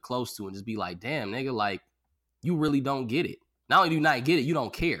people who you're close to, and just be like, damn, nigga, like, you really don't get it. Not only do you not get it, you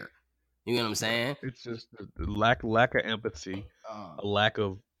don't care. You know what I'm Right. saying? It's just the lack of empathy, Um, a lack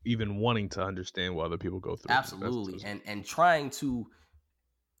of even wanting to understand what other people go through. Absolutely. And trying to,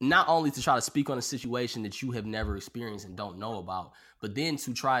 not only to try to speak on a situation that you have never experienced and don't know about, but then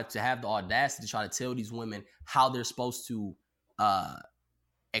to try to have the audacity to try to tell these women how they're supposed to uh,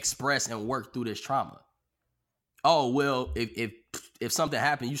 express and work through this trauma. Oh well, if something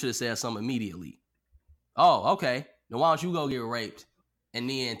happened, you should have said something immediately. Oh, okay. Then why don't you go get raped and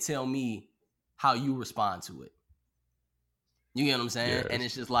then tell me how you respond to it? You get what I'm saying? Yeah, And it's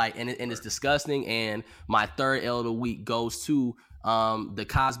it's just like, and it's disgusting. And my third L of the week goes to the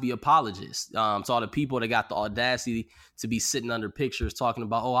Cosby apologists. To all the people that got the audacity to be sitting under pictures talking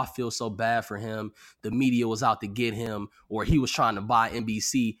about, oh, I feel so bad for him. The media was out to get him, or he was trying to buy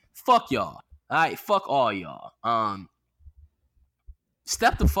NBC. Fuck y'all. All right, fuck all y'all.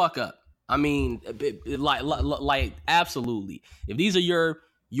 Step the fuck up. I mean, like absolutely. If these are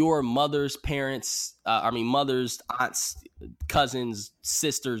your mother's parents, mother's, aunts, cousins,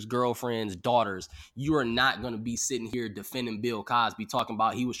 sisters, girlfriends, daughters, you are not going to be sitting here defending Bill Cosby, talking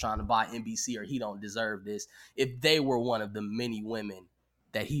about he was trying to buy NBC or he don't deserve this. If they were one of the many women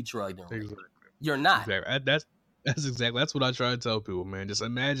that he drugged and raped, exactly you're not. exactly that's exactly that's what I try to tell people, man. Just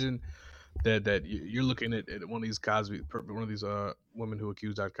imagine that you're looking at one of these one of these women who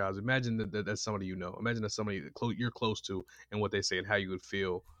accused Dr. Cosby. Imagine that that's somebody you know. Imagine that's somebody you're close to, and what they say and how you would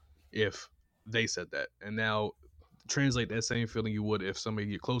feel if they said that. And now translate that same feeling you would if somebody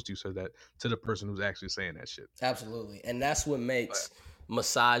you're close to said that to the person who's actually saying that shit. Absolutely. And that's what But, makes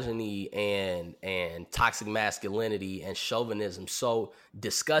misogyny and toxic masculinity and chauvinism so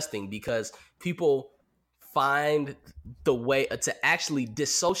disgusting, because people find the way to actually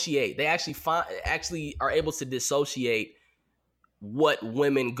dissociate. They actually are able to dissociate what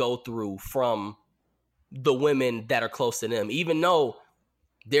women go through from the women that are close to them, even though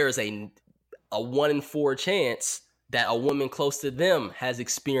there is a 1 in 4 chance that a woman close to them has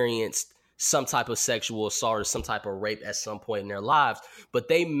experienced some type of sexual assault or some type of rape at some point in their lives, but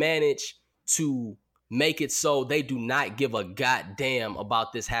they manage to make it so they do not give a goddamn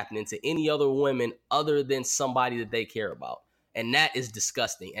about this happening to any other women other than somebody that they care about. And that is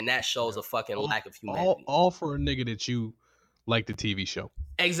disgusting. And that shows yeah. a fucking all, lack of all humanity. all for a nigga that you like the TV show.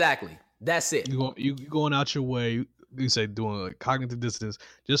 Exactly. That's it. You going out your way. You say doing like cognitive dissonance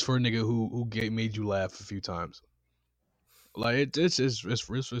just for a nigga made you laugh a few times. Like it's just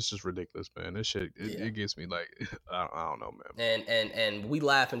ridiculous, man. This shit Yeah. it gets me like I don't know, man. And we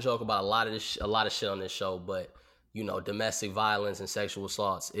laugh and joke about a lot of shit on this show, but domestic violence and sexual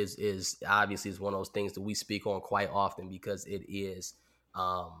assaults is obviously is one of those things that we speak on quite often, because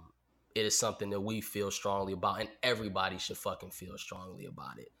um it is something that we feel strongly about, and everybody should fucking feel strongly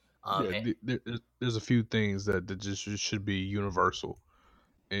about it. Yeah, And there's a few things that just should be universal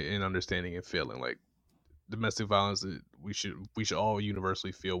in understanding and feeling. Like domestic violence, we should all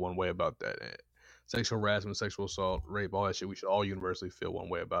universally feel one way about that. sexual harassment, sexual assault, rape, all that shit, we should all universally feel one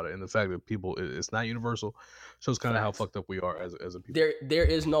way about it. And the fact that it's not universal shows kind of how Facts. fucked up we are as a people. There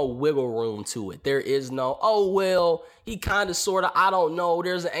is no wiggle room to it. There is no, oh well, he kind of sort of, I don't know.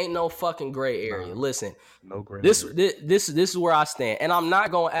 Ain't no fucking gray area. Nah, Listen, no gray this area. this this is where I stand, and I'm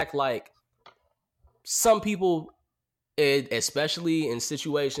not gonna act like some people, especially in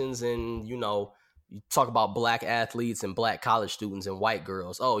situations, and you know, you talk about black athletes and black college students and white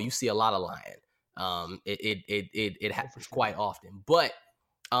girls. Oh, you see a lot of lying. It Oh, for happens sure. quite often, but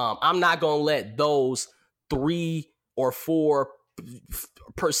I'm not gonna let those 3 or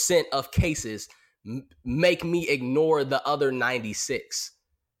 4% of cases make me ignore the other 96.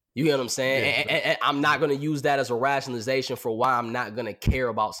 You get what I'm saying? Yeah, And I'm not going to use that as a rationalization for why I'm not going to care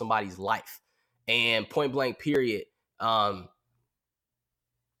about somebody's life. And point blank, period.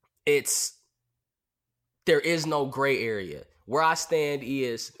 It's there is no gray area. Where I stand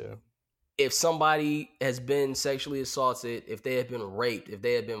is yeah, if somebody has been sexually assaulted, if they have been raped, if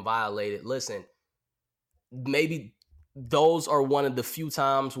they have been violated, listen, maybe those are one of the few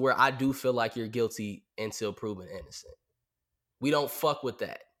times where I do feel like you're guilty until proven innocent. We don't fuck with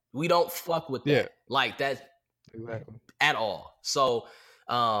that. We don't fuck with yeah, that. Like that exactly. at all. So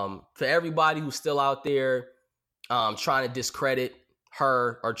for everybody who's still out there trying to discredit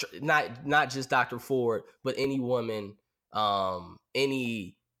her, or not just Dr. Ford, but any woman,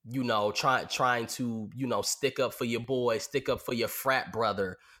 any trying to stick up for your boy, stick up for your frat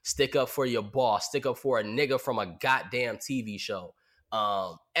brother, stick up for your boss, stick up for a nigga from a goddamn TV show.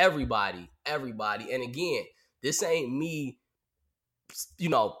 Everybody, and again, this ain't me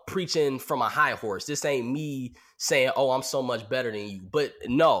preaching from a high horse. This ain't me saying, oh, I'm so much better than you. But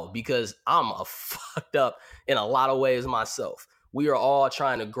no, because I'm a fucked up in a lot of ways myself. We are all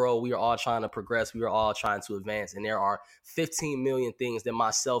trying to grow. We are all trying to progress. We are all trying to advance. And there are 15 million things that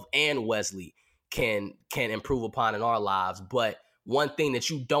myself and Wesley can improve upon in our lives. But one thing that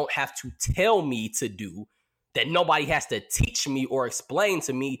you don't have to tell me to do, that nobody has to teach me or explain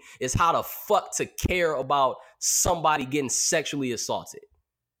to me, is how the fuck to care about somebody getting sexually assaulted.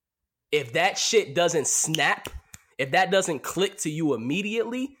 If that shit doesn't snap, if that doesn't click to you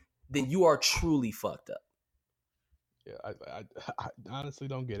immediately, then you are truly fucked up. Yeah, I honestly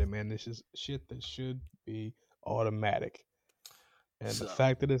don't get it, man. This is shit that should be automatic, and the So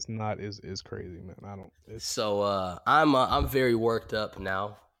fact that it's not is crazy, man. I don't. It's I'm very worked up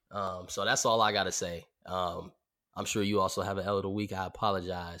now. So that's all I gotta say. I'm sure you also have an L of the week. I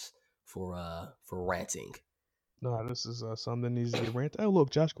apologize for ranting. no. This is something that needs to get ranted. Oh, look,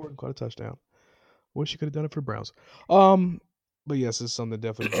 Josh Gordon caught a touchdown. Wish he could have done it for the Browns. But yes, it's something that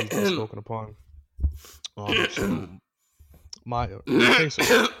definitely needs to be spoken upon. So my, you okay,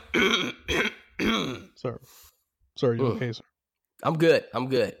 sir? Sir, sir, you okay, sir? I'm good. I'm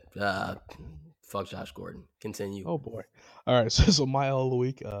good. Fuck Josh Gordon. Continue. Oh boy. All right. So my L of the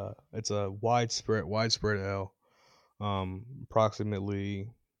week. It's a widespread L. Approximately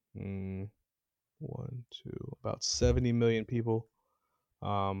one, two, about 70 million people.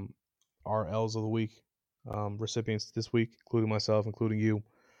 Are L's of the week. Recipients this week, including myself, including you,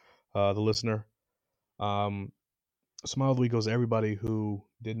 the listener. Um, Smile of the week goes to everybody who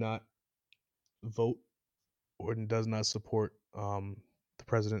did not vote or does not support the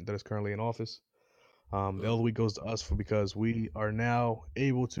president that is currently in office. The L of the week goes to us because we are now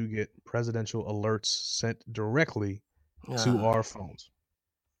able to get presidential alerts sent directly to our phones.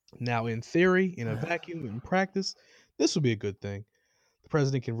 Now, in theory, in a vacuum, in practice, this would be a good thing. The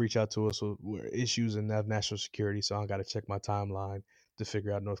president can reach out to us with issues and have national security, so I got to check my timeline to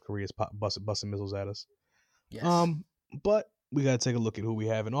figure out North Korea's busting missiles at us. Yes. Um, but we got to take a look at who we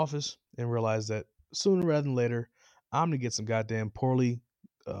have in office and realize that sooner rather than later, I'm gonna get some goddamn poorly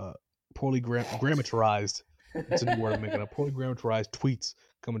grammarized. It's a new word I'm making up. Poorly grammarized tweets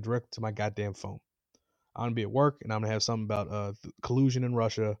coming direct to my goddamn phone. I'm gonna be at work and I'm gonna have something about collusion in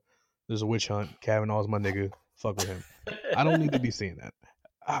Russia. There's a witch hunt. Kavanaugh's my nigga. Fuck with him. I don't need to be seeing that.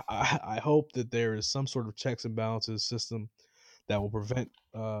 I hope that there is some sort of checks and balances system that will prevent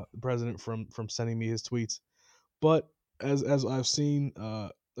the president from sending me his tweets. But as I've seen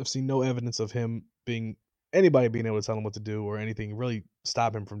no evidence of him being anybody being able to tell him what to do or anything really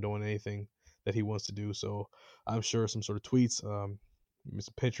stop him from doing anything that he wants to do. So I'm sure some sort of tweets, maybe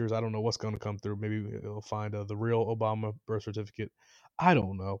some pictures. I don't know what's going to come through. Maybe he'll find the real Obama birth certificate. I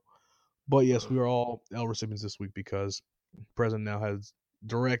don't know. But yes, we are all L recipients this week because the president now has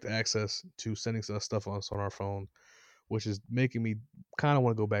direct access to sending us stuff on us on our phone, which is making me kind of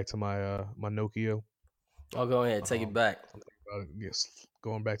want to go back to my Nokia. Oh, go ahead. Take it back. I'm thinking about it. Yes,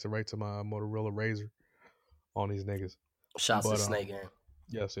 going back to my Motorola Razor on these niggas. Shots to But Snake Game.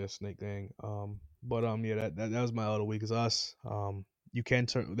 Yes, yes, Snake Gang. But yeah, that was my other week. Is us. You can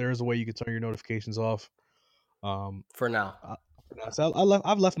turn. There is a way you can turn your notifications off. Um, For now. I, so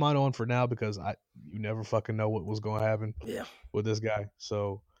I've left mine on for now because you never fucking know what was going to happen Yeah. with this guy.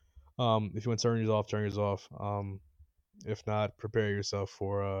 So if you want to turn yours off, turn yours off. If not, prepare yourself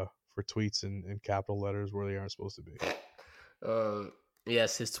for tweets in capital letters where they aren't supposed to be. Um,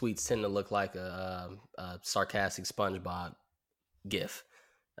 yes, his tweets tend to look like a sarcastic SpongeBob gif.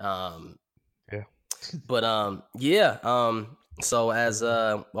 Um, Yeah. yeah. So as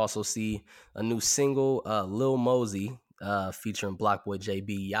also see a new single, Lil Mosey, featuring Block Boy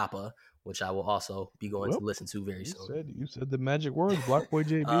JB Yappa, which I will also be going to Well, listen to very soon. you said the magic words, Block Boy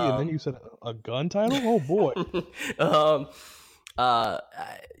JB, and then Um, you said a gun title. Oh boy. um, uh,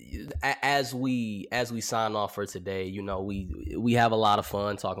 as we sign off for today, we have a lot of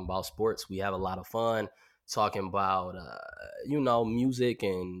fun talking about sports. We have a lot of fun talking about music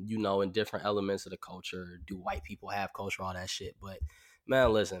and in different elements of the culture. Do white people have culture? All that shit. But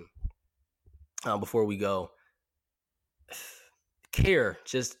man, listen. Before we go, care.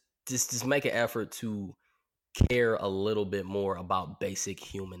 Just make an effort to care a little bit more about basic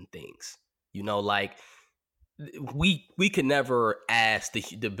human things. Like we could never ask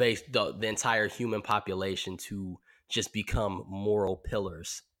the entire human population to just become moral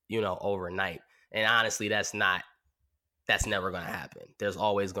pillars, overnight. And honestly, that's never going to happen. There's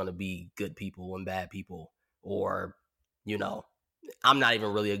always going to be good people and bad people, or you know, I'm not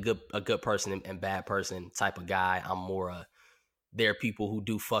even really a good person and bad person type of guy. I'm more there are people who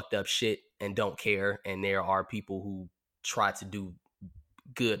do fucked up shit and don't care, and there are people who try to do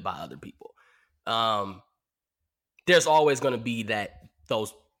good by other people. Um, there's always going to be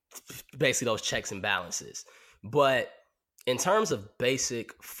those basically those checks and balances. But in terms of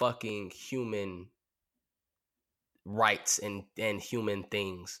basic fucking human rights and human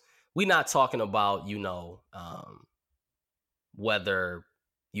things, we're not talking about whether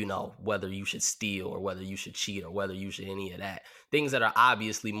whether you should steal or whether you should cheat or whether you should any of that, things that are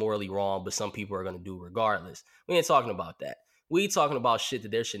obviously morally wrong but some people are going to do regardless. We ain't talking about that. We talking about shit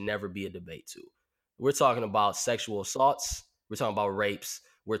that there should never be a debate to. We're talking about sexual assaults, we're talking about rapes,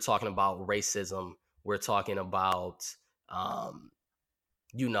 we're talking about racism, we're talking about um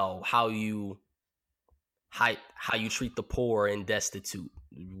how you treat the poor and destitute,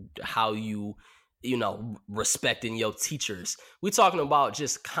 how respecting your teachers. We're talking about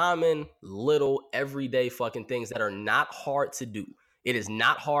just common little everyday fucking things that are not hard to do. It is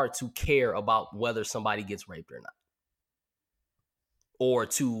not hard to care about whether somebody gets raped or not, or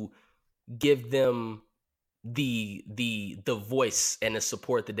to give them the voice and the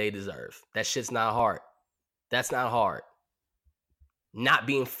support that they deserve. That shit's not hard. That's not hard. Not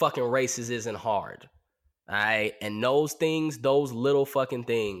being fucking racist isn't hard. All right. And those things, those little fucking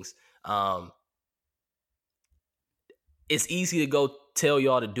things, it's easy to go tell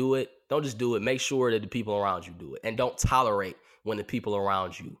y'all to do it. Don't just do it. Make sure that the people around you do it. And don't tolerate when the people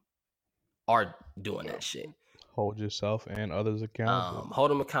around you are doing that shit. Hold yourself and others accountable.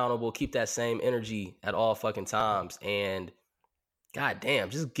 Hold them accountable. Keep that same energy at all fucking times. And god damn,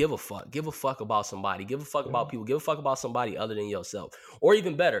 just give a fuck. Give a fuck about somebody. Give a fuck Yeah. about people. Give a fuck about somebody other than yourself. Or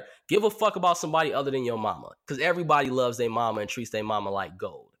even better, give a fuck about somebody other than your mama. Because everybody loves their mama and treats their mama like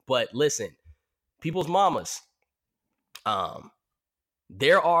gold. But listen, people's mamas, um,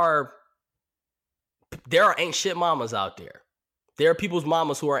 there are ain't shit mamas out there. There are people's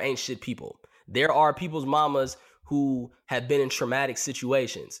mamas who are ain't shit people. There are people's mamas who have been in traumatic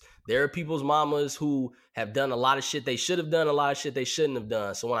situations. There are people's mamas who have done a lot of shit they should have done, a lot of shit they shouldn't have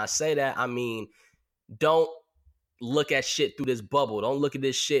done. So when I say that, I mean, don't look at shit through this bubble. Don't look at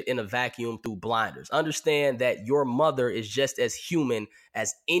this shit in a vacuum through blinders. Understand that your mother is just as human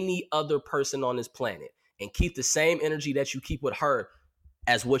as any other person on this planet. And keep the same energy that you keep with her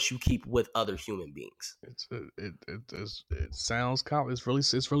as what you keep with other human beings. It sounds it's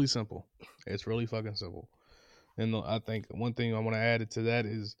really simple. It's really fucking simple. And I think one thing I want to add to that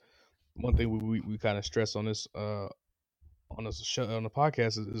is one thing we kind of stress on this show, on the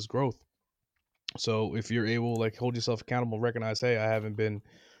podcast is growth. So if you're able, like, hold yourself accountable, recognize, hey, I haven't been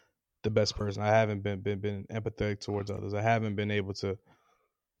the best person. I haven't been empathetic towards others. I haven't been able to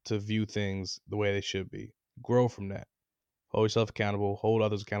view things the way they should be. Grow from that. Hold yourself accountable. Hold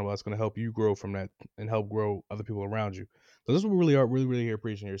others accountable. That's going to help you grow from that and help grow other people around you. So this is what we really here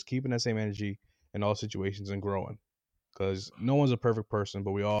preaching here is keeping that same energy in all situations and growing. Because no one's a perfect person,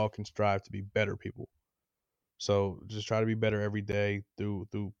 but we all can strive to be better people. So just try to be better every day through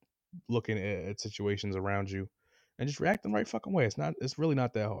looking at situations around you and just react in the right fucking way. It's really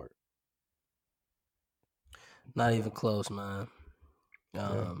not that hard. Not even close, man. Yeah.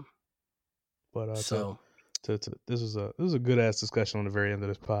 Um, But so this is a good ass discussion on the very end of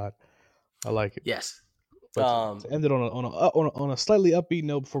this pod. I like it. yes. But to end it on a slightly upbeat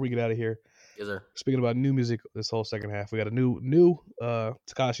note before we get out of here. Yes, sir. Speaking about new music, this whole second half, we got a new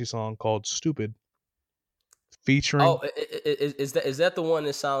Takashi song called "Stupid" Oh, featuring. is that the one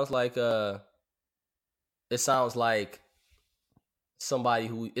that sounds like it sounds like somebody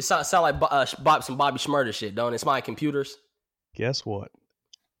who it sound like some Bobby Shmurda shit, don't it? It's my computers. Guess what?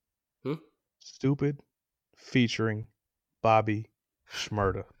 Hmm? "Stupid" featuring Bobby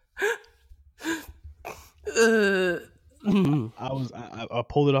Shmurda. I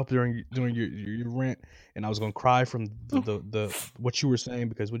pulled it up during your rant, and I was going to cry from the what you were saying,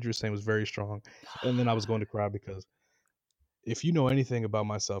 because what you were saying was very strong, and then I was going to cry because if you know anything about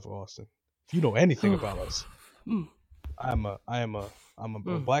myself, Austin, if you know anything about us, I'm a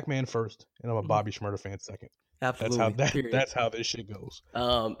black man first, and I'm a Bobby Shmurda fan second. Absolutely. Period. That's how this shit goes.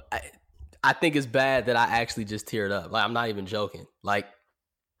 I think it's bad that I actually just teared up. Like I'm not even joking. Like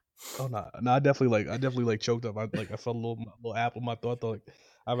Oh no, I definitely like choked up. I felt a little apple in my throat. I thought, like,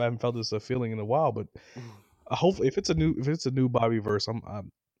 I haven't felt this feeling in a while, but hopefully if it's a new Bobby verse,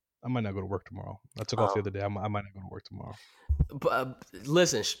 I might not go to work tomorrow. I took off the other day. I might not go to work tomorrow.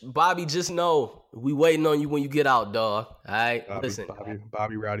 Listen, Bobby, just know we waiting on you when you get out, dog. All right, listen,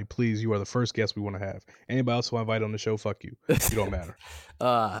 Bobby Rowdy, please, you are the first guest we want to have. Anybody else who I invite on the show, fuck you. You don't matter.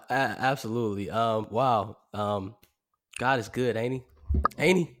 Absolutely. Wow. God is good, ain't he?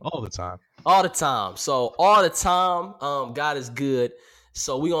 Ain't he? All the time. All the time. So all the time, God is good.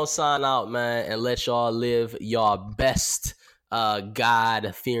 So we gonna sign out, man, and let y'all live your best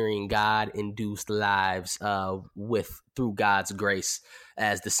God-fearing, God-induced lives through God's grace,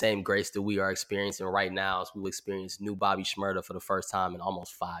 as the same grace that we are experiencing right now as we will experience new Bobby Shmurda for the first time in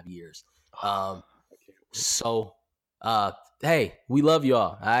almost 5 years. So hey, we love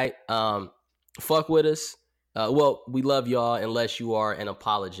y'all, all right? Fuck with us. Well, we love y'all unless you are an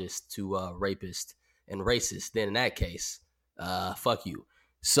apologist to rapist and racist. Then in that case, fuck you.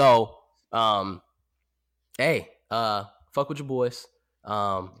 So, hey, fuck with your boys.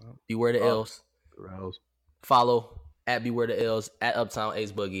 Beware the ills. Follow at Beware the Ills, at Uptown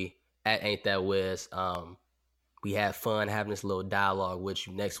Ace Boogie, at Ain't That Wiz. We had fun having this little dialogue with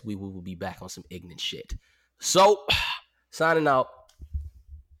you. Next week we will be back on some ignorant shit. So, signing out.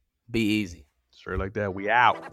 Be easy. Straight like that. We out.